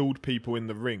have killed people in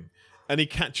the ring. And he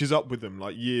catches up with them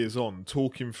like years on,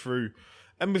 talking through.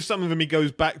 And with some of them, he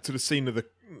goes back to the scene of the...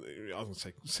 I was going to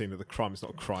say scene of the crime. It's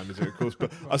not a crime, is it, of course?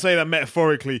 But I say that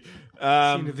metaphorically.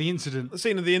 Scene of the incident. The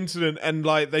scene of the incident. And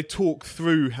like they talk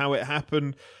through how it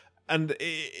happened. And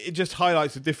it just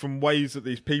highlights the different ways that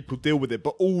these people deal with it.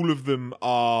 But all of them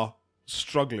are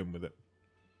struggling with it.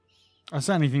 I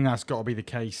certainly think that's got to be the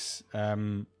case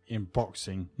in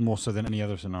boxing, more so than any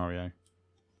other scenario.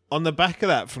 On the back of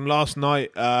that, from last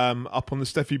night, up on the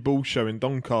Steffi Ball show in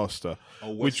Doncaster,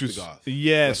 which was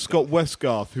Scott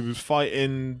Westgarth, who was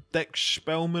fighting Dex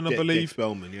Spellman, I believe. Dex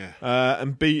Spellman, yeah,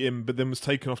 and beat him, but then was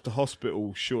taken off to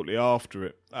hospital shortly after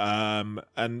it. And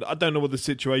I don't know what the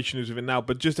situation is with it now,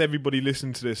 but just everybody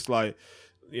listen to this, like,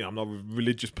 I'm not a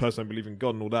religious person, I believe in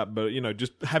God and all that, but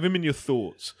just have him in your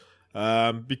thoughts,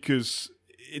 because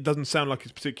it doesn't sound like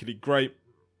it's particularly great.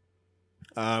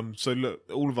 So look,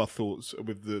 all of our thoughts are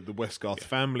with the Westgarth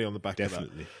family on the back of that,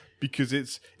 because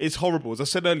it's horrible. As I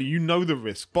said earlier, you know the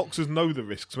risk. Boxers know the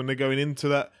risks when they're going into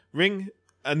that ring,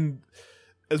 and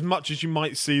as much as you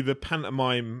might see the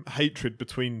pantomime hatred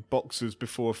between boxers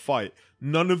before a fight,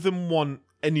 none of them want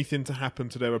anything to happen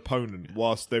to their opponent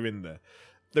whilst they're in there.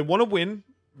 They want to win.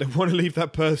 They want to leave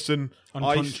that person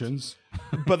unconscious,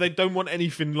 but they don't want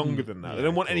anything longer than that. They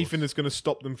don't want anything that's going to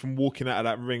stop them from walking out of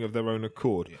that ring of their own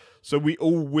accord. Yeah. So we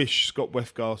all wish Scott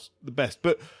Westgarth the best.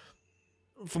 But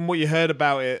from what you heard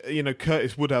about it,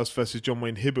 Curtis Woodhouse versus John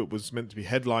Wayne Hibbert was meant to be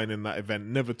headlining that event.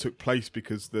 Never took place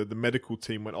because the medical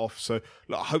team went off. So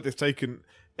look, I hope they've taken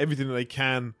everything that they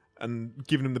can and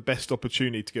given them the best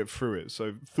opportunity to get through it.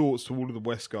 So thoughts to all of the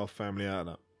Westgarth family out of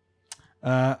that.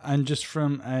 And just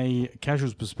from a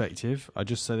casual's perspective, I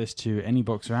just say this to any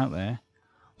boxer out there: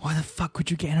 why the fuck would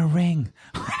you get in a ring?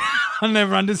 I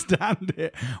never understand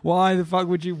it. Why the fuck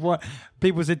would you? What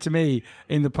people said to me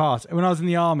in the past when I was in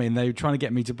the army and they were trying to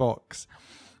get me to box.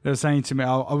 They were saying to me,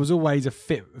 I was always a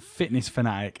fitness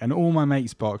fanatic, and all my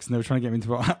mates boxed, and they were trying to get me to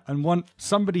box. And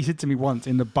somebody said to me once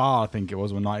in the bar, I think it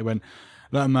was one night, he went,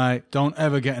 "Look, mate, don't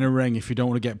ever get in a ring if you don't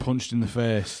want to get punched in the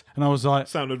face." And I was like,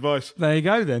 sound advice. There you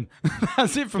go then.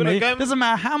 That's it for me. Doesn't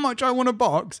matter how much I want to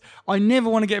box, I never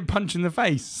want to get punched in the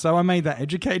face. So I made that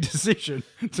educated decision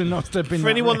to not step in. For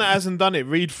anyone that hasn't done it,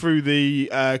 read through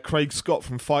the Craig Scott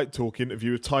from Fight Talk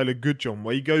interview with Tyler Goodjohn,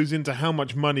 where he goes into how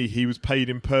much money he was paid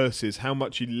in purses, how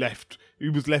much he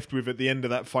was left with at the end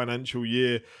of that financial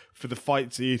year for the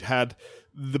fights he'd had,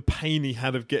 the pain he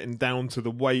had of getting down to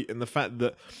the weight, and the fact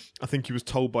that I think he was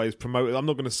told by his promoter, I'm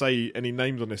not going to say any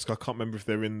names on this because I can't remember if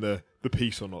they're in the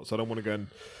piece or not, so I don't want to go and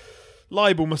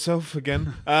libel myself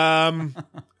again.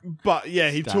 But yeah,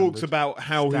 he talks about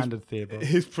how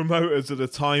his promoters at the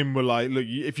time were like, look,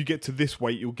 if you get to this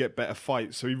weight, you'll get better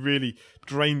fights. So he really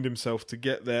drained himself to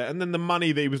get there. And then the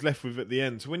money that he was left with at the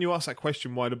end. So when you ask that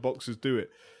question, why do boxers do it?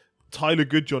 Tyler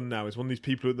Goodjohn now is one of these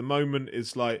people at the moment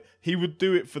is like, he would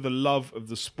do it for the love of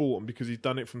the sport and because he's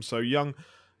done it from so young.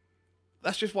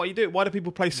 That's just why you do it. Why do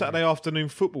people play Saturday afternoon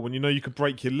football when you know you could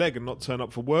break your leg and not turn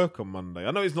up for work on Monday?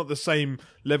 I know it's not the same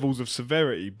levels of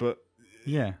severity, but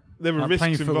yeah, there are risks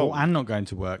playing football involved. And not going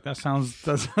to work. That sounds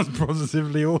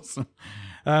positively awesome.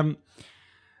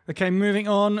 Okay, moving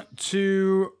on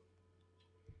to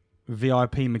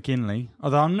VIP McKinley.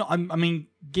 Although I mean,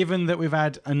 given that we've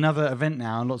had another event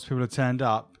now and lots of people have turned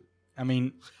up, I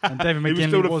mean, and David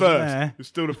McKinley wasn't there. He was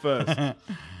still the first.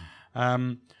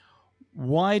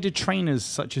 Why do trainers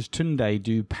such as Tunde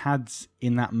do pads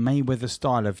in that Mayweather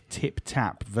style of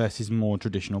tip-tap versus more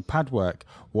traditional pad work?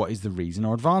 What is the reason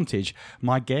or advantage?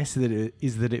 My guess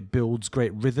is that it builds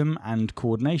great rhythm and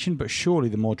coordination, but surely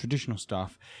the more traditional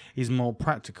stuff is more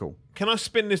practical. Can I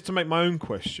spin this to make my own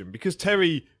question? Because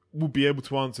Terry will be able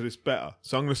to answer this better,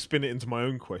 so I'm going to spin it into my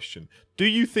own question. Do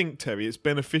you think, Terry, it's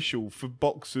beneficial for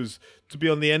boxers to be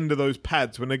on the end of those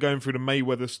pads when they're going through the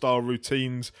Mayweather-style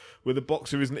routines where the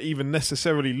boxer isn't even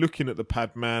necessarily looking at the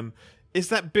pad man? Is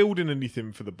that building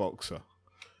anything for the boxer?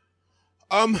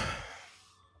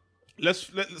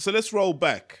 Let's roll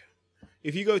back.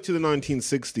 If you go to the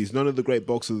 1960s, none of the great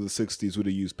boxers of the 60s would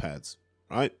have used pads,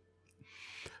 right?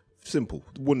 Simple.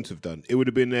 Wouldn't have done. It would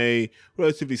have been a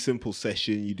relatively simple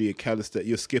session. You do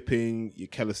your skipping, your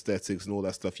calisthenics and all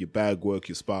that stuff, your bag work,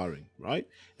 your sparring, right?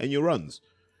 And your runs.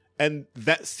 And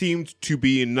that seemed to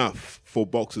be enough for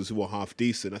boxers who were half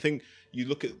decent. I think you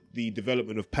look at the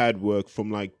development of pad work from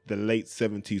like the late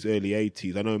 70s, early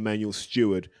 80s. I know Emanuel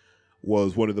Stewart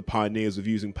was one of the pioneers of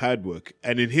using pad work.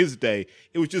 And in his day,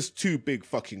 it was just two big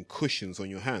fucking cushions on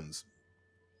your hands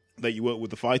that you work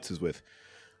with the fighters with.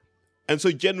 And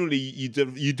so generally,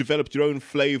 you developed your own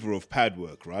flavor of pad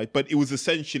work, right? But it was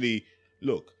essentially,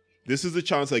 look, this is a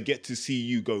chance I get to see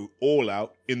you go all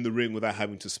out in the ring without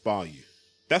having to spar you.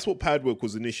 That's what pad work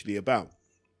was initially about.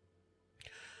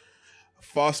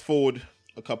 Fast forward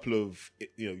a couple of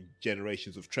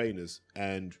generations of trainers,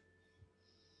 and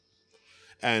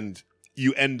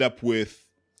you end up with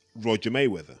Roger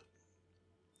Mayweather.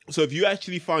 So if you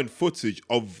actually find footage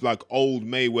of like old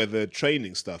Mayweather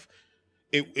training stuff,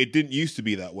 it didn't used to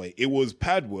be that way. It was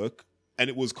pad work, and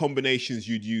it was combinations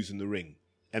you'd use in the ring.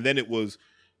 And then it was,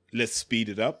 let's speed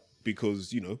it up.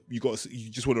 because, you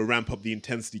just want to ramp up the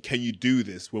intensity. Can you do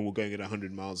this when we're going at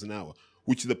 100 miles an hour?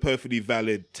 Which is a perfectly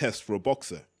valid test for a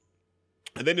boxer.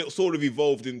 And then it sort of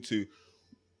evolved into,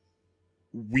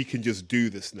 we can just do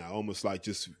this now, almost like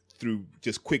just through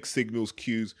just quick signals,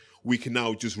 cues, we can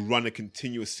now just run a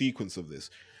continuous sequence of this.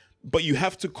 But you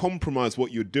have to compromise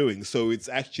what you're doing, so it's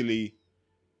actually,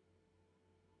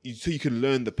 so you can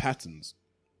learn the patterns.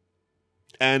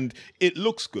 And it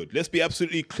looks good. Let's be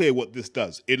absolutely clear what this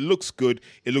does. It looks good.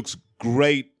 It looks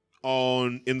great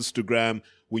on Instagram.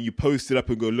 When you post it up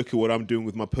and go, look at what I'm doing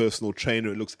with my personal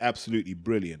trainer, it looks absolutely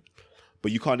brilliant.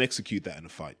 But you can't execute that in a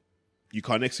fight. You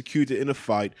can't execute it in a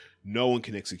fight. No one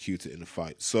can execute it in a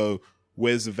fight. So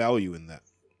where's the value in that?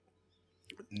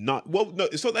 No,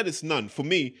 it's not that it's none. For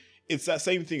me, it's that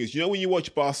same thing as, when you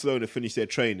watch Barcelona finish their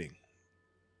training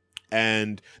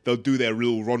and they'll do their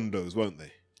real rondos, won't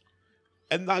they?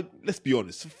 And let's be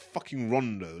honest, a fucking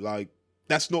rondo,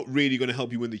 that's not really going to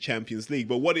help you win the Champions League.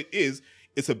 But what it is,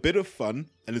 it's a bit of fun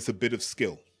and it's a bit of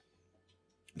skill.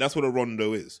 That's what a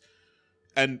rondo is.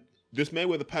 And this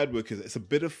Mayweather pad work it's a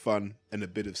bit of fun and a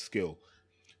bit of skill.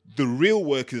 The real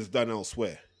work is done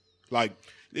elsewhere.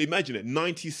 Imagine it,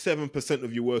 97%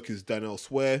 of your work is done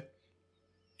elsewhere.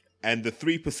 And the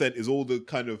 3% is all the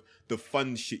kind of the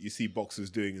fun shit you see boxers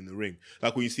doing in the ring.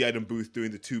 Like when you see Adam Booth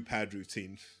doing the 2-pad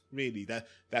routine. Really,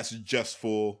 that's just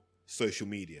for social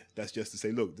media. That's just to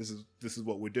say, look, this is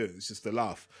what we're doing. It's just a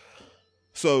laugh.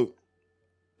 So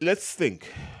let's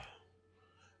think.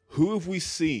 Who have we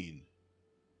seen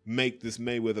make this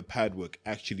Mayweather pad work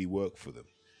actually work for them?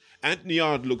 Anthony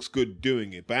Yarde looks good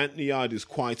doing it, but Anthony Yarde is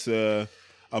quite a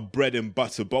bread and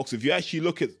butter boxer. If you actually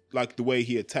look at the way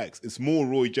he attacks, it's more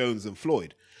Roy Jones than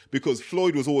Floyd, because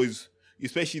Floyd was always,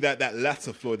 especially that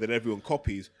latter Floyd that everyone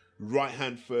copies, right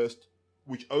hand first,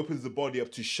 which opens the body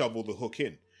up to shovel the hook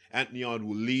in. Anthony Yarde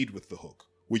will lead with the hook,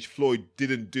 which Floyd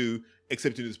didn't do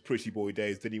except in his pretty boy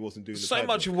days. Then he wasn't doing the so pad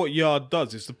much work. of what Yarde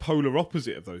does is the polar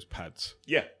opposite of those pads.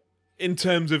 Yeah. In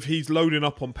terms of he's loading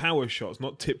up on power shots,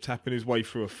 not tip-tapping his way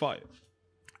through a fight.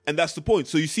 And that's the point.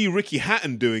 So you see Ricky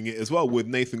Hatton doing it as well with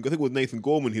Nathan. I think with Nathan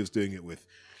Gorman he was doing it with,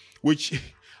 which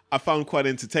I found quite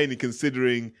entertaining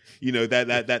considering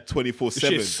that 24/7 the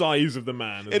sheer size of the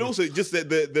man, and also just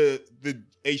the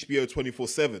HBO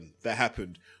 24/7 that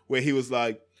happened where he was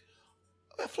like,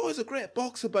 Floyd's a great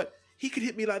boxer, but he could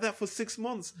hit me like that for 6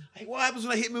 months. Like, what happens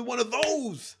when I hit him with one of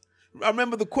those? I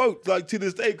remember the quote to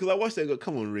this day because I watched it and go,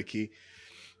 come on, Ricky.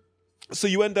 So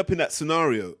you end up in that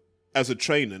scenario as a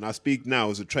trainer, and I speak now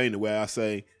as a trainer where I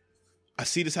say, I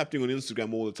see this happening on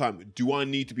Instagram all the time. Do I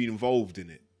need to be involved in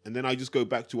it? And then I just go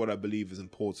back to what I believe is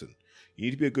important. You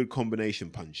need to be a good combination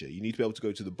puncher. You need to be able to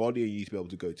go to the body and you need to be able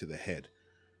to go to the head.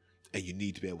 And you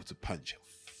need to be able to punch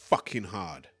fucking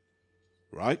hard.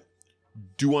 Right?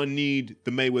 Do I need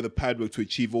the Mayweather pad work to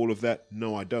achieve all of that?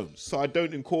 No, I don't. So I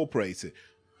don't incorporate it.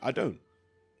 I don't.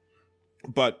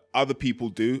 But other people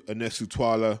do. Ernesto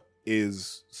Tuala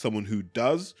is someone who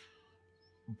does.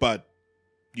 But,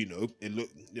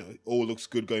 it all looks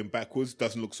good going backwards,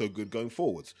 doesn't look so good going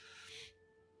forwards.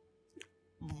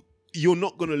 You're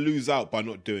not going to lose out by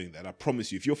not doing that. I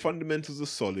promise you. If your fundamentals are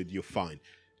solid, you're fine.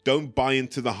 Don't buy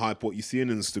into the hype, what you see on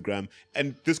Instagram.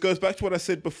 And this goes back to what I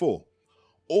said before.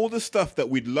 All the stuff that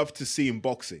we'd love to see in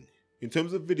boxing, in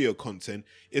terms of video content,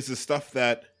 is the stuff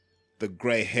that the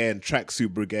grey hair and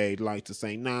tracksuit brigade like to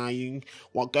say,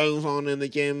 what goes on in the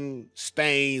gym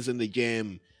stays in the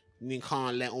gym. You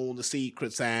can't let all the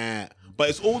secrets out. But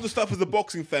it's all the stuff as a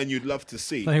boxing fan you'd love to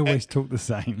see. They always talk the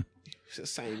same. It's the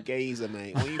same geezer,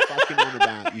 mate. What are you fucking on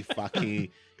about, you fucking...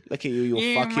 Look at you,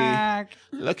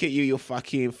 look at you, your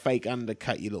fucking fake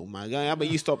undercut, you little mug. How about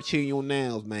you stop chewing your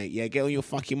nails, mate? Yeah, get on your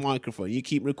fucking microphone. You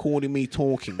keep recording me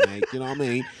talking, mate. You know what I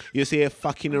mean? You're here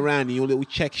fucking around in your little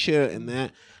check shirt and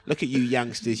that. Look at you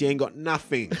youngsters. You ain't got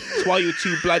nothing. That's why you're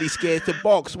too bloody scared to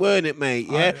box, weren't it, mate?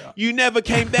 Yeah? You never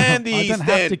came down the East End. I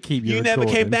don't have to keep you never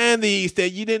recording. came down the East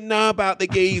End. You didn't know about the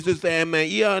geezers there,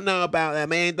 mate. You don't know about that,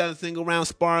 man. You ain't done a single round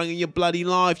sparring in your bloody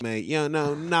life, mate. You don't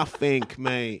know nothing,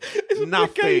 mate. It's nothing.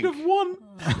 A brigade of one.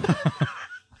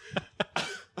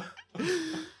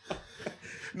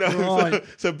 No, Right.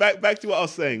 so back to what I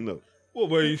was saying, look.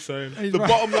 What were you saying? The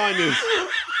bottom line is,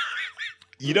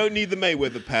 you don't need the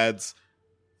Mayweather pads.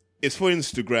 It's for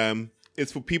Instagram.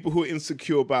 It's for people who are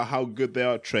insecure about how good they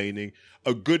are at training.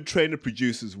 A good trainer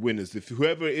produces winners. If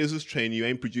whoever it is training you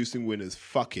ain't producing winners,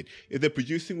 fuck it. If they're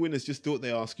producing winners, just do what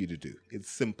they ask you to do.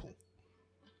 It's simple.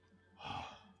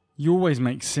 You always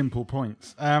make simple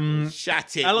points.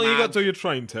 Shut it, How long man. you got till you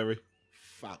train, Terry?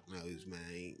 Fuck knows,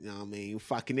 mate. You know what I mean? You're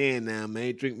fucking here now,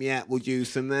 mate. Drink me apple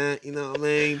juice and that. You know what I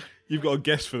mean? You've got a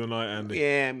guest for the night, Andy.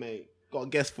 Yeah, mate. got a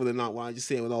guest for the night. Why I just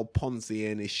see him with old Ponzi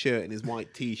in his shirt and his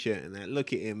white t-shirt and that.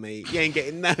 Look at him, mate. You ain't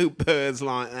getting no birds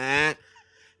like that.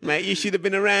 Mate, you should have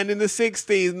been around in the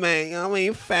 60s, mate. I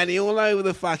mean, fanny all over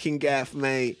the fucking gaff,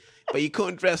 mate. But you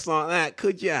couldn't dress like that,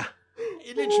 could ya?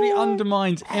 It literally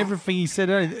undermines everything he said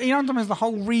earlier. He undermines the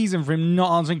whole reason for him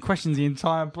not answering questions the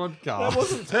entire podcast. That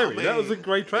wasn't Terry. That was a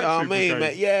great track. I mean,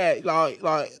 mate, yeah, like,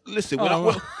 listen,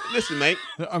 listen, mate.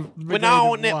 When I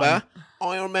was nipper,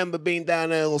 I remember being down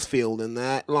Earlsfield and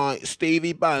that. Like,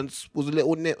 Stevie Bunce was a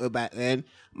little nipper back then,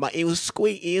 but he was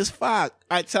squeaky as fuck.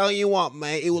 I tell you what,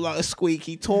 mate, he was like a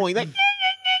squeaky toy. Like,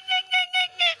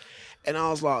 and I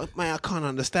was like, man, I can't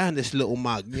understand this little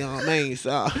mug. You know what I mean? So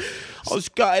I was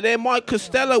gutted. Then Mike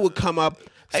Costello would come up.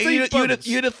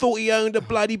 You'd have thought he owned a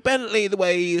bloody Bentley the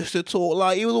way he used to talk.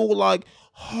 Like, he was all like,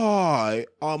 hi,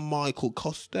 I'm Michael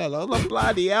Costello. I was like,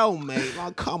 bloody hell, mate.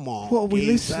 Like, come on. What are we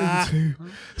listening to?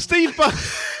 Steve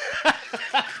Bunce.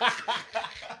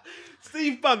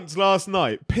 Steve Bunce last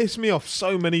night pissed me off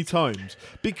so many times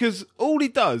because all he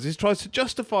does is tries to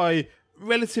justify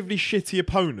relatively shitty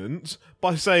opponents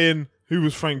by saying who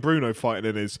was Frank Bruno fighting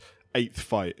in his 8th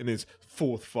fight, in his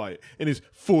 4th fight, in his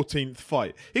 14th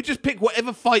fight. He'd just pick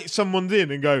whatever fight someone's in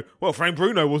and go, well, Frank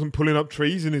Bruno wasn't pulling up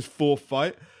trees in his 4th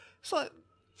fight. It's like,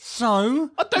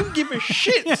 so? I don't give a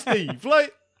shit, Steve.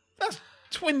 Like, that's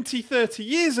 20, 30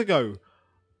 years ago.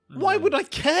 Why would I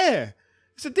care?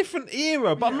 It's a different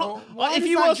era, but I'm not. Why if does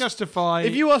you that ask, justify?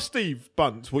 if you ask Steve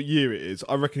Bunce what year it is,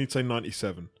 I reckon he'd say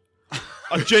 97.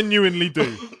 I genuinely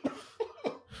do.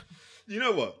 You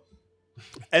know what?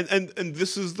 And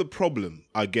this is the problem,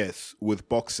 I guess, with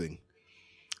boxing.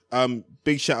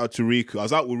 Big shout out to Riku. I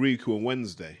was out with Riku on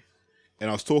Wednesday, and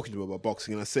I was talking to him about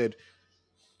boxing, and I said,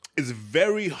 it's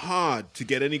very hard to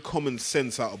get any common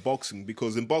sense out of boxing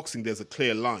because in boxing there's a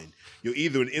clear line. You're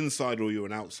either an insider or you're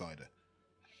an outsider.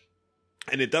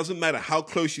 And it doesn't matter how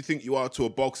close you think you are to a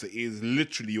boxer, it is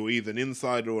literally you're either an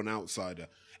insider or an outsider.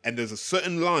 And there's a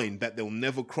certain line that they'll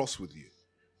never cross with you.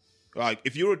 Like,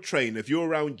 if you're a trainer, if you're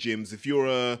around gyms, if you're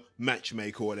a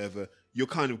matchmaker or whatever, you're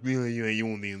kind of, yeah, you're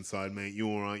on the inside, mate. You're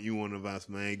all right. You're one of us,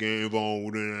 mate. Get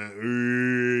involved in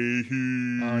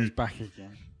that. Oh, he's back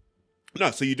again. No,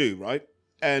 so you do, right?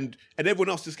 And everyone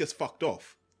else just gets fucked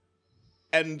off.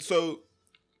 And so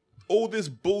all this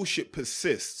bullshit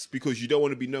persists because you don't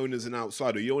want to be known as an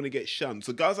outsider. You don't want to get shunned.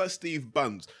 So guys like Steve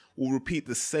Bunce will repeat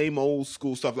the same old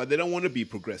school stuff. Like, they don't want to be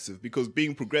progressive because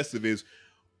being progressive is,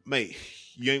 mate,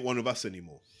 you ain't one of us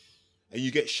anymore. And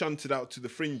you get shunted out to the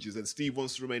fringes, and Steve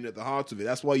wants to remain at the heart of it.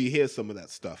 That's why you hear some of that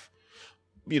stuff.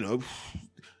 You know,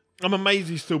 I'm amazed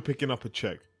he's still picking up a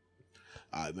check.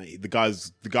 Mate, the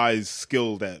guy's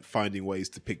skilled at finding ways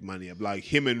to pick money up. Like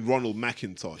him and Ronald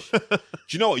McIntosh. Do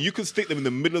you know what? You could stick them in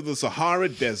the middle of the Sahara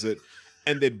Desert,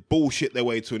 and they'd bullshit their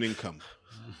way to an income.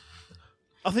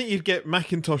 I think you'd get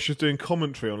McIntosh just doing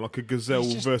commentary on like a gazelle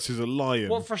versus a lion.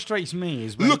 What frustrates me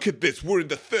is look at this. We're in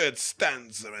the third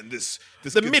stanza, and this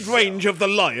the mid-range of the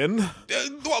lion.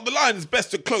 Well, the lion is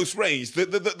best at close range.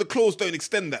 The claws don't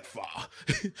extend that far,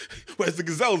 whereas the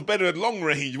gazelle's better at long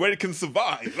range, where it can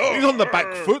survive. He's on the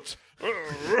back foot.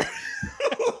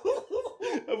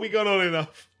 Have we gone on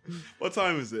enough? What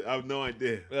time is it? I have no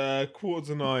idea.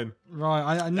 9:15. right.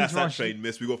 I need That's to that ask train,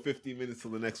 miss. We got 15 minutes till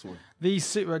the next one.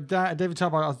 these David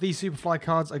Tarboy, these Superfly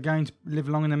cards are going to live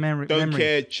long in the memory. Don't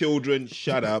care, children.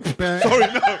 Shut up. Bear- Sorry,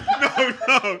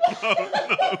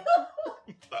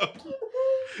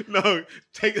 no.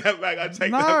 Take that back. I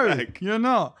take that back. You're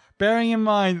not. Bearing in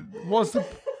mind, what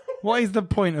is the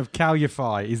point of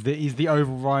Calify? Is the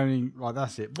overriding? Right,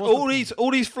 that's it. All these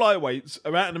flyweights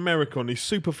are out in America on these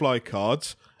Superfly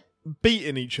cards,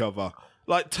 beating each other,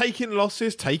 like taking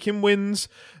losses, taking wins,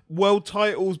 world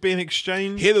titles being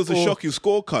exchanged. Here, there's a shocking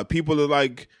scorecard. People are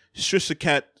like Shisha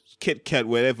Cat, Kit Kat,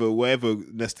 whatever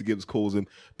Nesta Gibbs calls him.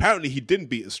 Apparently, he didn't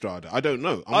beat Estrada. I don't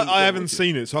know. I haven't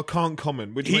seen it, so I can't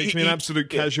comment. Which makes me an absolute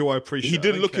casual. I appreciate. He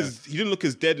didn't look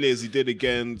as deadly as he did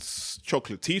against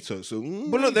Chocolatito. So,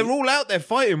 but look, they're all out there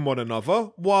fighting one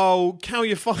another while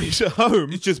Calify's at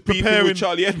home. He's just preparing with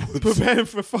Charlie Edwards, preparing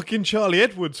for a fucking Charlie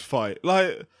Edwards fight.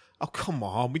 Like, oh come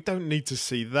on, we don't need to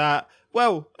see that.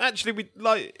 Well, actually,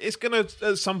 it's gonna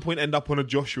at some point end up on a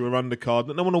Joshua undercard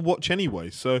that no one will watch anyway.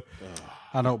 So.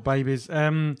 Adult babies.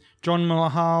 John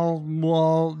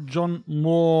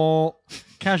Moore.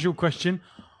 Casual question.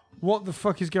 What the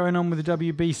fuck is going on with the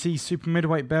WBC super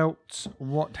middleweight belt?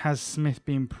 What has Smith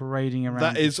been parading around?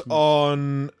 That is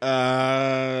on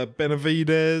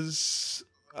Benavidez,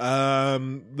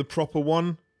 the proper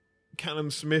one.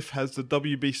 Callum Smith has the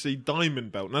WBC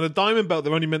Diamond Belt. Now, the Diamond Belt,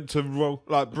 they're only meant to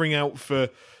bring out for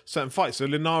certain fights. So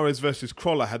Linares versus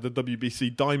Crawler had the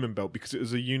WBC Diamond Belt because it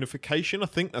was a unification. I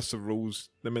think that's the rules.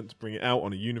 They're meant to bring it out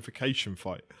on a unification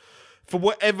fight. For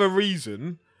whatever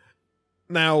reason,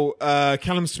 now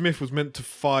Callum Smith was meant to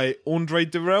fight Andre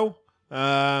Dirrell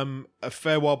a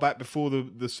fair while back before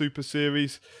the Super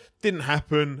Series. Didn't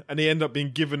happen, and he ended up being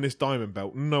given this Diamond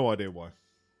Belt. No idea why.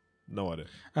 No idea.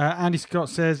 Andy Scott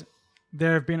says,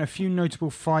 there have been a few notable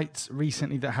fights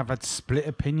recently that have had split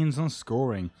opinions on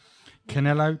scoring.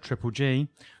 Canelo, Triple G,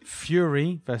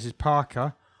 Fury versus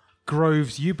Parker,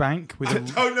 Groves, Eubank with I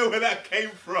don't know where that came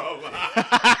from.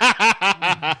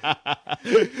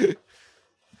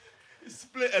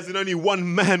 Split as in only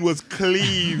one man was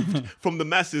cleaved from the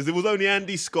masses. It was only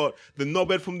Andy Scott, the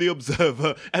knobhead from The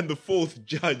Observer, and the fourth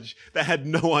judge that had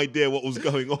no idea what was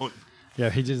going on. Yeah,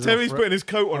 he just Terry's putting his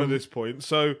coat on at this point,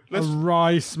 so let's... A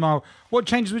wry smile. What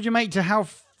changes would you make to how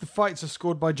the fights are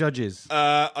scored by judges?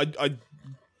 I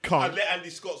can't. I'd let Andy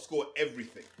Scott score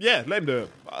everything. Yeah, let him do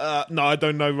it. No, I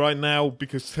don't know right now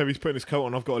because Terry's putting his coat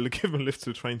on. I've got to give him a lift to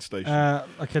the train station.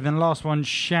 Okay, then last one.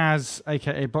 Shaz,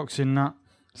 a.k.a. Boxing Nut,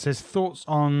 says, thoughts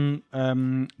on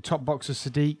top boxer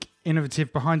Sadiq,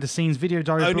 innovative behind-the-scenes video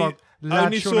diary blog.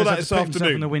 Only saw that this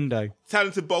afternoon. In the window.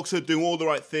 Talented boxer, doing all the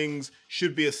right things,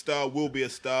 should be a star, will be a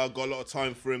star, got a lot of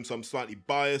time for him, so I'm slightly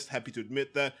biased, happy to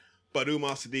admit that. But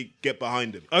Umar Sadiq, get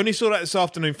behind him. Only saw that this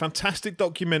afternoon. Fantastic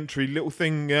documentary, little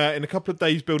thing in a couple of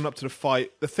days building up to the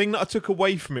fight. The thing that I took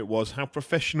away from it was how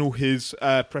professional his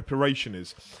preparation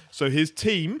is. So his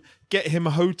team get him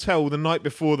a hotel the night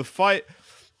before the fight.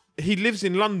 He lives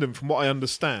in London, from what I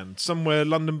understand. Somewhere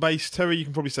London-based. Terry, you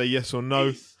can probably say yes or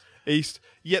no. East.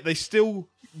 Yet they still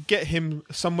get him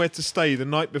somewhere to stay the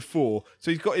night before.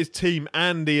 So he's got his team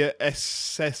and the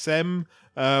SSM,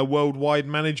 Worldwide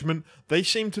Management. They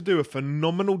seem to do a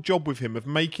phenomenal job with him of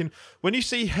making... When you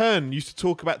see Hearn used to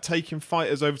talk about taking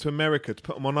fighters over to America to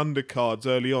put them on undercards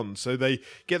early on so they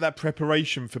get that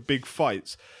preparation for big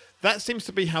fights. That seems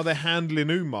to be how they're handling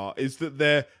Umar, is that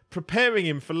they're preparing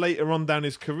him for later on down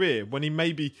his career when he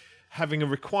may be having a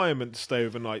requirement to stay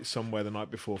overnight somewhere the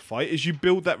night before fight, is you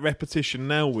build that repetition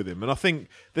now with him. And I think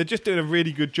they're just doing a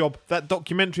really good job. That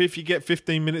documentary, if you get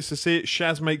 15 minutes to see it,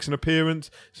 Shaz makes an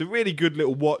appearance. It's a really good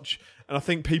little watch, and I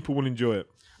think people will enjoy it.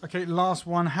 Okay, last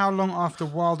one. How long after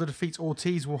Wilder defeats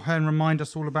Ortiz will Hearn remind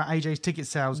us all about AJ's ticket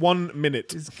sales? 1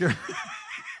 minute. It's good.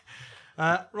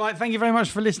 Right, thank you very much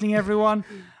for listening, everyone.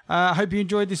 I hope you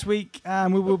enjoyed this week. We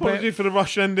will Apology for the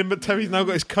rush ending, but Terry's now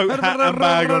got his coat, hat and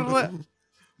bag on.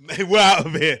 We're out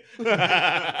of here.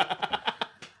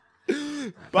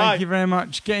 Thank you very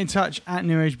much. Get in touch at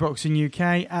New Age Boxing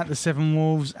UK, at the Seven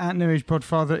Wolves, at New Age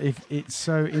Podfather if it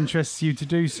so interests you to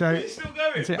do so. It's still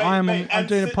going. I'm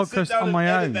doing a podcast on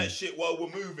my own. That shit while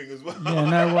we're moving as well. Yeah,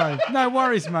 no worries. No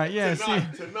worries, mate. Yeah,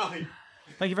 tonight.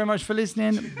 Thank you very much for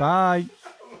listening. Bye.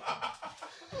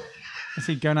 I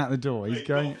see going out the door. He's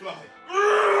going.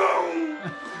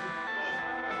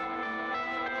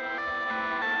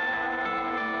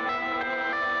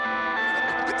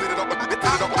 Spit it up, spit it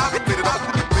up, spit it up,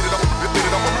 spit it up,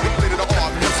 spit it up.